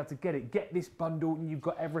time to be able to get it. Get this bundle and you've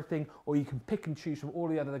got everything, or you can pick and choose from all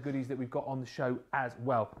the other goodies that we've got on the show as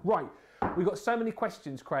well. Right, we've got so many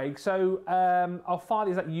questions, Craig. So I'll fire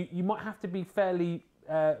these up. You might have to be fairly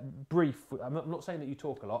brief. I'm not saying that you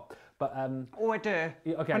talk a lot, but oh, I do.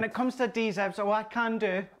 Okay. When it comes to adhesives, I can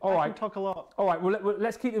do. I can talk a lot. All right. Well,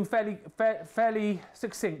 let's keep them fairly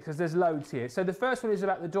succinct because there's loads here. So the first one is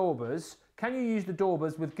about the daubers. Can you use the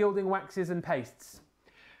daubers with gilding waxes and pastes?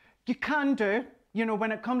 You can do. You know,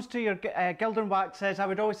 when it comes to your gilding waxes, I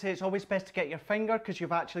would always say it's always best to get your finger because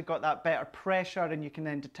you've actually got that better pressure and you can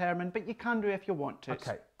then determine, but you can do if you want to.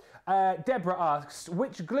 Okay. Deborah asks,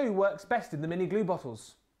 which glue works best in the mini glue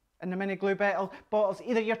bottles? In the mini glue bottles,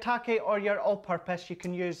 either your tacky or your all-purpose, you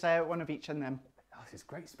can use one of each in them. Oh, this is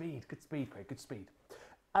great speed. Good speed, Craig. Good speed.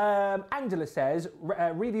 Angela says,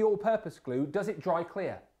 read the all-purpose glue. Does it dry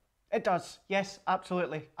clear? It does. Yes,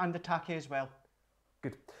 absolutely. And the tacky as well.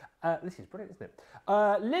 Good. This is brilliant, isn't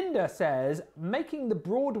it? Linda says, making the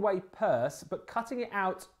Broadway purse, but cutting it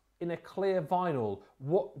out in a clear vinyl.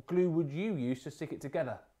 What glue would you use to stick it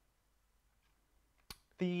together?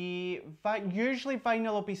 Usually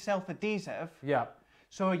vinyl will be self-adhesive. Yeah.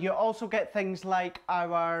 So you also get things like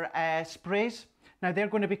our sprays. Now they're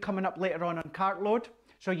going to be coming up later on cartload.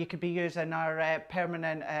 So you could be using our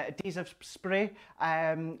permanent adhesive spray.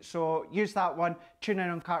 So use that one. Tune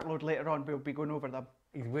in on cartload later on. We'll be going over them.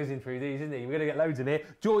 He's whizzing through these, isn't he? We're going to get loads in here.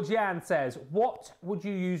 Georgianne says, what would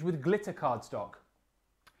you use with glitter cardstock?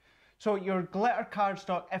 So your glitter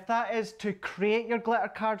cardstock, if that is to create your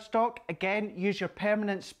glitter cardstock, again, use your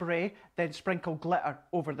permanent spray, then sprinkle glitter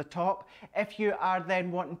over the top. If you are then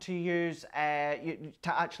wanting to use, to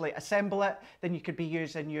actually assemble it, then you could be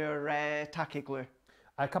using your tacky glue.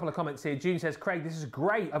 A couple of comments here. June says, Craig, this is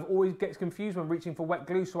great. I've always gets confused when reaching for wet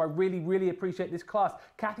glue, so I really, really appreciate this class.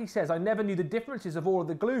 Kathy says, I never knew the differences of all of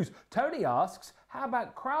the glues. Tony asks, how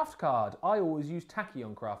about craft card? I always use tacky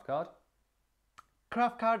on craft card.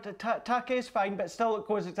 Craft card, tacky is fine, but still it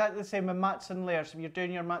goes exactly the same with mats and layers. If you're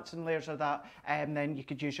doing your mats and layers of that, then you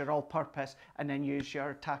could use your all-purpose and then use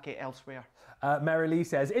your tacky elsewhere. Mary Lee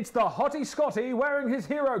says, it's the Hottie Scotty wearing his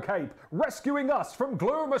hero cape, rescuing us from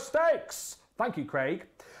glue mistakes. Thank you, Craig.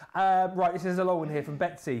 Right, this is a long one here from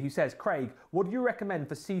Betsy, who says, Craig, what do you recommend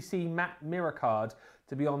for CC matte mirror card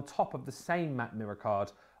to be on top of the same matte mirror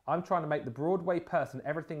card? I'm trying to make the Broadway purse and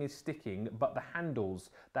everything is sticking, but the handles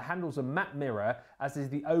are matte mirror, as is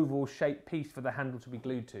the oval shaped piece for the handle to be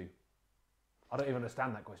glued to. I don't even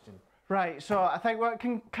understand that question. Right, so I think what I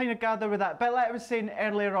can kind of gather with that, but like I was saying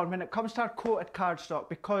earlier on, when it comes to our coated cardstock,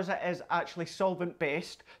 because it is actually solvent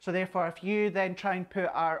based, so therefore if you then try and put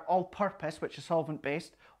our all-purpose, which is solvent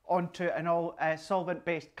based, onto an all solvent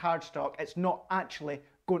based cardstock, it's not actually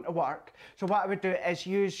going to work. So what I would do is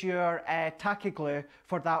use your tacky glue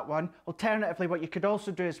for that one. Alternatively, what you could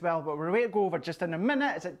also do as well, but we're going to go over just in a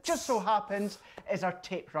minute, as it just so happens, is our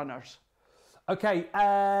tape runners. Okay,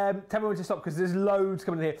 tell me when to stop because there's loads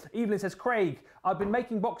coming in here. Evelyn says, Craig, I've been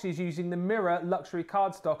making boxes using the Mirror luxury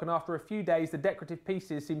cardstock, and after a few days the decorative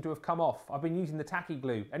pieces seem to have come off. I've been using the tacky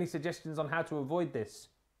glue. Any suggestions on how to avoid this?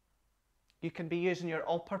 You can be using your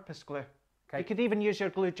all-purpose glue. Okay. You could even use your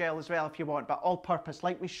glue gel as well if you want, but all-purpose,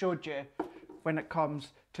 like we showed you when it comes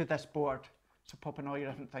to this board. So popping all your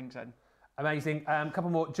different things in. Amazing. Couple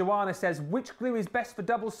more. Joanna says, which glue is best for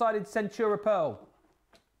double-sided Centura Pearl?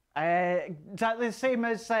 Exactly the same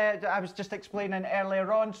as I was just explaining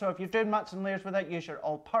earlier on. So if you're doing mats and layers with it, use your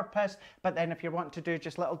all-purpose. But then if you want to do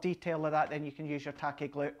just little detail of that, then you can use your tacky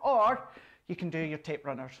glue, or you can do your tape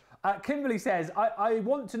runners. Kimberly says, I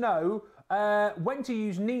want to know When to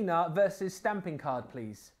use Nina versus stamping card,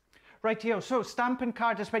 please? Rightio, so stamping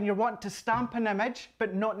card is when you're wanting to stamp an image,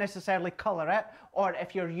 but not necessarily colour it, or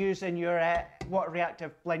if you're using your water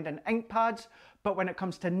reactive blending ink pads. But when it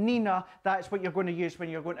comes to Nina, that's what you're going to use when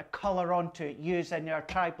you're going to colour onto it, using your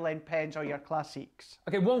tri-blend pens or your classiques.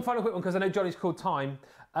 Okay, one final quick one, because I know Johnny's called time.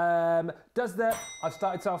 I've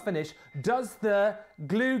started, so I'll finish. Does the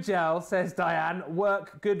glue gel, says Diane,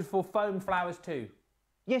 work good for foam flowers too?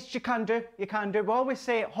 Yes, you can do. You can do. We always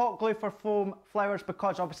say hot glue for foam flowers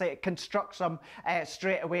because obviously it constructs them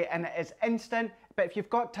straight away and it is instant. But if you've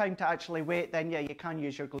got time to actually wait, then yeah, you can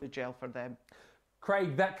use your glue gel for them.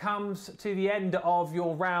 Craig, that comes to the end of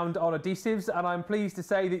your round on adhesives, and I'm pleased to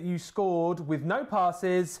say that you scored, with no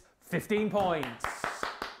passes, 15 points.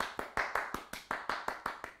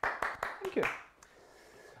 Thank you.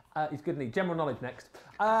 He's good, isn't he? General knowledge next.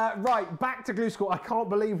 Right, back to Glue School. I can't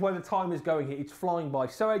believe where the time is going here. It's flying by.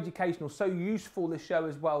 So educational, so useful, this show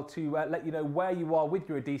as well, to let you know where you are with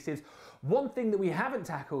your adhesives. One thing that we haven't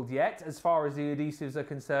tackled yet, as far as the adhesives are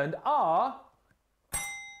concerned, are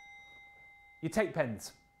your tape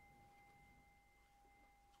pens.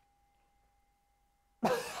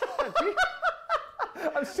 I'm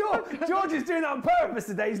sure George is doing that on purpose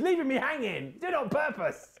today. He's leaving me hanging. He's doing it on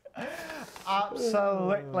purpose.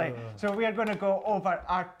 Absolutely. So we are going to go over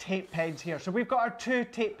our tape pens here. So we've got our two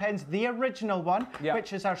tape pens, the original one,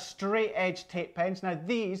 which is our straight edge tape pens. Now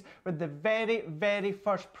these were the very, very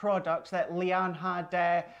first products that Leanne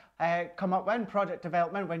had come up with in product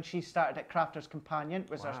development when she started at Crafters Companion,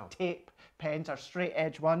 was our tape pens, our straight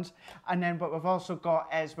edge ones. And then what we've also got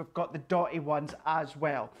is we've got the dotty ones as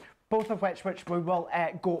well. Both of which we will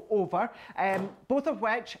go over. Both of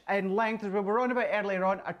which in length, as we were on about earlier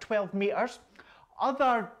on, are 12 metres.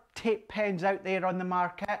 Other tape pens out there on the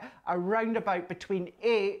market are round about between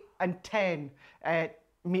 8 and 10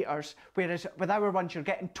 metres, whereas with our ones you're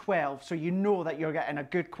getting 12, so you know that you're getting a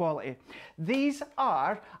good quality. These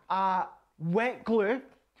are wet glue,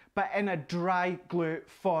 but in a dry glue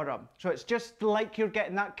form. So it's just like you're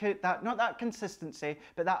getting that not that consistency,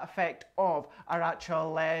 but that effect of our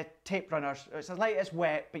actual tape runners. It's as light as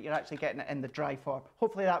wet, but you're actually getting it in the dry form.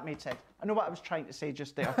 Hopefully that made sense. I know what I was trying to say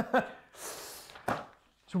just there.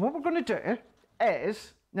 So what we're going to do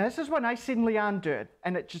is, now this is one I seen Leanne do,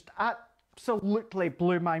 and it just absolutely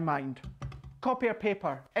blew my mind. Copier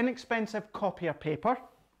paper, inexpensive copier paper.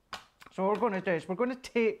 So what we're going to do is we're going to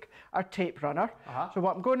take our tape runner. So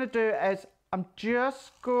what I'm going to do is I'm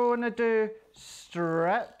just going to do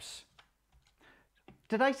strips.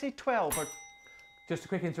 Did I say 12 or? Just a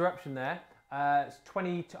quick interruption there. It's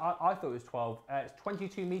 20. I thought it was 12. It's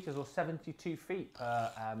 22 metres or 72 feet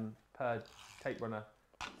per tape runner.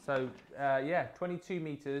 So yeah, 22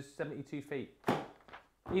 metres, 72 feet.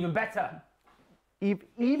 Even better.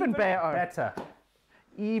 Even better. Better.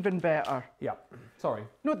 Even better. Yeah. Sorry.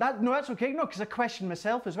 No, that's okay. No, because I questioned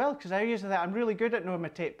myself as well. Because I usually think I'm really good at knowing my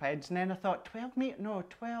tape pens, and then I thought 12 metres. No,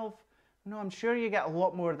 12. No, I'm sure you get a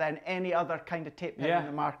lot more than any other kind of tape pen in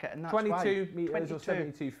the market, and that's 22 metres or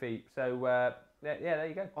 72 feet. So yeah, there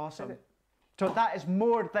you go. Awesome. So that is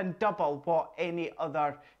more than double what any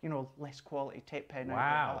other, less quality tape pen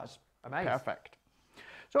has. Amazing. Perfect.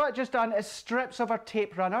 So what I've just done is strips of our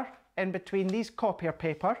tape runner in between these copier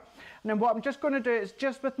paper, and then what I'm just going to do is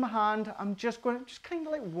just with my hand, I'm just kind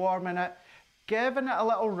of like warming it, giving it a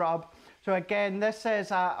little rub. So again, this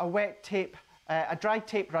is a wet tape, a dry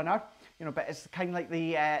tape runner, but it's kind of like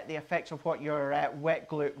the effects of what your wet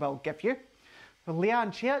glue will give you. So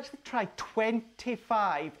Leanne, she actually tried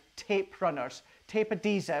 25 tape runners, tape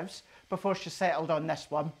adhesives, before she settled on this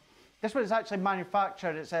one. This one is actually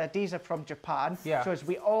manufactured, it's an adhesive from Japan. Yeah. So as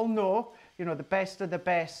we all know, the best of the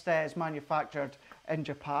best is manufactured in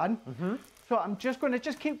Japan. So I'm just going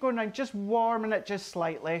to keep going around, just warming it just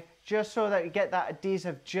slightly, just so that you get that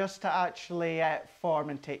adhesive just to actually form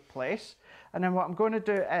and take place. And then what I'm going to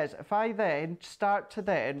do is, if I then start to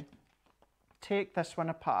then take this one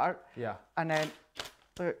apart, and then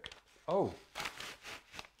look. Oh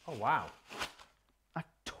wow. I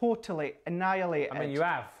totally annihilated. I mean, you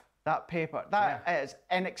have. That paper. That is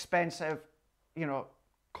inexpensive,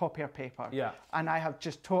 copier paper. And I have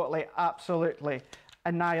just totally, absolutely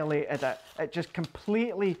annihilated it. It just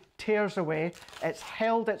completely tears away. It's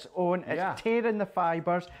held its own. It's tearing the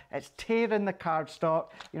fibres. It's tearing the cardstock.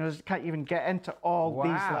 You know, you can't even get into all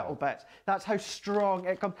these little bits. That's how strong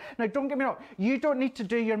it comes. Now, don't get me wrong. You don't need to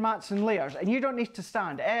do your mats and layers, and you don't need to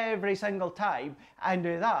stand every single time and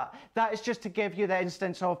do that. That is just to give you the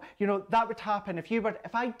instance of, you know, that would happen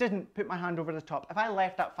if I didn't put my hand over the top. If I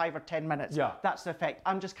left that 5 or 10 minutes, that's the effect.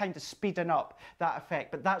 I'm just kind of speeding up that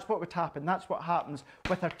effect, but that's what would happen. That's what happens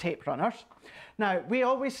with our tape runners. Now, we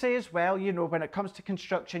always say as well, you know, when it comes to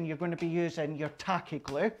construction, you're going to be using your tacky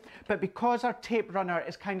glue, but because our tape runner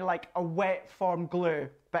is kind of like a wet form glue,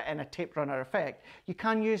 but in a tape runner effect, you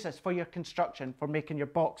can use this for your construction, for making your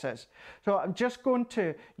boxes. So I'm just going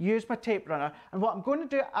to use my tape runner, and what I'm going to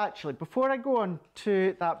do actually, before I go on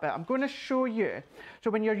to that bit, I'm going to show you. So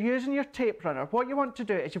when you're using your tape runner, what you want to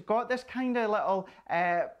do is you've got this kind of little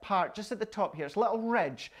part just at the top here, it's a little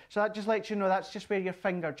ridge. So that just lets you know that's just where your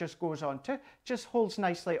finger just goes on to, just holds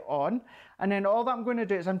nicely on. And then all that I'm going to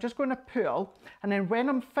do is I'm just going to pull, and then when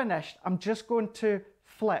I'm finished, I'm just going to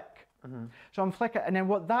flick. So I'm flicking, and then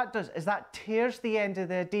what that does is that tears the end of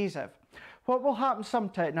the adhesive. What will happen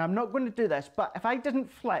sometimes, now I'm not going to do this, but if I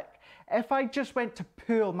didn't flick, if I just went to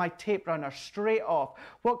pull my tape runner straight off,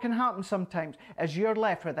 what can happen sometimes is you're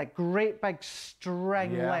left with a great big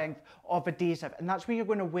string length of adhesive, and that's where you're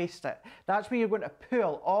going to waste it. That's where you're going to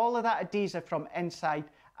pull all of that adhesive from inside,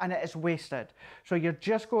 and it is wasted. So you're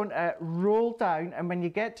just going to roll down, and when you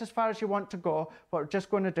get to as far as you want to go, what we're just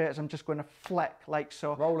going to do is I'm just going to flick like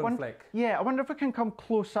so. Roll and flick. Yeah, I wonder if we can come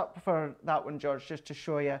close up for that one, George, just to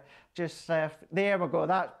show you. Just there we go,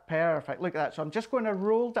 that's perfect. Look at that. So I'm just going to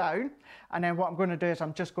roll down, and then what I'm going to do is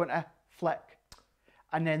I'm just going to flick.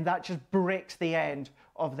 And then that just breaks the end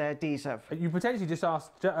of the adhesive. You potentially just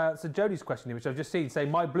asked so Jodie's question here, which I've just seen, say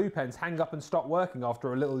my blue pens hang up and stop working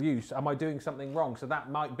after a little use. Am I doing something wrong? So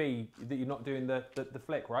that might be that you're not doing the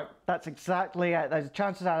flick, right? That's exactly it. There's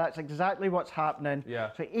chances are that's exactly what's happening.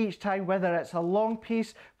 Yeah. So each time, whether it's a long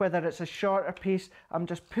piece, whether it's a shorter piece, I'm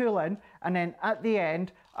just pulling, and then at the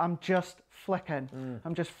end, I'm just flicking.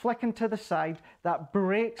 I'm just flicking to the side. That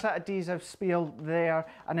breaks that adhesive spiel there,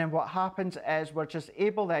 and then what happens is we're just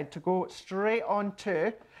able then to go straight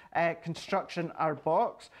onto construction our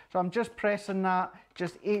box. So I'm just pressing that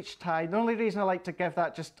just each time. The only reason I like to give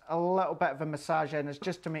that just a little bit of a massage in is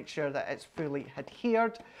just to make sure that it's fully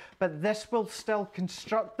adhered, but this will still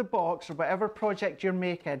construct the box or whatever project you're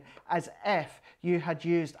making as if you had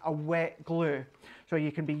used a wet glue. So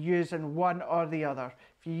you can be using one or the other.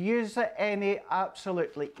 If you use any,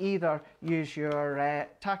 absolutely either use your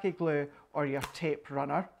tacky glue or your tape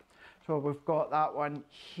runner. So we've got that one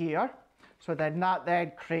here. So then that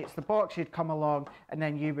then creates the box. You'd come along and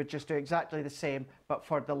then you would just do exactly the same, but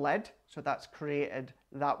for the lid. So that's created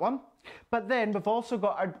that one. But then we've also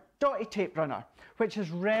got our dotty tape runner, which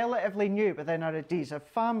is relatively new within our adhesive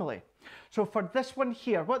family. So for this one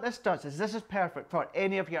here, what this does is this is perfect for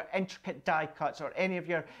any of your intricate die cuts or any of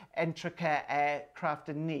your intricate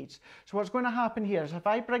crafting needs. So what's going to happen here is if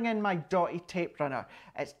I bring in my dotty tape runner,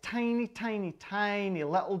 it's tiny, tiny, tiny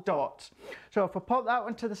little dots. So if I pop that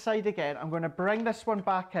one to the side again, I'm going to bring this one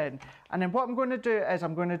back in. And then what I'm going to do is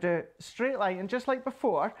I'm going to do straight line, and just like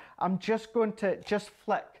before, I'm just going to just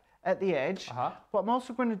flick at the edge. What I'm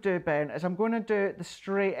also going to do, Ben, is I'm going to do the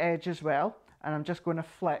straight edge as well. And I'm just going to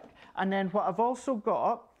flick. And then what I've also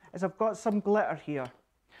got is I've got some glitter here.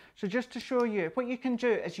 So just to show you, what you can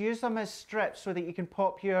do is use them as strips so that you can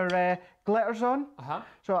pop your glitters on.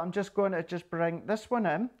 So I'm just going to just bring this one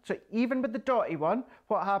in. So even with the dotty one,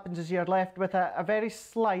 what happens is you're left with a very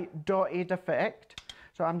slight dotted effect.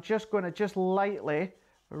 So I'm just going to just lightly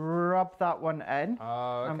rub that one in.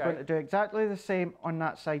 I'm going to do exactly the same on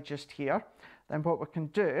that side just here. Then what we can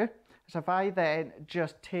do is if I then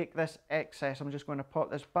just take this excess, I'm just going to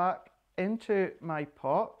pop this back into my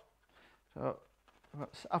pot. So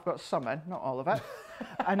I've got some in, not all of it.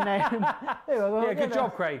 And then, there we go. Yeah, good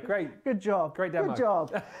job, Craig. Great. Good job. Great demo. Good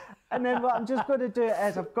job. And then what I'm just going to do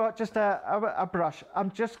is I've got just a brush.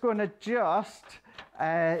 I'm just going to just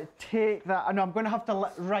take that. I know I'm going to have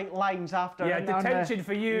to write lines after. Yeah, detention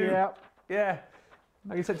for you. Yep. Yeah.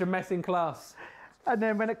 You're such a mess in class. And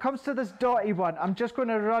then when it comes to this dotty one, I'm just going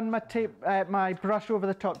to run my brush over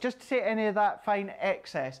the top, just to take any of that fine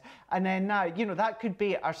excess. And then now, you know, that could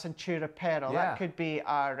be our Centura Pearl, that could be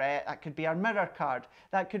our mirror card,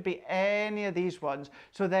 that could be any of these ones.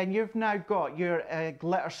 So then you've now got your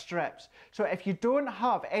glitter strips. So if you don't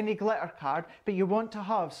have any glitter card, but you want to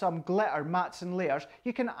have some glitter mats and layers,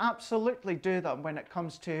 you can absolutely do them when it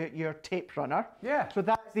comes to your tape runner. Yeah. So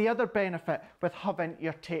that's the other benefit with having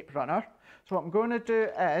your tape runner. So what I'm going to do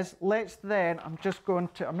is, I'm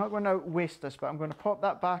not going to waste this, but I'm going to pop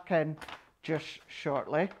that back in just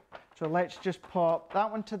shortly. So let's just pop that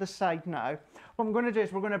one to the side now. What I'm going to do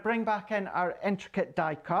is we're going to bring back in our intricate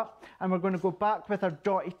die cut, and we're going to go back with our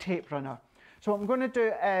dotty tape runner. So what I'm going to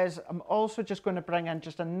do is I'm also just going to bring in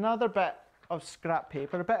just another bit of scrap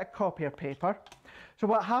paper, a bit of copier paper. So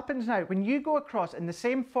what happens now, when you go across in the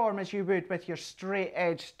same form as you would with your straight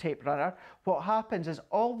edge tape runner, what happens is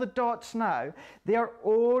all the dots now, they're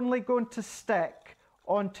only going to stick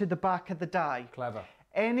onto the back of the die. Clever.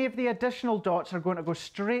 Any of the additional dots are going to go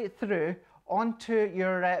straight through onto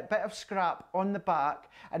your bit of scrap on the back,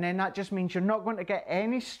 and then that just means you're not going to get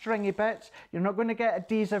any stringy bits, you're not going to get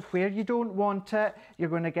adhesive where you don't want it, you're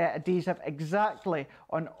going to get adhesive exactly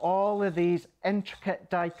on all of these intricate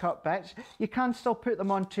die cut bits. You can still put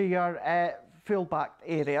them onto your full back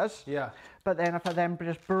areas, yeah. But then if I then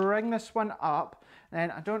just bring this one up,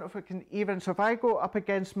 then I don't know if we can even, so if I go up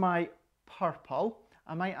against my purple,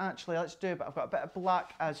 I might actually, let's do it, but I've got a bit of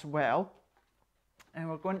black as well. And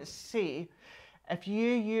we're going to see if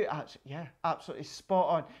yeah, absolutely spot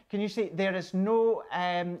on. Can you see there is no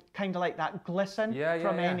kind of like that glisten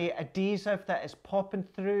from any adhesive that is popping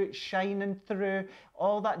through, shining through.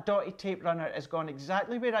 All that dotty tape runner is gone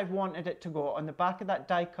exactly where I wanted it to go, on the back of that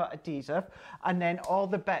die cut adhesive, and then all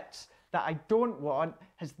the bits that I don't want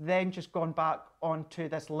has then just gone back onto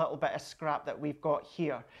this little bit of scrap that we've got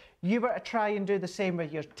here. You were to try and do the same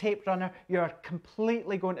with your tape runner, you're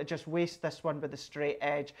completely going to just waste this one with a straight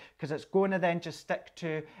edge, because it's going to then just stick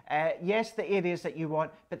to, yes, the areas that you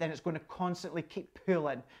want, but then it's going to constantly keep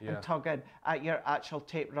pulling and tugging at your actual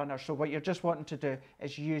tape runner. So what you're just wanting to do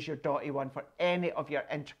is use your dotty one for any of your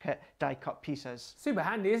intricate die cut pieces. Super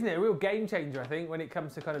handy, isn't it? A real game changer, I think, when it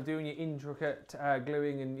comes to kind of doing your intricate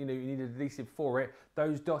gluing, and you need an adhesive for it.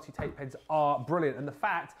 Those dotty tape heads are brilliant, and the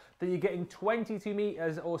fact that you're getting 22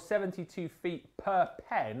 meters or 72 feet per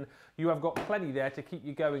pen, you have got plenty there to keep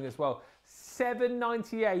you going as well.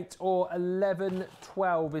 $7.98 or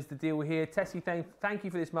 $11.12 is the deal here. Tessie, thank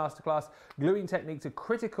you for this masterclass. Gluing techniques are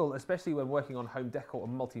critical, especially when working on home decor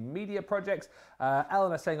and multimedia projects.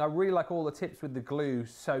 Eleanor saying, I really like all the tips with the glue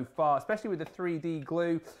so far, especially with the 3D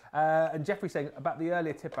glue. And Jeffrey saying about the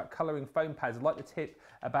earlier tip about colouring foam pads. I like the tip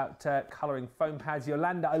about colouring foam pads.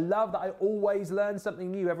 Yolanda, I love that I always learn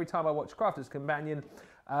something new every time I watch Crafters Companion.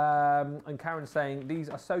 And Karen saying, these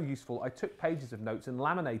are so useful. I took pages of notes and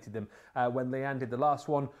laminated them when Leanne did the last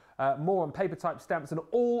one. More on paper type stamps, and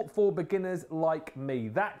all for beginners like me.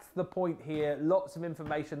 That's the point here. Lots of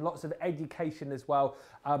information, lots of education as well.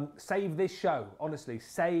 Save this show, honestly,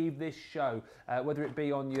 save this show. Whether it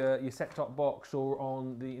be on your set-top box or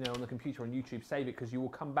on the on the computer on YouTube, save it, because you will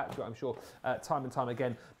come back to it, I'm sure, time and time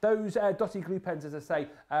again. Those dotty glue pens, as I say,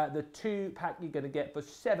 the 2-pack you're going to get for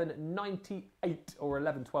 $7.98 or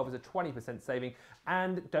 $11.12 is a 20% saving.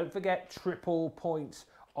 And don't forget, triple points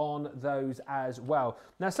on those as well.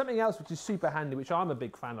 Now, something else which is super handy, which I'm a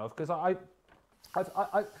big fan of, because I've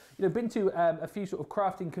been to a few sort of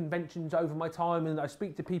crafting conventions over my time, and I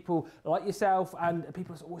speak to people like yourself, and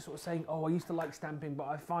people are always sort of saying, oh, I used to like stamping, but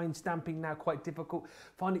I find stamping now quite difficult,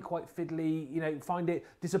 find it quite fiddly, find it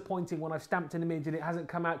disappointing when I've stamped an image and it hasn't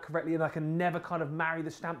come out correctly, and I can never kind of marry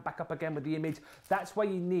the stamp back up again with the image. That's why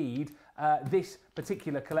you need this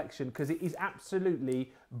particular collection, because it is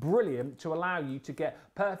absolutely brilliant to allow you to get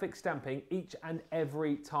perfect stamping each and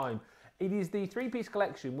every time. It is the 3-piece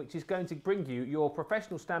collection which is going to bring you your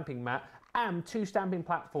professional stamping mat and 2 stamping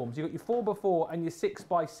platforms. You've got your 4x4 and your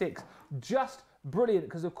 6x6. Just brilliant,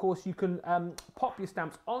 because of course you can pop your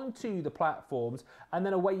stamps onto the platforms and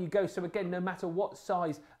then away you go. So again, no matter what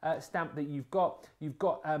size stamp that you've got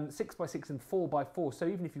 6x6 and 4x4. So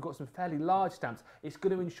even if you've got some fairly large stamps, it's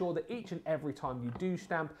going to ensure that each and every time you do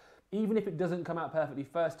stamp, even if it doesn't come out perfectly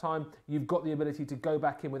first time, you've got the ability to go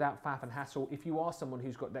back in without faff and hassle. If you are someone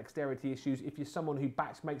who's got dexterity issues, if you're someone who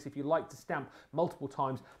batch makes, if you like to stamp multiple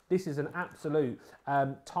times, this is an absolute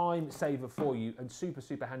time saver for you, and super,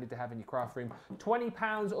 super handy to have in your craft room.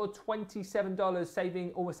 £20 or $27,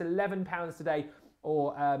 saving almost £11 today,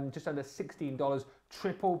 or just under $16.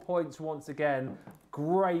 Triple points once again.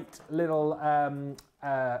 Great little,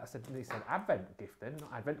 I said Advent gift then,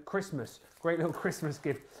 not Advent, Christmas. Great little Christmas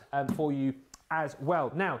gift for you as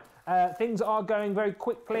well. Now, things are going very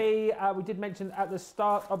quickly. We did mention at the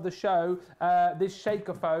start of the show, this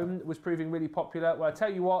shaker foam was proving really popular. Well, I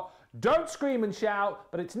tell you what, don't scream and shout,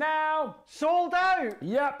 but it's now sold out.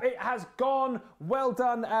 Yep, it has gone. Well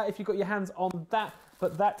done if you've got your hands on that,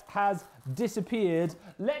 but that has disappeared.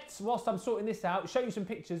 Let's, whilst I'm sorting this out, show you some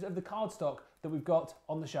pictures of the cardstock that we've got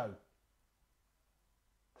on the show.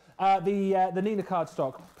 the Nina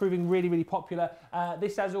cardstock proving really, really popular.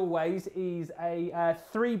 This, as always, is a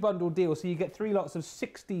 3-bundle deal. So you get 3 lots of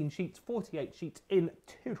 16 sheets, 48 sheets in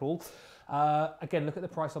total. Again, look at the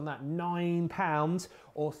price on that, £9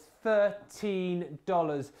 or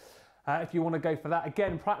 $13. If you want to go for that.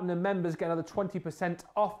 Again, Platinum members get another 20%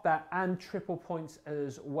 off that and triple points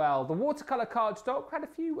as well. The watercolour cardstock, had a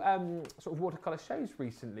few sort of watercolour shows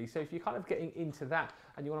recently, so if you're kind of getting into that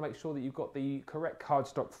and you want to make sure that you've got the correct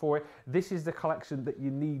cardstock for it, this is the collection that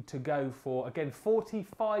you need to go for. Again,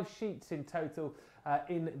 45 sheets in total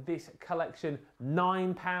in this collection,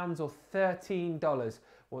 £9 or $13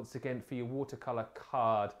 once again for your watercolour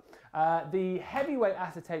card. The heavyweight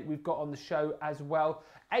acetate we've got on the show as well,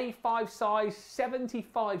 A5 size,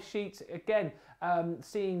 75 sheets, again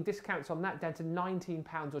seeing discounts on that down to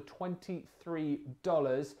 £19 or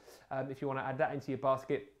 $23 if you want to add that into your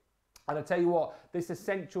basket. And I tell you what, this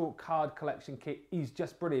essential card collection kit is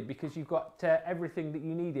just brilliant because you've got everything that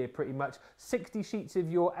you need here pretty much. 60 sheets of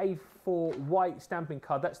your A4 white stamping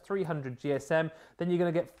card, that's 300 GSM. Then you're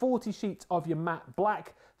going to get 40 sheets of your matte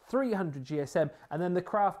black, 300 GSM, and then the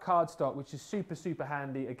craft cardstock, which is super, super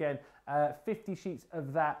handy. Again, 50 sheets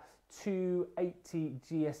of that, 280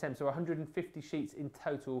 GSM, so 150 sheets in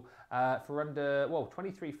total for under, well,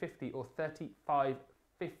 $23.50 or $35.50.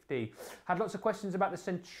 Had lots of questions about the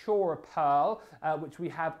Centura Pearl, which we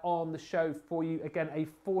have on the show for you. Again, a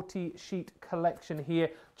 40-sheet collection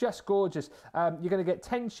here, just gorgeous. You're going to get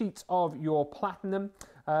 10 sheets of your platinum,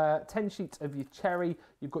 10 sheets of your cherry,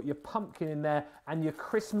 you've got your pumpkin in there, and your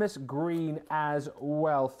Christmas green as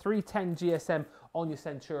well. 310 GSM on your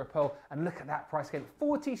Centura Pearl, and look at that price again.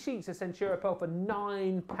 40 sheets of Centura Pearl for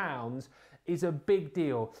 £9 is a big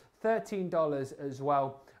deal. $13 as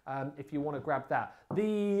well. If you want to grab that.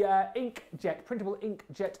 The inkjet, printable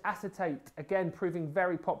inkjet acetate, again proving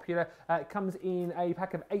very popular. It comes in a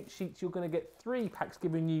pack of 8 sheets. You're going to get 3 packs,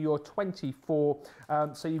 giving you your 24.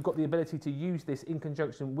 So you've got the ability to use this in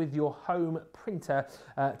conjunction with your home printer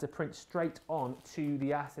to print straight on to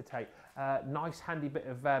the acetate. Nice handy bit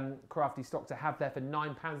of crafty stock to have there for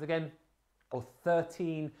 £9 again, or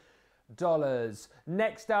 $13.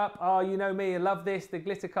 Next up, oh, you know me, I love this. The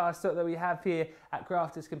glitter cardstock that we have here at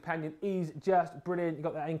Crafters Companion is just brilliant. You've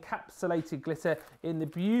got that encapsulated glitter in the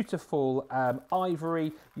beautiful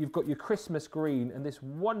ivory. You've got your Christmas green, and this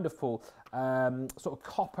wonderful sort of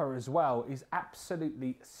copper as well is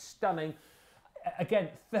absolutely stunning. Again,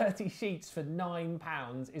 30 sheets for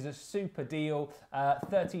 £9 is a super deal.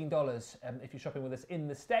 $13 if you're shopping with us in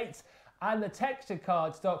the States. And the textured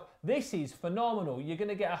cardstock, this is phenomenal. You're going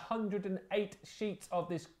to get 108 sheets of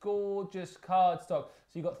this gorgeous cardstock.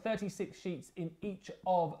 So you've got 36 sheets in each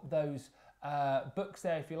of those books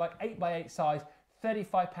there, if you like, 8x8 size.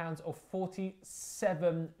 £35 or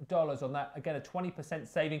 $47 on that. Again, a 20%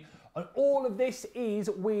 saving. And all of this is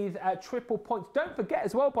with triple points. Don't forget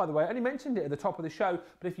as well, by the way, I only mentioned it at the top of the show,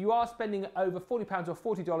 but if you are spending over £40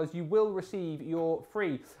 or $40, you will receive your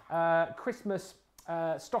free Christmas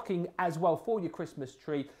stocking as well for your Christmas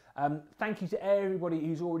tree. Thank you to everybody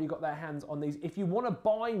who's already got their hands on these. If you want to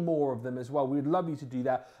buy more of them as well, we'd love you to do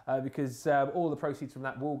that because all the proceeds from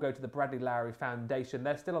that will go to the Bradley Lowery Foundation.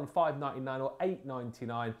 They're still on $5.99 or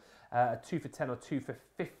 $8.99, a 2 for 10 or 2 for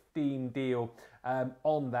 15 deal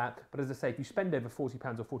on that. But as I say, if you spend over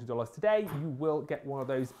 £40 or $40 today, you will get one of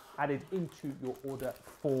those added into your order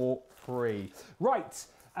for free. Right.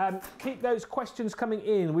 Keep those questions coming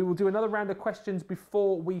in. We will do another round of questions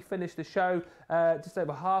before we finish the show. Just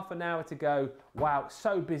over half an hour to go. Wow,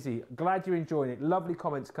 so busy. Glad you're enjoying it. Lovely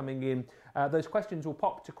comments coming in. Those questions will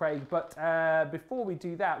pop to Craig. But before we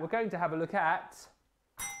do that, we're going to have a look at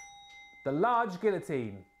the large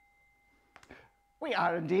guillotine. We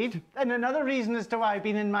are indeed. And another reason as to why I've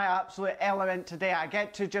been in my absolute element today, I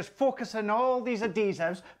get to just focus on all these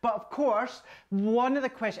adhesives. But of course, one of the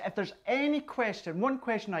questions, if there's any question, one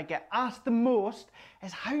question I get asked the most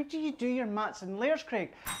is, how do you do your mats and layers,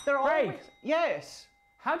 Craig? They're always... Yes.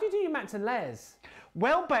 How do you do your mats and layers?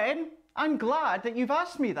 Well, Ben, I'm glad that you've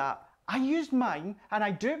asked me that. I used mine, and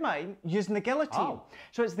I do mine using the guillotine. Oh.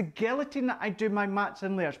 So it's the guillotine that I do my mats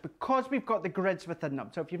and layers because we've got the grids within them.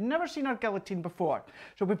 So if you've never seen our guillotine before,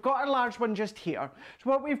 so we've got our large one just here. So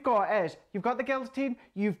what we've got is, you've got the guillotine,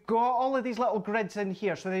 you've got all of these little grids in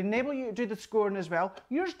here, so they enable you to do the scoring as well.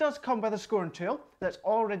 Yours does come with a scoring tool. that's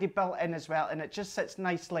already built in as well, and it just sits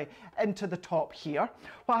nicely into the top here.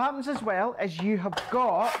 What happens as well is you have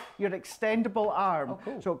got your extendable arm. Oh,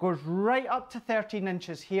 cool. So it goes right up to 13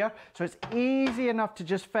 inches here, so it's easy enough to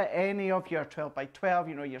just fit any of your 12 by 12,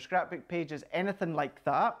 you know, your scrapbook pages, anything like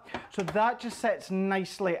that. So that just sits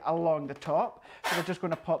nicely along the top. So we're just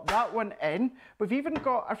going to pop that one in. We've even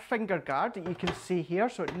got our finger guard that you can see here,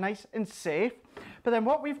 so it's nice and safe. But then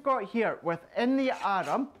what we've got here within the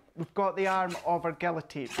arm, we've got the arm of our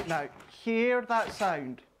guillotine. Now, hear that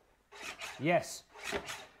sound. Yes.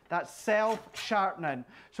 That's self-sharpening.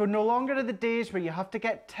 So no longer are the days where you have to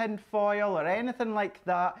get tin foil or anything like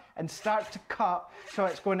that and start to cut, so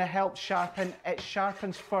it's going to help sharpen. It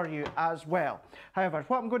sharpens for you as well. However,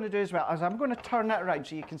 what I'm going to do as well is I'm going to turn it around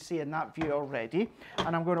so you can see in that view already,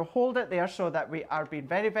 and I'm going to hold it there so that we are being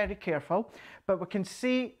very, very careful. But we can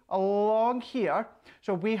see along here,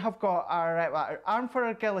 so we have got our arm for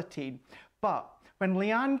our guillotine, but when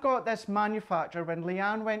Leanne got this manufactured, when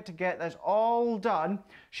Leanne went to get this all done,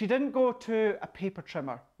 she didn't go to a paper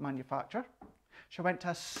trimmer manufacturer. She went to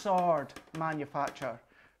a sword manufacturer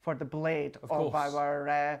for the blade of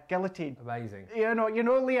our guillotine. Amazing. You know,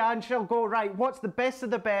 Leanne, she'll go, right, what's the best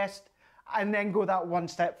of the best? And then go that one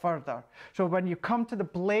step further. So when you come to the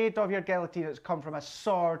blade of your guillotine, it's come from a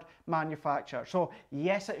sword manufacturer. So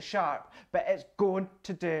yes, it's sharp, but it's going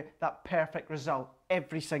to do that perfect result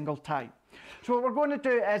every single time. So what we're going to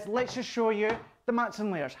do is, let's just show you the mats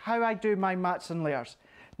and layers, how I do my mats and layers.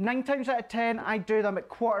 9 times out of 10, I do them at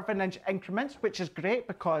 1/4 of an inch increments, which is great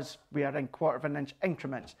because we are in 1/4 of an inch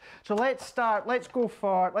increments. So let's go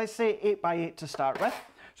for, let's say 8 by 8 to start with.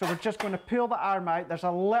 So we're just going to pull the arm out. There's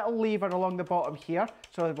a little lever along the bottom here.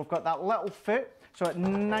 So we've got that little foot. So it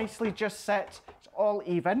nicely just sits, it's all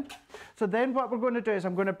even. So then what we're going to do is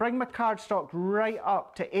I'm going to bring my cardstock right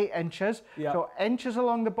up to 8 inches. Yep. So inches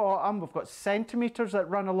along the bottom, we've got centimetres that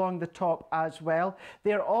run along the top as well.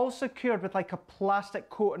 They're all secured with like a plastic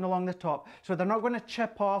coating along the top. So they're not going to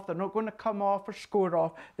chip off, they're not going to come off or score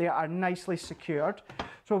off. They are nicely secured.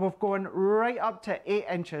 So we've gone right up to 8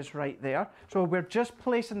 inches right there. So we're just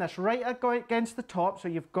placing this right against the top. So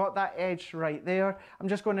you've got that edge right there. I'm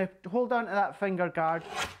just going to hold on to that finger guard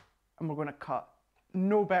and we're going to cut.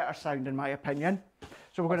 No better sound in my opinion.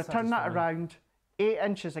 So we're going to turn that around, 8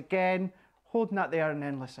 inches again, holding that there and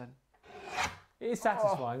then listen. It is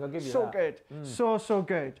satisfying, I'll give you so that. Good, so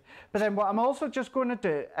good. But then what I'm also just going to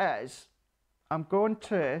do is, I'm going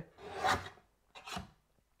to,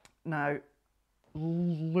 now,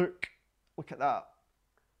 look at that.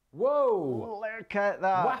 Whoa! Look at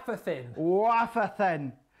that. Wafer thin. Wafer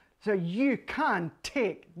thin. So you can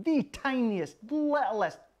take the tiniest,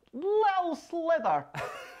 littlest, little slither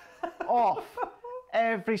off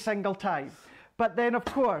every single time. But then of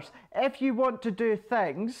course, if you want to do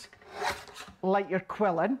things like your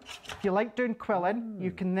quilling, if you like doing quilling,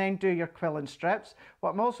 you can then do your quilling strips. What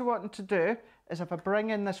I'm also wanting to do is if I bring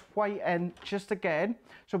in this white in just again,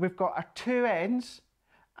 so we've got our 2 ends,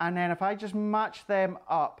 and then if I just match them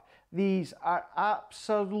up, these are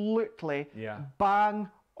absolutely bang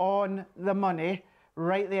on the money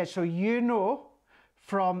right there. So you know,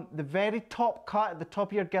 from the very top cut at the top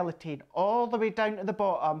of your guillotine all the way down to the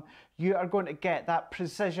bottom, you are going to get that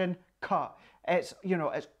precision cut. It's, you know,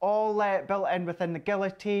 it's all built in within the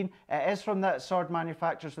guillotine. It is from that sword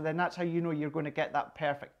manufacturer, so then that's how you know you're going to get that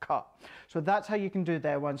perfect cut. So that's how you can do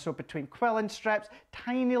that one. So between quilling strips,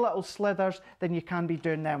 tiny little slithers, then you can be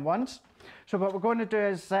doing them ones. So what we're going to do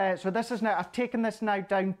is, so this is now, I've taken this now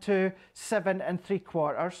down to 7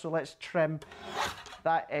 3/4. So let's trim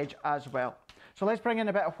that edge as well. So let's bring in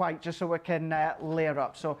a bit of white just so we can layer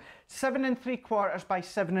up. So 7 3/4 by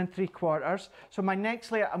 7 3/4. So my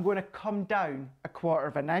next layer, I'm going to come down 1/4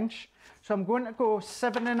 of an inch. So I'm going to go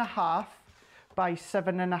 7 1/2 by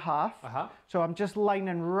 7 1/2. So I'm just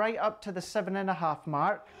lining right up to the 7 1/2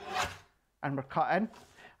 mark, and we're cutting.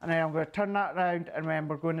 And then I'm going to turn that around, and then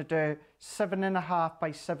we're going to do 7 1/2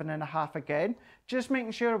 by 7 1/2 again. Just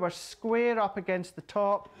making sure we're square up against the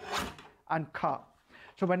top and cut.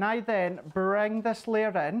 So when I then bring this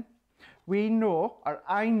layer in, we know, or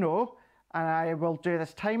I know, and I will do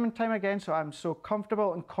this time and time again, so I'm so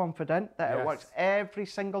comfortable and confident that it works every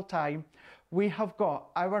single time, we have got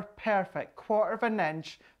our perfect 1/4 of an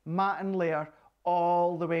inch mat and layer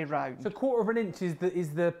all the way round. So 1/4 of an inch is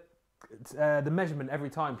the measurement every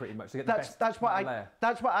time, pretty much, to get the best layer.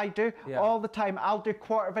 That's what I do all the time. I'll do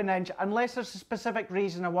 1/4 of an inch unless there's a specific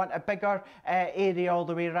reason I want a bigger area all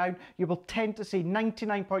the way around. You will tend to see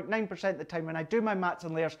 99.9% of the time when I do my mats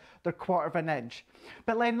and layers, they're 1/4 of an inch.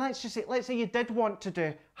 But then let's say you did want to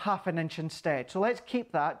do 1/2 an inch instead. So let's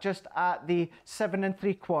keep that just at the 7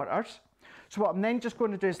 3/4. So what I'm then just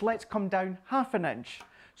going to do is let's come down 1/2 inch.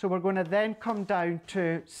 So we're going to then come down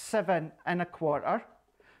to 7 1/4.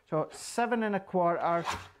 So 7 1/4,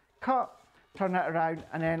 cut, turn it around,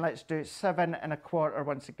 and then let's do 7 1/4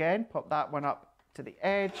 once again. Pop that one up to the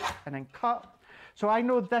edge and then cut. So I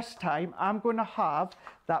know this time I'm going to have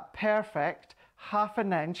that perfect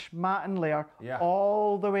 1/2 inch matting layer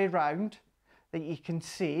all the way round that you can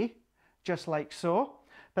see, just like so.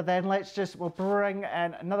 But then we'll bring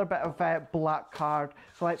in another bit of black card.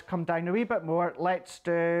 So let's come down a wee bit more. Let's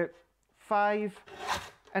do 5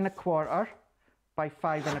 1/4 by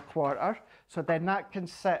 5 1/4. So then that can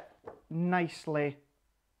sit nicely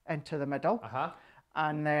into the middle.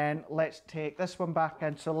 And then let's take this one back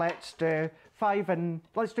in. So let's do 5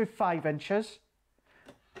 inches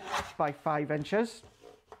by 5 inches.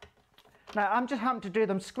 Now I'm just happen to do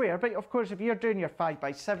them square, but of course if you're doing your 5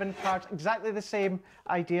 by 7 cards, exactly the same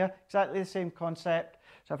idea, exactly the same concept.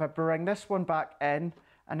 So if I bring this one back in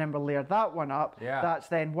and then we'll layer that one up, that's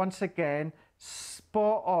then once again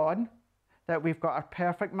spot on that we've got our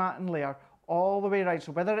perfect matting layer all the way around.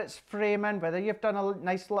 So whether it's framing, whether you've done a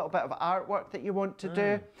nice little bit of artwork that you want to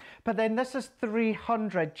do, but then this is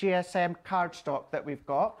 300 GSM cardstock that we've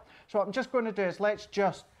got. So what I'm just going to do is let's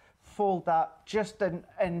just fold that just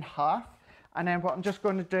in half. And then what I'm just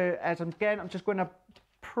going to do is, I'm just going to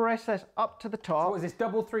press this up to the top. So what is this,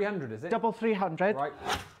 double 300, is it? Double 300. Right.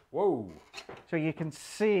 Whoa. So you can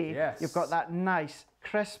see you've got that nice,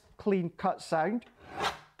 crisp, clean cut sound.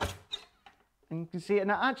 And you can see it.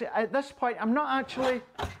 Now actually, at this point, I'm not actually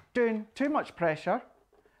doing too much pressure.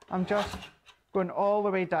 I'm just going all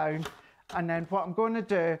the way down. And then what I'm going to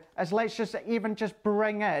do is let's just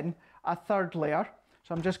bring in a 3rd layer.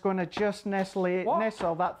 So I'm just going to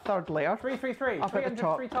nestle that 3rd layer 333 up at the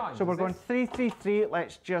top. 3 times, so we're going 333.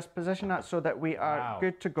 Let's just position that so that we are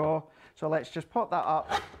good to go. So let's just pop that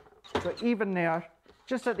up. So even there,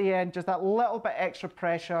 just at the end, just that little bit extra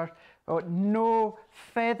pressure. Oh, no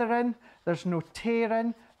feathering, there's no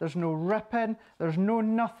tearing, there's no ripping, there's no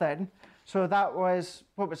nothing. So that was,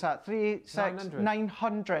 what was that?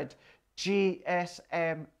 900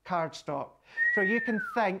 GSM cardstock. So you can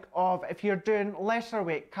think of, if you're doing lesser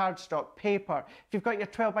weight cardstock, paper, if you've got your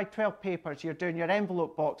 12 by 12 papers, you're doing your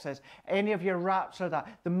envelope boxes, any of your wraps or that,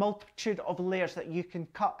 the multitude of layers that you can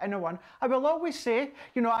cut into one. I will always say,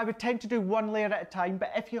 you know, I would tend to do one layer at a time,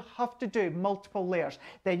 but if you have to do multiple layers,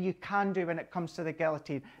 then you can do when it comes to the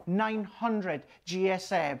guillotine. 900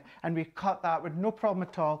 GSM, and we cut that with no problem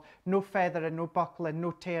at all, no feathering, no buckling,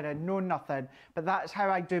 no tearing, no nothing. But that's how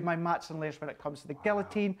I do my mats and layers when it comes to the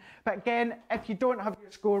guillotine. But again, if you don't have your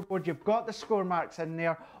scoreboard, you've got the score marks in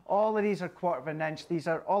there. All of these are 1/4 inch. These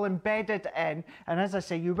are all embedded in. And as I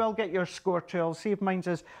say, you will get your score tool. See if mine's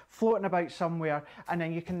is floating about somewhere. And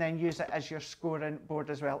then you can then use it as your scoring board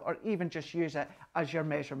as well, or even just use it as your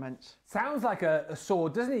measurements. Sounds like a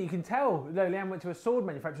sword, doesn't it? You can tell, though Leanne went to a sword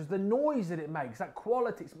manufacturer, the noise that it makes, that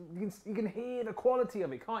quality. You can hear the quality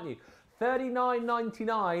of it, can't you?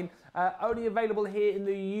 $39.99, only available here in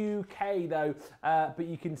the UK though, but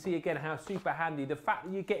you can see again how super handy, the fact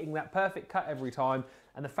that you're getting that perfect cut every time,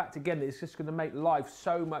 and the fact again that it's just going to make life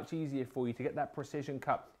so much easier for you to get that precision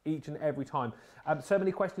cut each and every time. So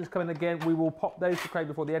many questions coming again, we will pop those to Craig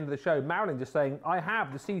before the end of the show. Marilyn just saying, I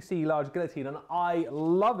have the CC large guillotine and I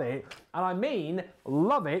love it, and I mean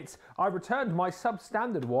love it. I returned my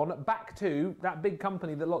substandard one back to that big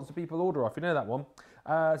company that lots of people order off, you know that one.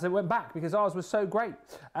 So it went back because ours was so great.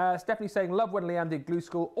 Stephanie saying, love when Leanne did glue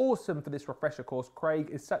school. Awesome for this refresher course. Craig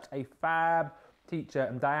is such a fab teacher.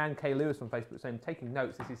 And Diane K. Lewis on Facebook saying, taking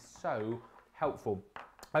notes. This is so helpful.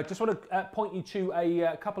 I just want to point you to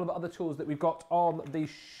a couple of other tools that we've got on the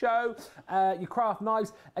show. Your craft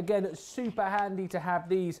knives, again, super handy to have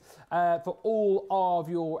these for all of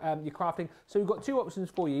your crafting. So we've got 2 options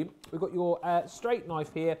for you. We've got your straight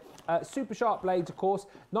knife here, super sharp blades, of course,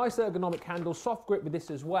 nice ergonomic handle, soft grip with this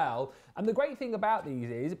as well. And the great thing about these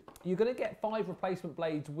is you're going to get 5 replacement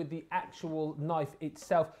blades with the actual knife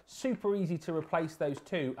itself. Super easy to replace those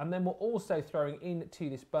 2. And then we're also throwing into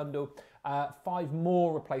this bundle 5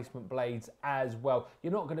 more replacement blades as well.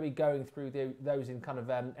 You're not going to be going through those in kind of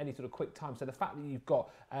any sort of quick time. So the fact that you've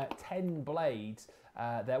got 10 blades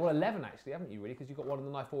there, well 11 actually, haven't you really, because you've got one on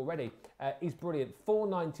the knife already, is brilliant.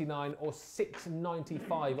 $4.99 or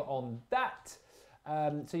 $6.95 on that.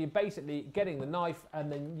 So you're basically getting the knife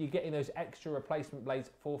and then you're getting those extra replacement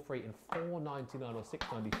blades for free, and $4.99 or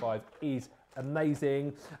 $6.95 is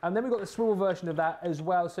amazing. And then we've got the swivel version of that as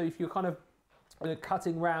well. So if you're kind of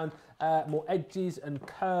cutting round more edges and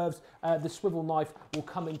curves, the swivel knife will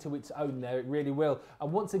come into its own there, it really will.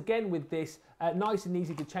 And once again with this, nice and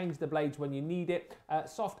easy to change the blades when you need it,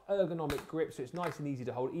 soft ergonomic grip, so it's nice and easy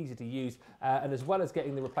to hold, easy to use, and as well as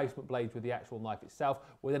getting the replacement blades with the actual knife itself,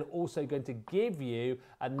 we're then also going to give you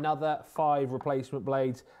another 5 replacement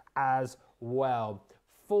blades as well.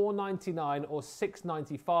 $4.99 or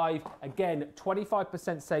 $6.95. Again,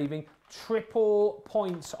 25% saving, triple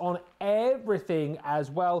points on everything as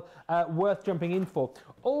well. Worth jumping in for.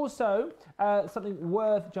 Also, something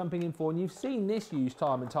worth jumping in for, and you've seen this used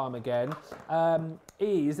time and time again,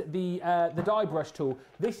 is the die brush tool.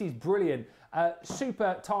 This is brilliant.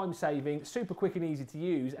 Super time saving, super quick and easy to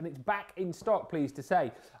use, and it's back in stock, pleased to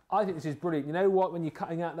say. I think this is brilliant. You know what, when you're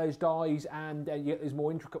cutting out those dies and you get those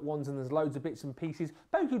more intricate ones and there's loads of bits and pieces,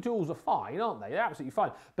 Boku tools are fine, aren't they? They're absolutely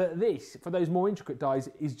fine. But this, for those more intricate dies,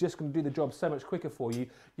 is just going to do the job so much quicker for you.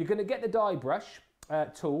 You're going to get the die brush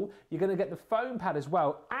tool, you're going to get the foam pad as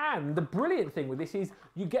well, and the brilliant thing with this is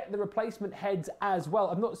you get the replacement heads as well.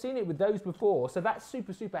 I've not seen it with those before, so that's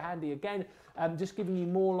super, super handy. Again, just giving you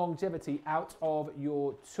more longevity out of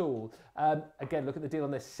your tool. Again, look at the deal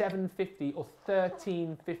on this, $7.50 or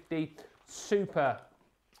 $13.50. Super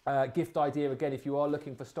gift idea again if you are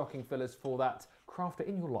looking for stocking fillers for that crafter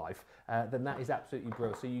in your life, then that is absolutely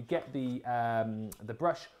brilliant. So you get the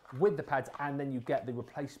brush with the pads, and then you get the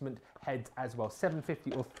replacement heads as well.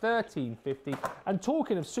 $7.50 or $13.50. And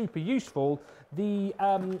talking of super useful, the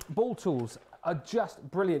ball tools are just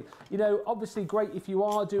brilliant. You know, obviously great if you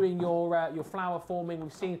are doing your flower forming.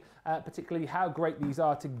 We've seen particularly how great these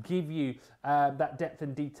are to give you that depth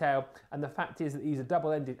and detail. And the fact is that these are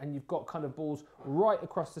double-ended, and you've got kind of balls right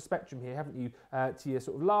across the spectrum here, haven't you? To your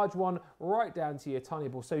sort of large one, right down to your tiny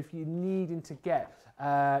ball. So if you're needing to get,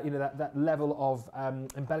 you know, that level of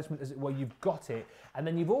embellishment, as it were, you've got it. And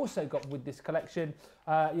then you've also got with this collection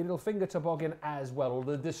your little finger toboggan as well, or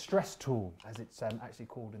the distress tool, as it's actually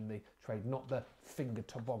called in the trade, not the finger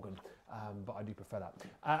toboggan, but I do prefer that.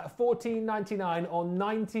 $14.99 or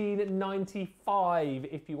 $19.95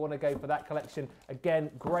 if you want to go for that collection. Again,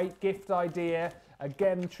 great gift idea.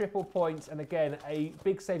 Again, triple points, and again, a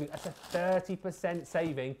big saving. That's a 30%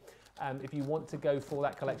 saving. If you want to go for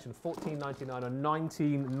that collection, $14.99 or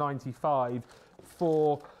 $19.95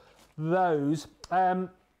 for those.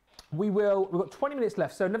 We've got 20 minutes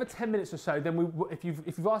left, so another 10 minutes or so, then if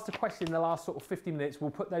you've asked a question in the last sort of 50 minutes,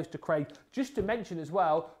 we'll put those to Craig. Just to mention as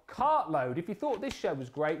well, Cartload. If you thought this show was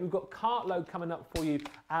great, we've got Cartload coming up for you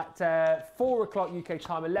at 4 o'clock UK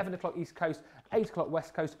time, 11 o'clock East Coast, 8 o'clock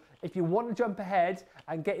West Coast. If you want to jump ahead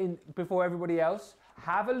and get in before everybody else,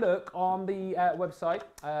 have a look on the website,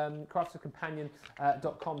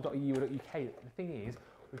 crafterscompanion.com.au.uk. The thing is,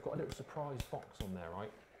 we've got a little surprise box on there, right?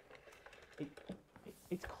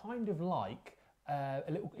 It's kind of like a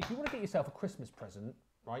little, if you want to get yourself a Christmas present,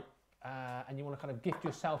 right, and you want to kind of gift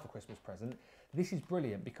yourself a Christmas present, this is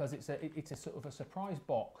brilliant because it's a sort of a surprise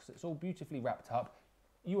box that's all beautifully wrapped up.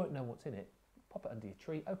 You won't know what's in it. Pop it under your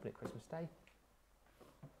tree, open it Christmas Day.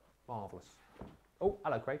 Marvellous. Oh,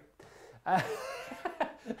 hello, Craig.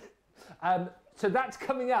 So that's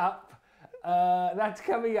coming up. At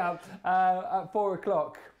 4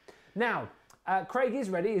 o'clock. Now, Craig is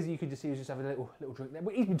ready, as you can just see, he's just having a little drink there.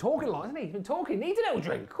 But he's been talking a lot, hasn't he? He's been talking, needs a little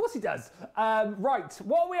drink. Of course he does. Right,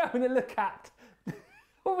 what are we having to look at?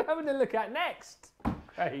 What are we having to look at next,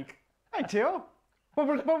 Craig? Hey, Theo. What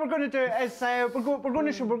we're going to do is we're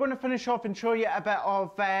going to finish off and show you a bit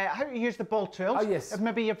of how to use the ball tools. Oh, yes. If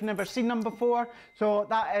maybe you've never seen them before. So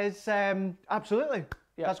that is absolutely.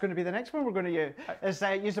 Yeah. That's going to be the next one we're going to use. Is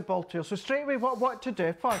use a ball tool. So straight away, what to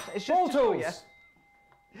do first? It's just ball tools.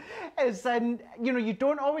 Is you know, you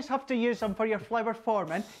don't always have to use them for your flower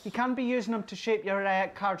forming. You can be using them to shape your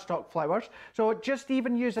cardstock flowers. So just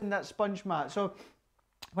even using that sponge mat. So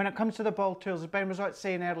when it comes to the ball tools, as Ben was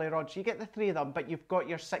saying earlier on, so you get the 3 of them, but you've got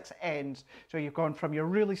your 6 ends. So you've gone from your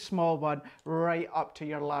really small one right up to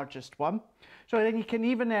your largest one. So then you can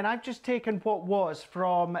I've just taken what was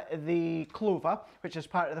from the clover, which is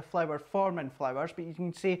part of the flower forming flowers, but you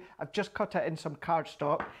can see I've just cut it in some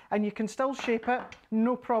cardstock, and you can still shape it,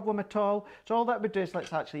 no problem at all. So all that would do is,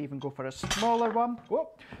 let's actually even go for a smaller one.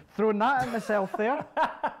 Whoop, throwing that at myself there.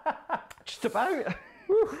 Just about.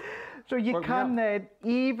 So you can then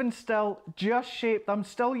even still just shape them,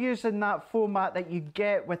 still using that foam mat that you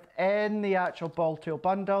get within the actual ball tool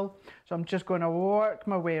bundle. So I'm just going to work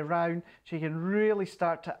my way around so you can really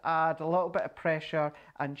start to add a little bit of pressure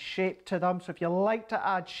and shape to them. So if you like to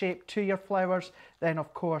add shape to your flowers, then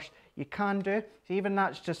of course you can do. So even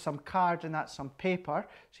that's just some card and that's some paper,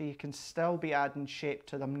 so you can still be adding shape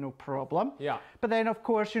to them, no problem. Yeah. But then of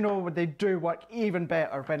course, you know, they do work even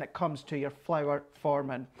better when it comes to your flower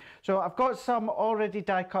forming. So I've got some already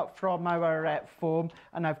die cut from our foam,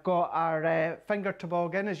 and I've got our finger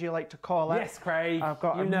toboggan, as you like to call it. Yes, Craig, I've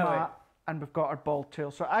got you our know mat, and we've got our ball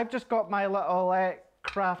tool. So I've just got my little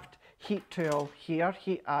craft heat tool here,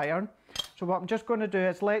 heat iron. So what I'm just going to do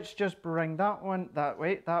is let's just bring that one that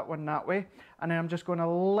way, that one that way, and then I'm just going to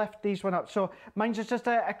lift these one up. So mine's is just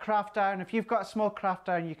a craft iron. If you've got a small craft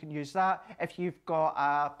iron, you can use that. If you've got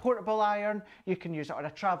a portable iron, you can use it, or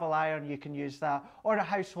a travel iron, you can use that, or a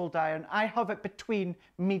household iron. I have it between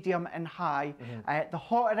medium and high. The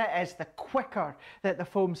hotter it is, the quicker that the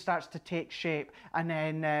foam starts to take shape, and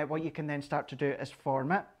then what you can then start to do is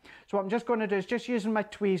form it. So what I'm just going to do is just using my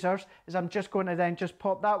tweezers, is I'm just going to then just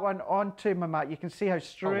pop that one onto my mat. You can see how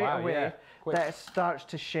straight away that it starts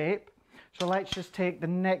to shape. So let's just take the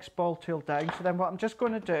next ball tool down. So then what I'm just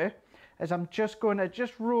going to do is I'm just going to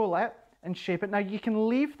just roll it and shape it. Now you can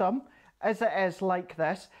leave them as it is like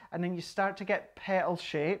this, and then you start to get petal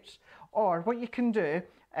shapes. Or what you can do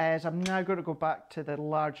is I'm now going to go back to the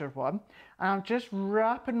larger one, and I'm just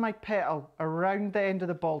wrapping my petal around the end of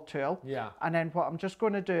the ball tool. Yeah. And then what I'm just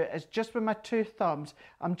going to do is just with my two thumbs,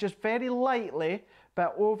 I'm just very lightly,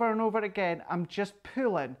 but over and over again, I'm just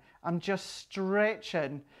pulling, I'm just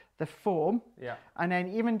stretching the foam. Yeah. And then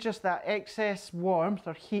even just that excess warmth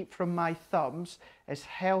or heat from my thumbs is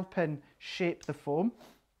helping shape the foam.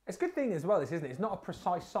 It's a good thing as well, this, isn't it? It's not a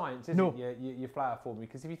precise science, is it, your flower forming?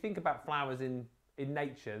 Because if you think about flowers in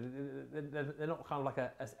nature, they're not kind of like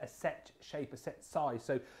a set shape, a set size.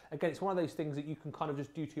 So again, it's one of those things that you can kind of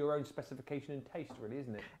just do to your own specification and taste, really,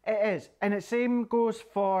 isn't it? It is. And the same goes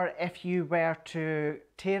for if you were to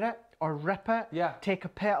tear it or rip it, take a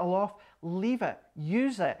petal off, leave it,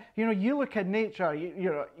 use it. You know, you look in nature,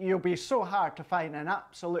 you'll be so hard to find an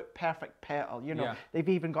absolute perfect petal. You know, they've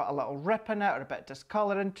even got a little rip in it or a bit of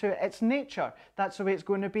discolouring to it. It's nature. That's the way it's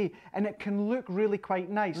going to be. And it can look really quite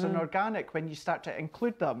nice and organic when you start to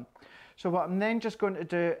include them. So what I'm then just going to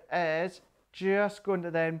do is just going to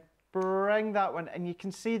then bring that one, and you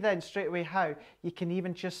can see then straight away how you can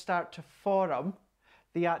even just start to form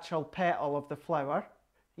the actual petal of the flower.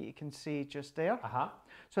 You can see just there.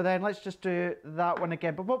 So then let's just do that one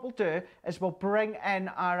again. But what we'll do is we'll bring in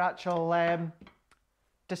our actual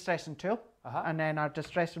distressing tool and then our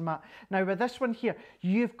distressing mat. Now with this one here,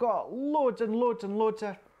 you've got loads and loads and loads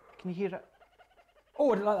of, can you hear it?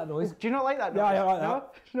 Oh, I don't like that noise. Do you not like that noise? No, I don't like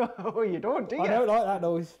that. No, you don't, do you? I don't like that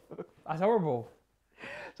noise. That's horrible.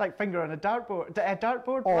 It's like finger on a dartboard. A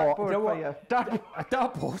dartboard? Oh, Blackboard for you. Dartboard. A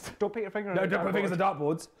dartboard? Don't put your finger on a dartboard. No, don't put fingers on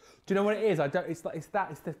dartboards. Do you know what it is? It's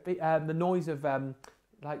the noise of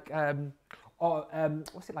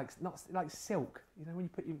what's it like? Not like silk. You know when you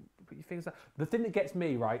put your fingers on. The thing that gets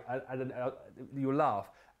me, right, and you'll laugh,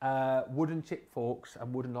 wooden chip forks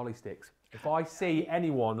and wooden ollie sticks. If I see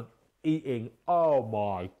anyone eating, oh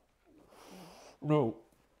my, no.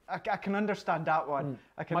 I can understand that one.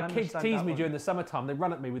 My kids tease me during the summertime. They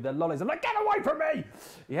run at me with their lollies. I'm like, get away from me!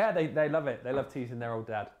 Yeah, they love it. They love teasing their old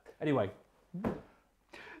dad. Anyway.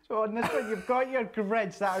 So on this one, you've got your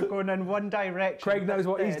grids that are going in one direction. Craig knows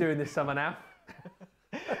what he's doing this summer now.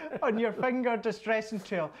 On your finger distressing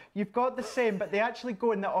tool, you've got the same, but they actually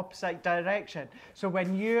go in the opposite direction. So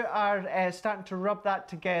when you are starting to rub that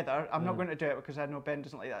together, I'm not going to do it because I know Ben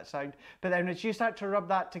doesn't like that sound, but then as you start to rub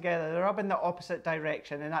that together, they rub in the opposite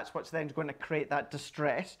direction, and that's what's then going to create that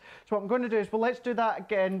distress. So what I'm going to do is, well, let's do that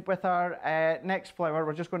again with our next flower.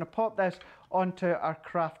 We're just going to pop this onto our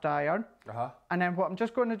craft iron. And then what I'm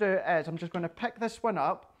just going to do is I'm just going to pick this one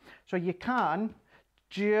up, so you can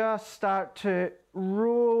just start to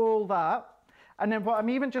roll that. And then what I'm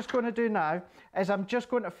even just going to do now is I'm just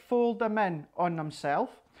going to fold them in on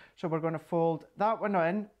themselves. So we're going to fold that one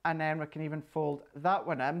in, and then we can even fold that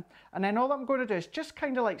one in. And then all I'm going to do is just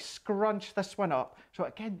kind of like scrunch this one up. So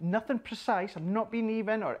again, nothing precise. I'm not being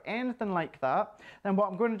even or anything like that. Then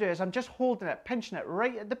what I'm going to do is I'm just holding it, pinching it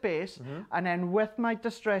right at the base. And then with my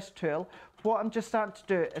distress tool, what I'm just starting to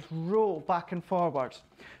do is roll back and forwards.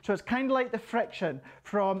 So it's kind of like the friction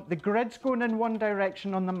from the grids going in one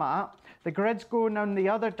direction on the mat, the grids going in the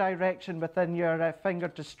other direction within your finger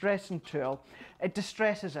distressing tool. It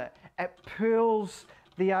distresses it. It pulls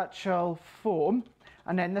the actual foam,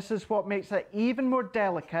 and then this is what makes it even more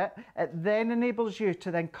delicate. It then enables you to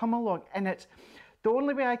then come along, and it's the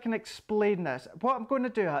only way I can explain this. What I'm going to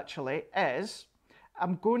do actually is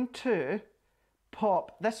I'm going to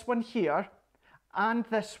pop this one here and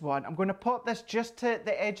this one. I'm going to pop this just to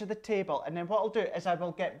the edge of the table, and then what I'll do is I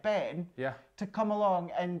will get Ben to come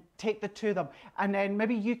along and take the two of them, and then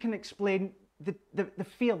maybe you can explain the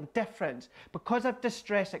feel, the difference. Because I've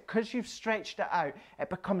distressed it, because you've stretched it out, it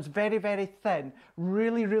becomes very, very thin,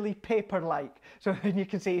 really, really paper-like. So then you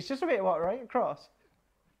can see it's just a bit of water right across.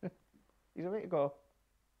 He's a way to go.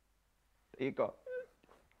 There you go.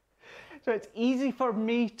 So it's easy for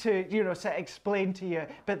me to, you know, sort of explain to you,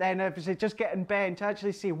 but then obviously just getting Ben to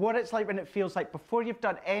actually see what it's like when it feels like before you've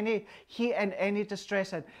done any heating, any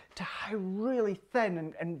distressing, to how really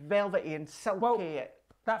thin and velvety and silky it.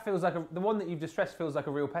 That feels like the one that you've distressed feels like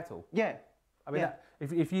a real petal. Yeah. I mean,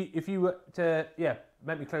 if you were to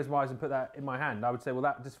make me close my eyes and put that in my hand, I would say, well,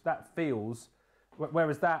 that feels.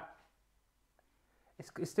 Whereas that,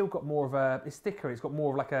 it's still got more of a. It's thicker. It's got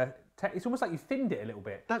more of like a. It's almost like you thinned it a little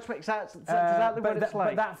bit. That's exactly what it's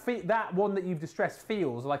like. But that one that you've distressed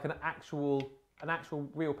feels like an actual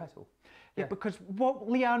real petal. Yeah, because what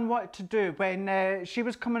Leanne wanted to do when she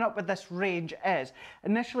was coming up with this range is,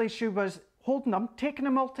 initially she was holding them, taking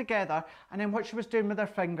them all together, and then what she was doing with her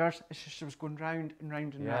fingers is she was going round and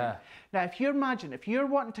round and round. Now, if you're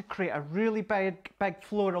wanting to create a really big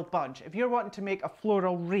floral bunch, if you're wanting to make a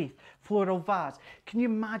floral wreath, floral vase, can you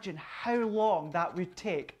imagine how long that would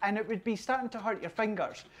take? And it would be starting to hurt your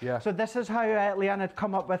fingers. Yeah. So this is how Leanne had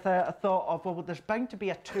come up with a thought of, well, there's bound to be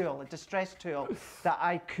a tool, a distress tool that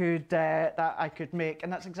I could make,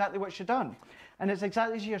 and that's exactly what she done. And it's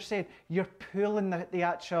exactly as you're saying, you're pulling the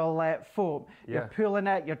actual foam, you're pulling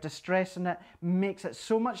it, you're distressing it, makes it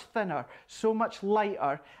so much thinner, so much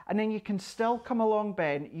lighter, and then you can still come along,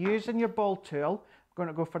 Ben, using your ball tool. I'm going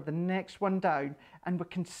to go for the next one down, and we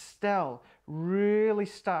can still really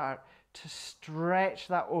start to stretch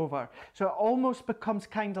that over. So it almost becomes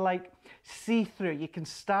kind of like see-through. You can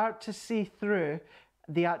start to see through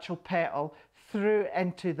the actual petal, through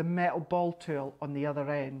into the metal ball tool on the other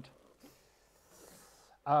end.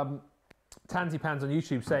 Tansy Pans on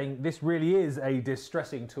YouTube saying this really is a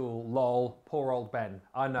distressing tool. Lol, poor old Ben.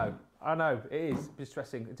 I know, it is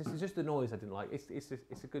distressing. It's just the noise I didn't like. It's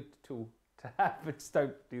a good tool to have, but just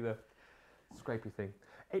don't do the scrapey thing.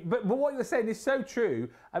 But what you're saying is so true.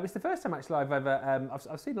 It's the first time actually I've ever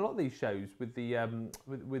I've seen a lot of these shows with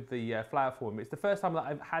the flower form. It's the first time that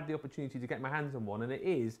I've had the opportunity to get my hands on one, and it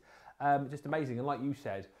is just amazing. And like you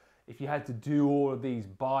said, if you had to do all of these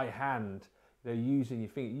by hand, using your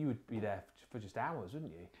finger, you would be there for just hours,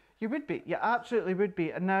 wouldn't you? You would be, you absolutely would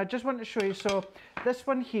be. And I just want to show you, so this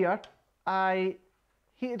one here, I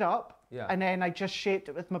heated up, and then I just shaped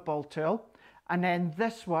it with my ball tool. And then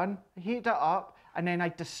this one, I heated it up, and then I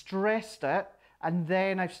distressed it, and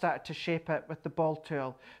then I've started to shape it with the ball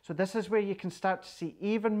tool. So this is where you can start to see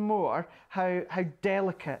even more how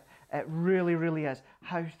delicate it really, really is.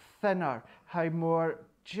 How thinner, how more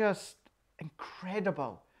just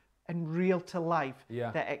incredible and real to life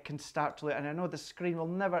that it can start to look. And I know the screen will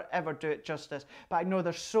never ever do it justice, but I know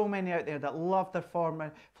there's so many out there that love their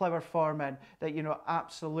flower forming that, you know,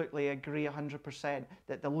 absolutely agree 100%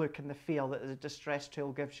 that the look and the feel that the distress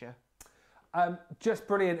tool gives you. Just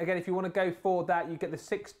brilliant. Again, if you want to go for that, you get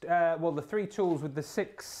the three tools with the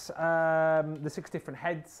six different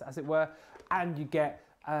heads, as it were, and you get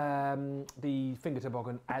the finger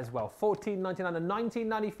toboggan as well. $14.99 and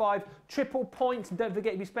 $19.95, triple points. And don't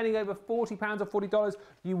forget, if you're spending over £40 or $40,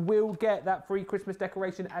 you will get that free Christmas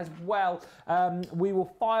decoration as well. We will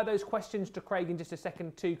fire those questions to Craig in just a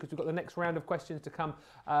second too, because we've got the next round of questions to come.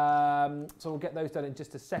 So we'll get those done in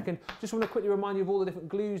just a second. Just want to quickly remind you of all the different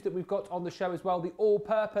glues that we've got on the show as well. The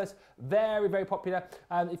all-purpose, very, very popular.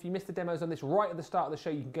 If you missed the demos on this right at the start of the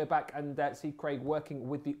show, you can go back and see Craig working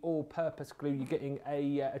with the all-purpose glue. You're getting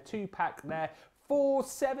a 2-pack there,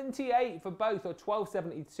 $4.78 for both, or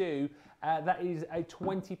 $12.72. That is a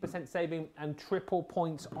 20% saving and triple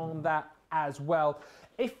points on that as well.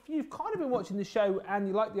 If you've kind of been watching the show and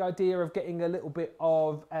you like the idea of getting a little bit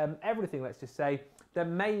of everything, let's just say,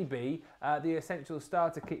 then maybe the Essential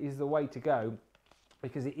Starter Kit is the way to go,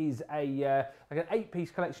 because it is like an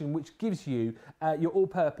 8-piece collection which gives you your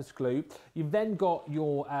all-purpose glue. You've then got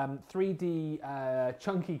your 3D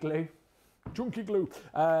chunky glue,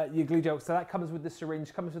 your glue gel. So that comes with the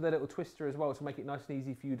syringe, comes with a little twister as well to make it nice and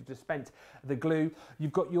easy for you to dispense the glue.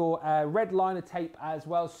 You've got your red liner tape as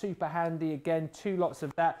well, super handy. Again, 2 lots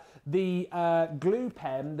of that. The glue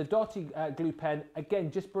pen, the Dotty glue pen, again,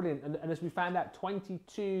 just brilliant. And as we found out,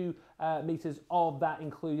 22 meters of that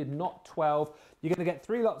included, not 12. You're going to get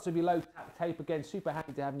 3 lots of your low tape, again, super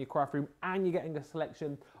handy to have in your craft room, and you're getting a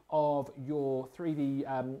selection of your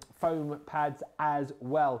 3D foam pads as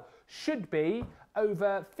well. Should be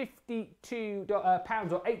over £52 or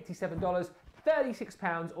 $87.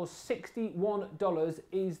 £36 or $61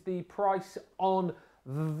 is the price on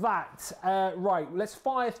that. Right, let's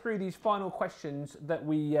fire through these final questions that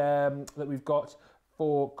we've got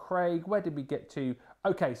for Craig. Where did we get to?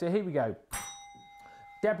 Okay, so here we go.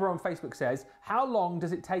 Deborah on Facebook says, how long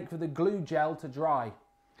does it take for the glue gel to dry?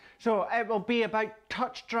 So it will be about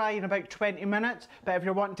touch dry in about 20 minutes, but if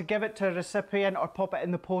you're wanting to give it to a recipient or pop it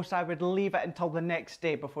in the post, I would leave it until the next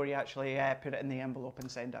day before you actually put it in the envelope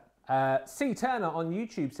and send it. C. Turner on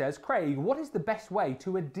YouTube says, Craig, what is the best way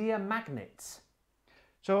to adhere magnets?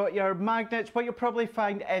 So your magnets, what you'll probably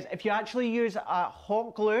find is if you actually use a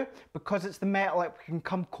hot glue, because it's the metal, it can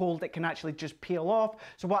come cold, it can actually just peel off.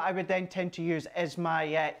 So what I would then tend to use is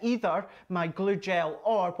my either my glue gel,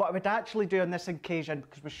 or what I would actually do on this occasion,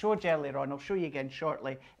 because we showed you earlier on, I'll show you again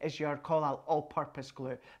shortly, is your Collall all-purpose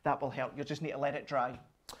glue. That will help. You'll just need to let it dry.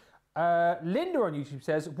 Linda on YouTube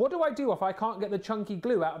says, what do I do if I can't get the chunky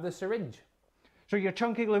glue out of the syringe? So your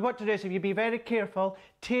chunky glue, what to do is, if you be very careful,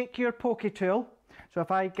 take your pokey tool. So if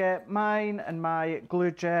I get mine and my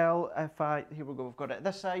glue gel, here we go, we've got it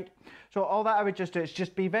this side. So all that I would just do is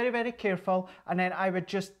just be very, very careful, and then I would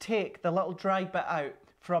just take the little dry bit out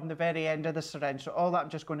from the very end of the syringe. So all that I'm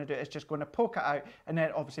just going to do is just going to poke it out, and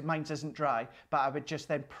then obviously mine isn't dry, but I would just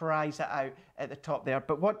then prise it out at the top there.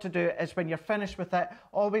 But what to do is, when you're finished with it,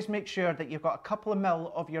 always make sure that you've got a couple of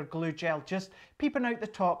mil of your glue gel just peeping out the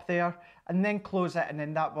top there, and then close it, and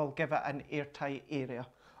then that will give it an airtight area.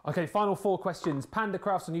 Okay, final 4 questions. Panda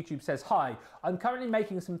Crafts on YouTube says, hi, I'm currently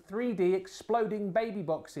making some 3D exploding baby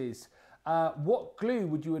boxes. What glue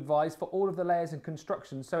would you advise for all of the layers and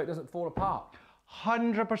construction so it doesn't fall apart?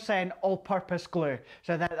 100% all-purpose glue.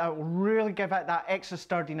 So that will really give it that extra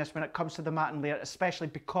sturdiness when it comes to the mat and layer, especially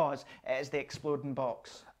because it is the exploding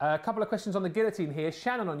box. A couple of questions on the guillotine here.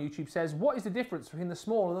 Shannon on YouTube says, what is the difference between the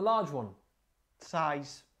small and the large one?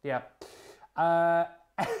 Size. Yeah.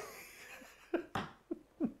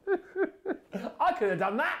 I could have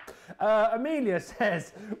done that. Amelia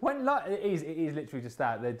says, it is literally just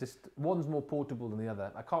that. They're just, one's more portable than the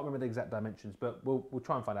other. I can't remember the exact dimensions, but we'll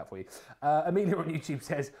try and find out for you. Amelia on YouTube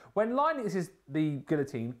says, this is the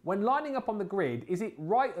guillotine, when lining up on the grid, is it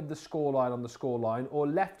right of the score line on the score line or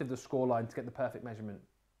left of the score line to get the perfect measurement?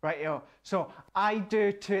 Right, yo. So I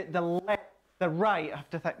do to the left. The right, I have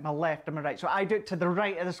to think my left and my right. So I do it to the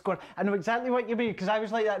right of the score. I know exactly what you mean, because I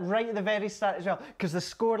was like that right at the very start as well, because the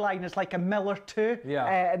score line is like a mil or two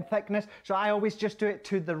in thickness. So I always just do it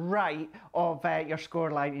to the right of your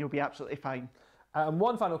score line, and you'll be absolutely fine.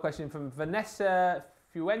 One final question from Vanessa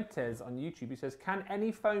Fuentes on YouTube, who says, can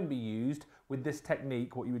any foam be used with this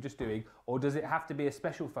technique, what you were just doing, or does it have to be a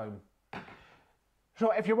special foam? So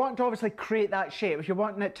if you want to obviously create that shape, if you're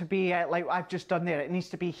wanting it to be like I've just done there, it needs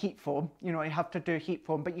to be heat foam. You know, you have to do heat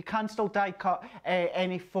foam, but you can still die cut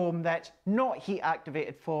any foam that's not heat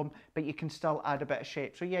activated foam, but you can still add a bit of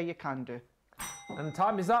shape. So yeah, you can do. And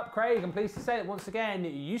time is up, Craig. I'm pleased to say it once again,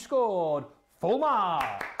 you scored full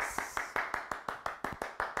marks.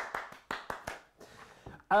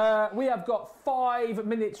 We have got 5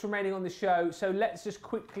 minutes remaining on the show, so let's just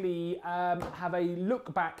quickly have a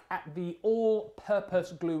look back at the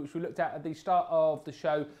all-purpose glue, which we looked at the start of the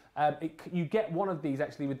show. You get one of these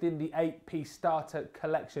actually within the 8-piece starter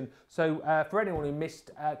collection. So for anyone who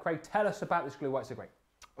missed, Craig, tell us about this glue, why it's so great.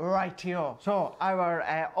 Rightio. So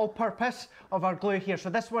our all-purpose of our glue here. So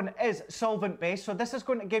this one is solvent-based. So this is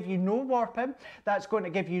going to give you no warping. That's going to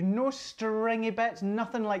give you no stringy bits,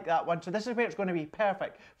 nothing like that one. So this is where it's going to be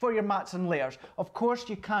perfect for your mats and layers. Of course,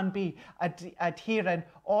 you can be adhering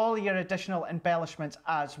all your additional embellishments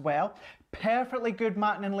as well. Perfectly good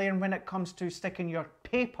matting and layering when it comes to sticking your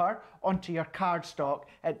paper onto your cardstock.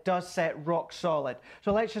 It does set rock solid.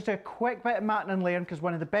 So let's just do a quick bit of matting and layering, because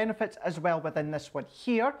one of the benefits as well within this one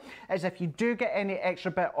here is if you do get any extra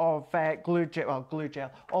bit of glue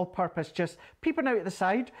gel, all-purpose, just peeping out at the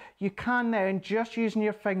side, you can then, just using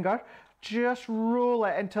your finger, just roll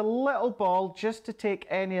it into a little ball just to take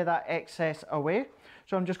any of that excess away.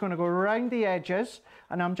 So I'm just going to go around the edges,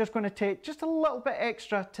 and I'm just going to take just a little bit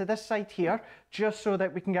extra to this side here, just so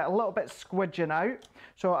that we can get a little bit squidging out.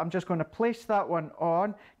 So I'm just going to place that one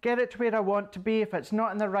on, get it to where I want to be. If it's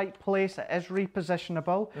not in the right place, it is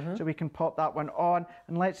repositionable, so we can pop that one on.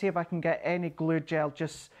 And let's see if I can get any glue gel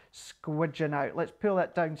just squidging out. Let's pull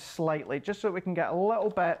it down slightly, just so we can get a little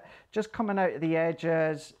bit just coming out of the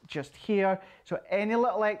edges, just here. So any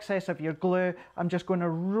little excess of your glue, I'm just going to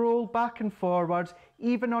roll back and forwards,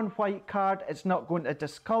 even on white card, it's not going to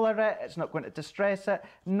discolour it, it's not going to distress it,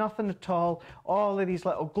 nothing at all. All of these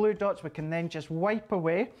little glue dots we can then just wipe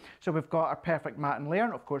away. So we've got our perfect matte layer,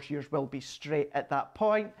 and of course yours will be straight at that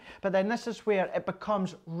point. But then this is where it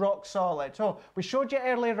becomes rock solid. So we showed you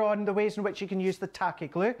earlier on the ways in which you can use the tacky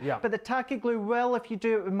glue, but the tacky glue will, if you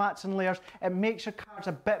do it with mats and layers, it makes your cards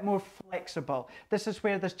a bit more flexible. This is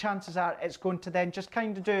where the chances are it's going to then just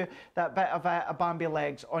kind of do that bit of a Bambi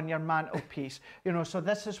legs on your mantelpiece. You know, so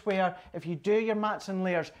this is where if you do your mats and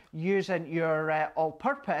layers using your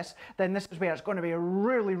all-purpose, then this is where it's going to be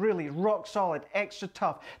really, really rock solid, extra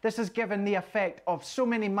tough. This is given the effect of so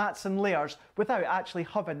many mats and layers without actually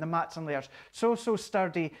having the mats and layers. So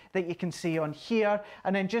sturdy that you can see on here.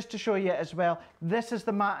 And then just to show you as well, this is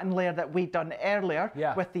the mat and layer that we done earlier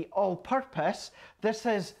with the all-purpose. This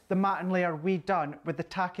is the mat and layer we done with the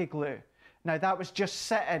tacky glue. Now that was just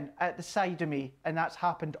sitting at the side of me and that's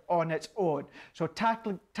happened on its own. So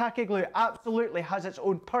tacky glue absolutely has its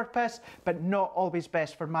own purpose, but not always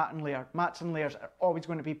best for mat and layer. Mats and layers are always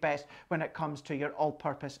going to be best when it comes to your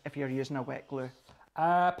all-purpose if you're using a wet glue.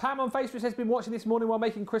 Pam on Facebook has been watching this morning while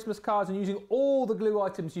making Christmas cards and using all the glue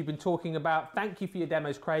items you've been talking about. Thank you for your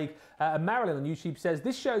demos, Craig. Marilyn on YouTube says,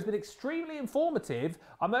 this show has been extremely informative.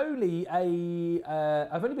 I've only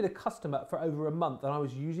been a customer for over a month and I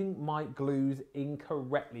was using my glues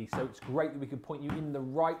incorrectly. So it's great that we can point you in the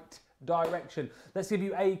right direction. Let's give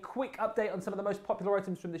you a quick update on some of the most popular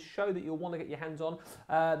items from this show that you'll want to get your hands on.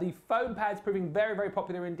 The foam pads proving very, very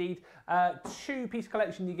popular indeed. 2-piece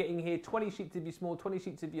collection you're getting here, 20 sheets of your small, 20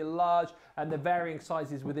 sheets of your large, and the varying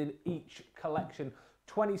sizes within each collection.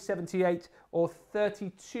 $20.78 or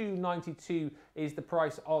 $32.92 is the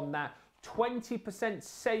price on that. 20%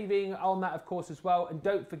 saving on that, of course, as well. And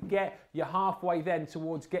don't forget, you're halfway then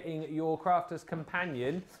towards getting your Crafters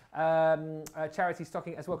Companion charity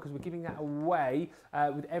stocking as well, because we're giving that away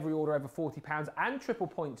with every order over £40 and triple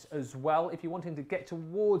points as well. If you're wanting to get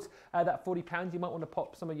towards that £40, you might want to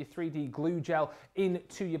pop some of your 3D glue gel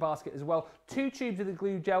into your basket as well. 2 tubes of the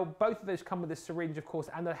glue gel, both of those come with a syringe, of course,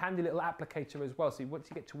 and a handy little applicator as well. So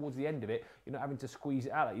once you get towards the end of it, you're not having to squeeze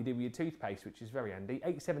it out like you do with your toothpaste, which is very handy.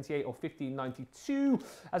 $8.78 or $15.92.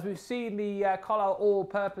 As we've seen, the Carlisle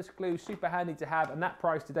all-purpose glue, super handy to have, and that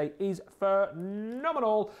price today is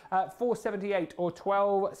phenomenal. $4.78 or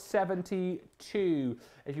 $12.72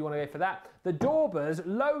 if you want to go for that. The Daubers,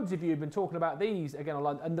 loads of you have been talking about these again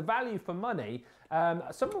online, and the value for money.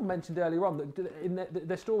 Someone mentioned earlier on that in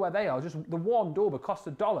the store where they are, just the one Dauber costs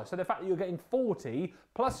 $1. So the fact that you're getting 40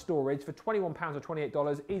 plus storage for £21 or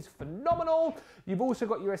 $28 is phenomenal. You've also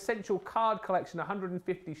got your essential card collection,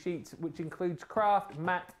 150 sheets, which includes craft,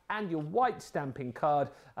 matte, and your white stamping card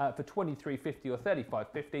for $23.50 or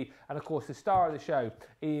 $35.50. And of course, the star of the show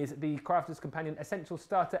is the Crafters Companion Essential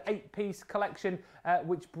Starter 8-piece collection,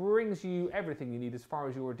 which brings you everything you need as far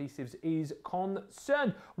as your adhesives is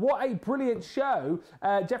concerned. What a brilliant show.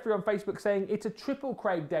 Jeffrey on Facebook saying it's a triple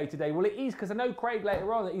Craig day today. Well, it is, because I know Craig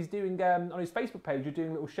later on that he's doing, on his Facebook page, you're doing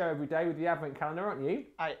a little show every day with the Advent calendar, aren't you?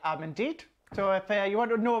 I am indeed. So if you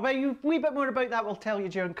want to know a wee bit more about that, we'll tell you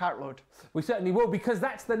during Cartload. We certainly will, because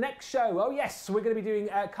that's the next show. Oh yes, we're going to be doing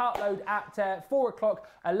Cartload at 4 o'clock,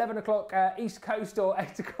 11 o'clock East Coast, or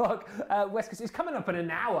 8 o'clock West Coast. It's coming up in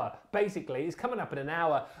an hour, basically. It's coming up in an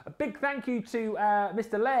hour. A big thank you to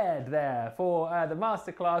Mr. Laird there for the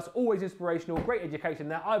masterclass. Always inspirational, great education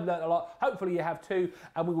there. I've learned a lot. Hopefully you have too.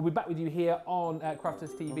 And we will be back with you here on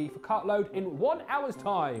Crafters TV for Cartload in 1 hour's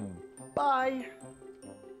time. Bye.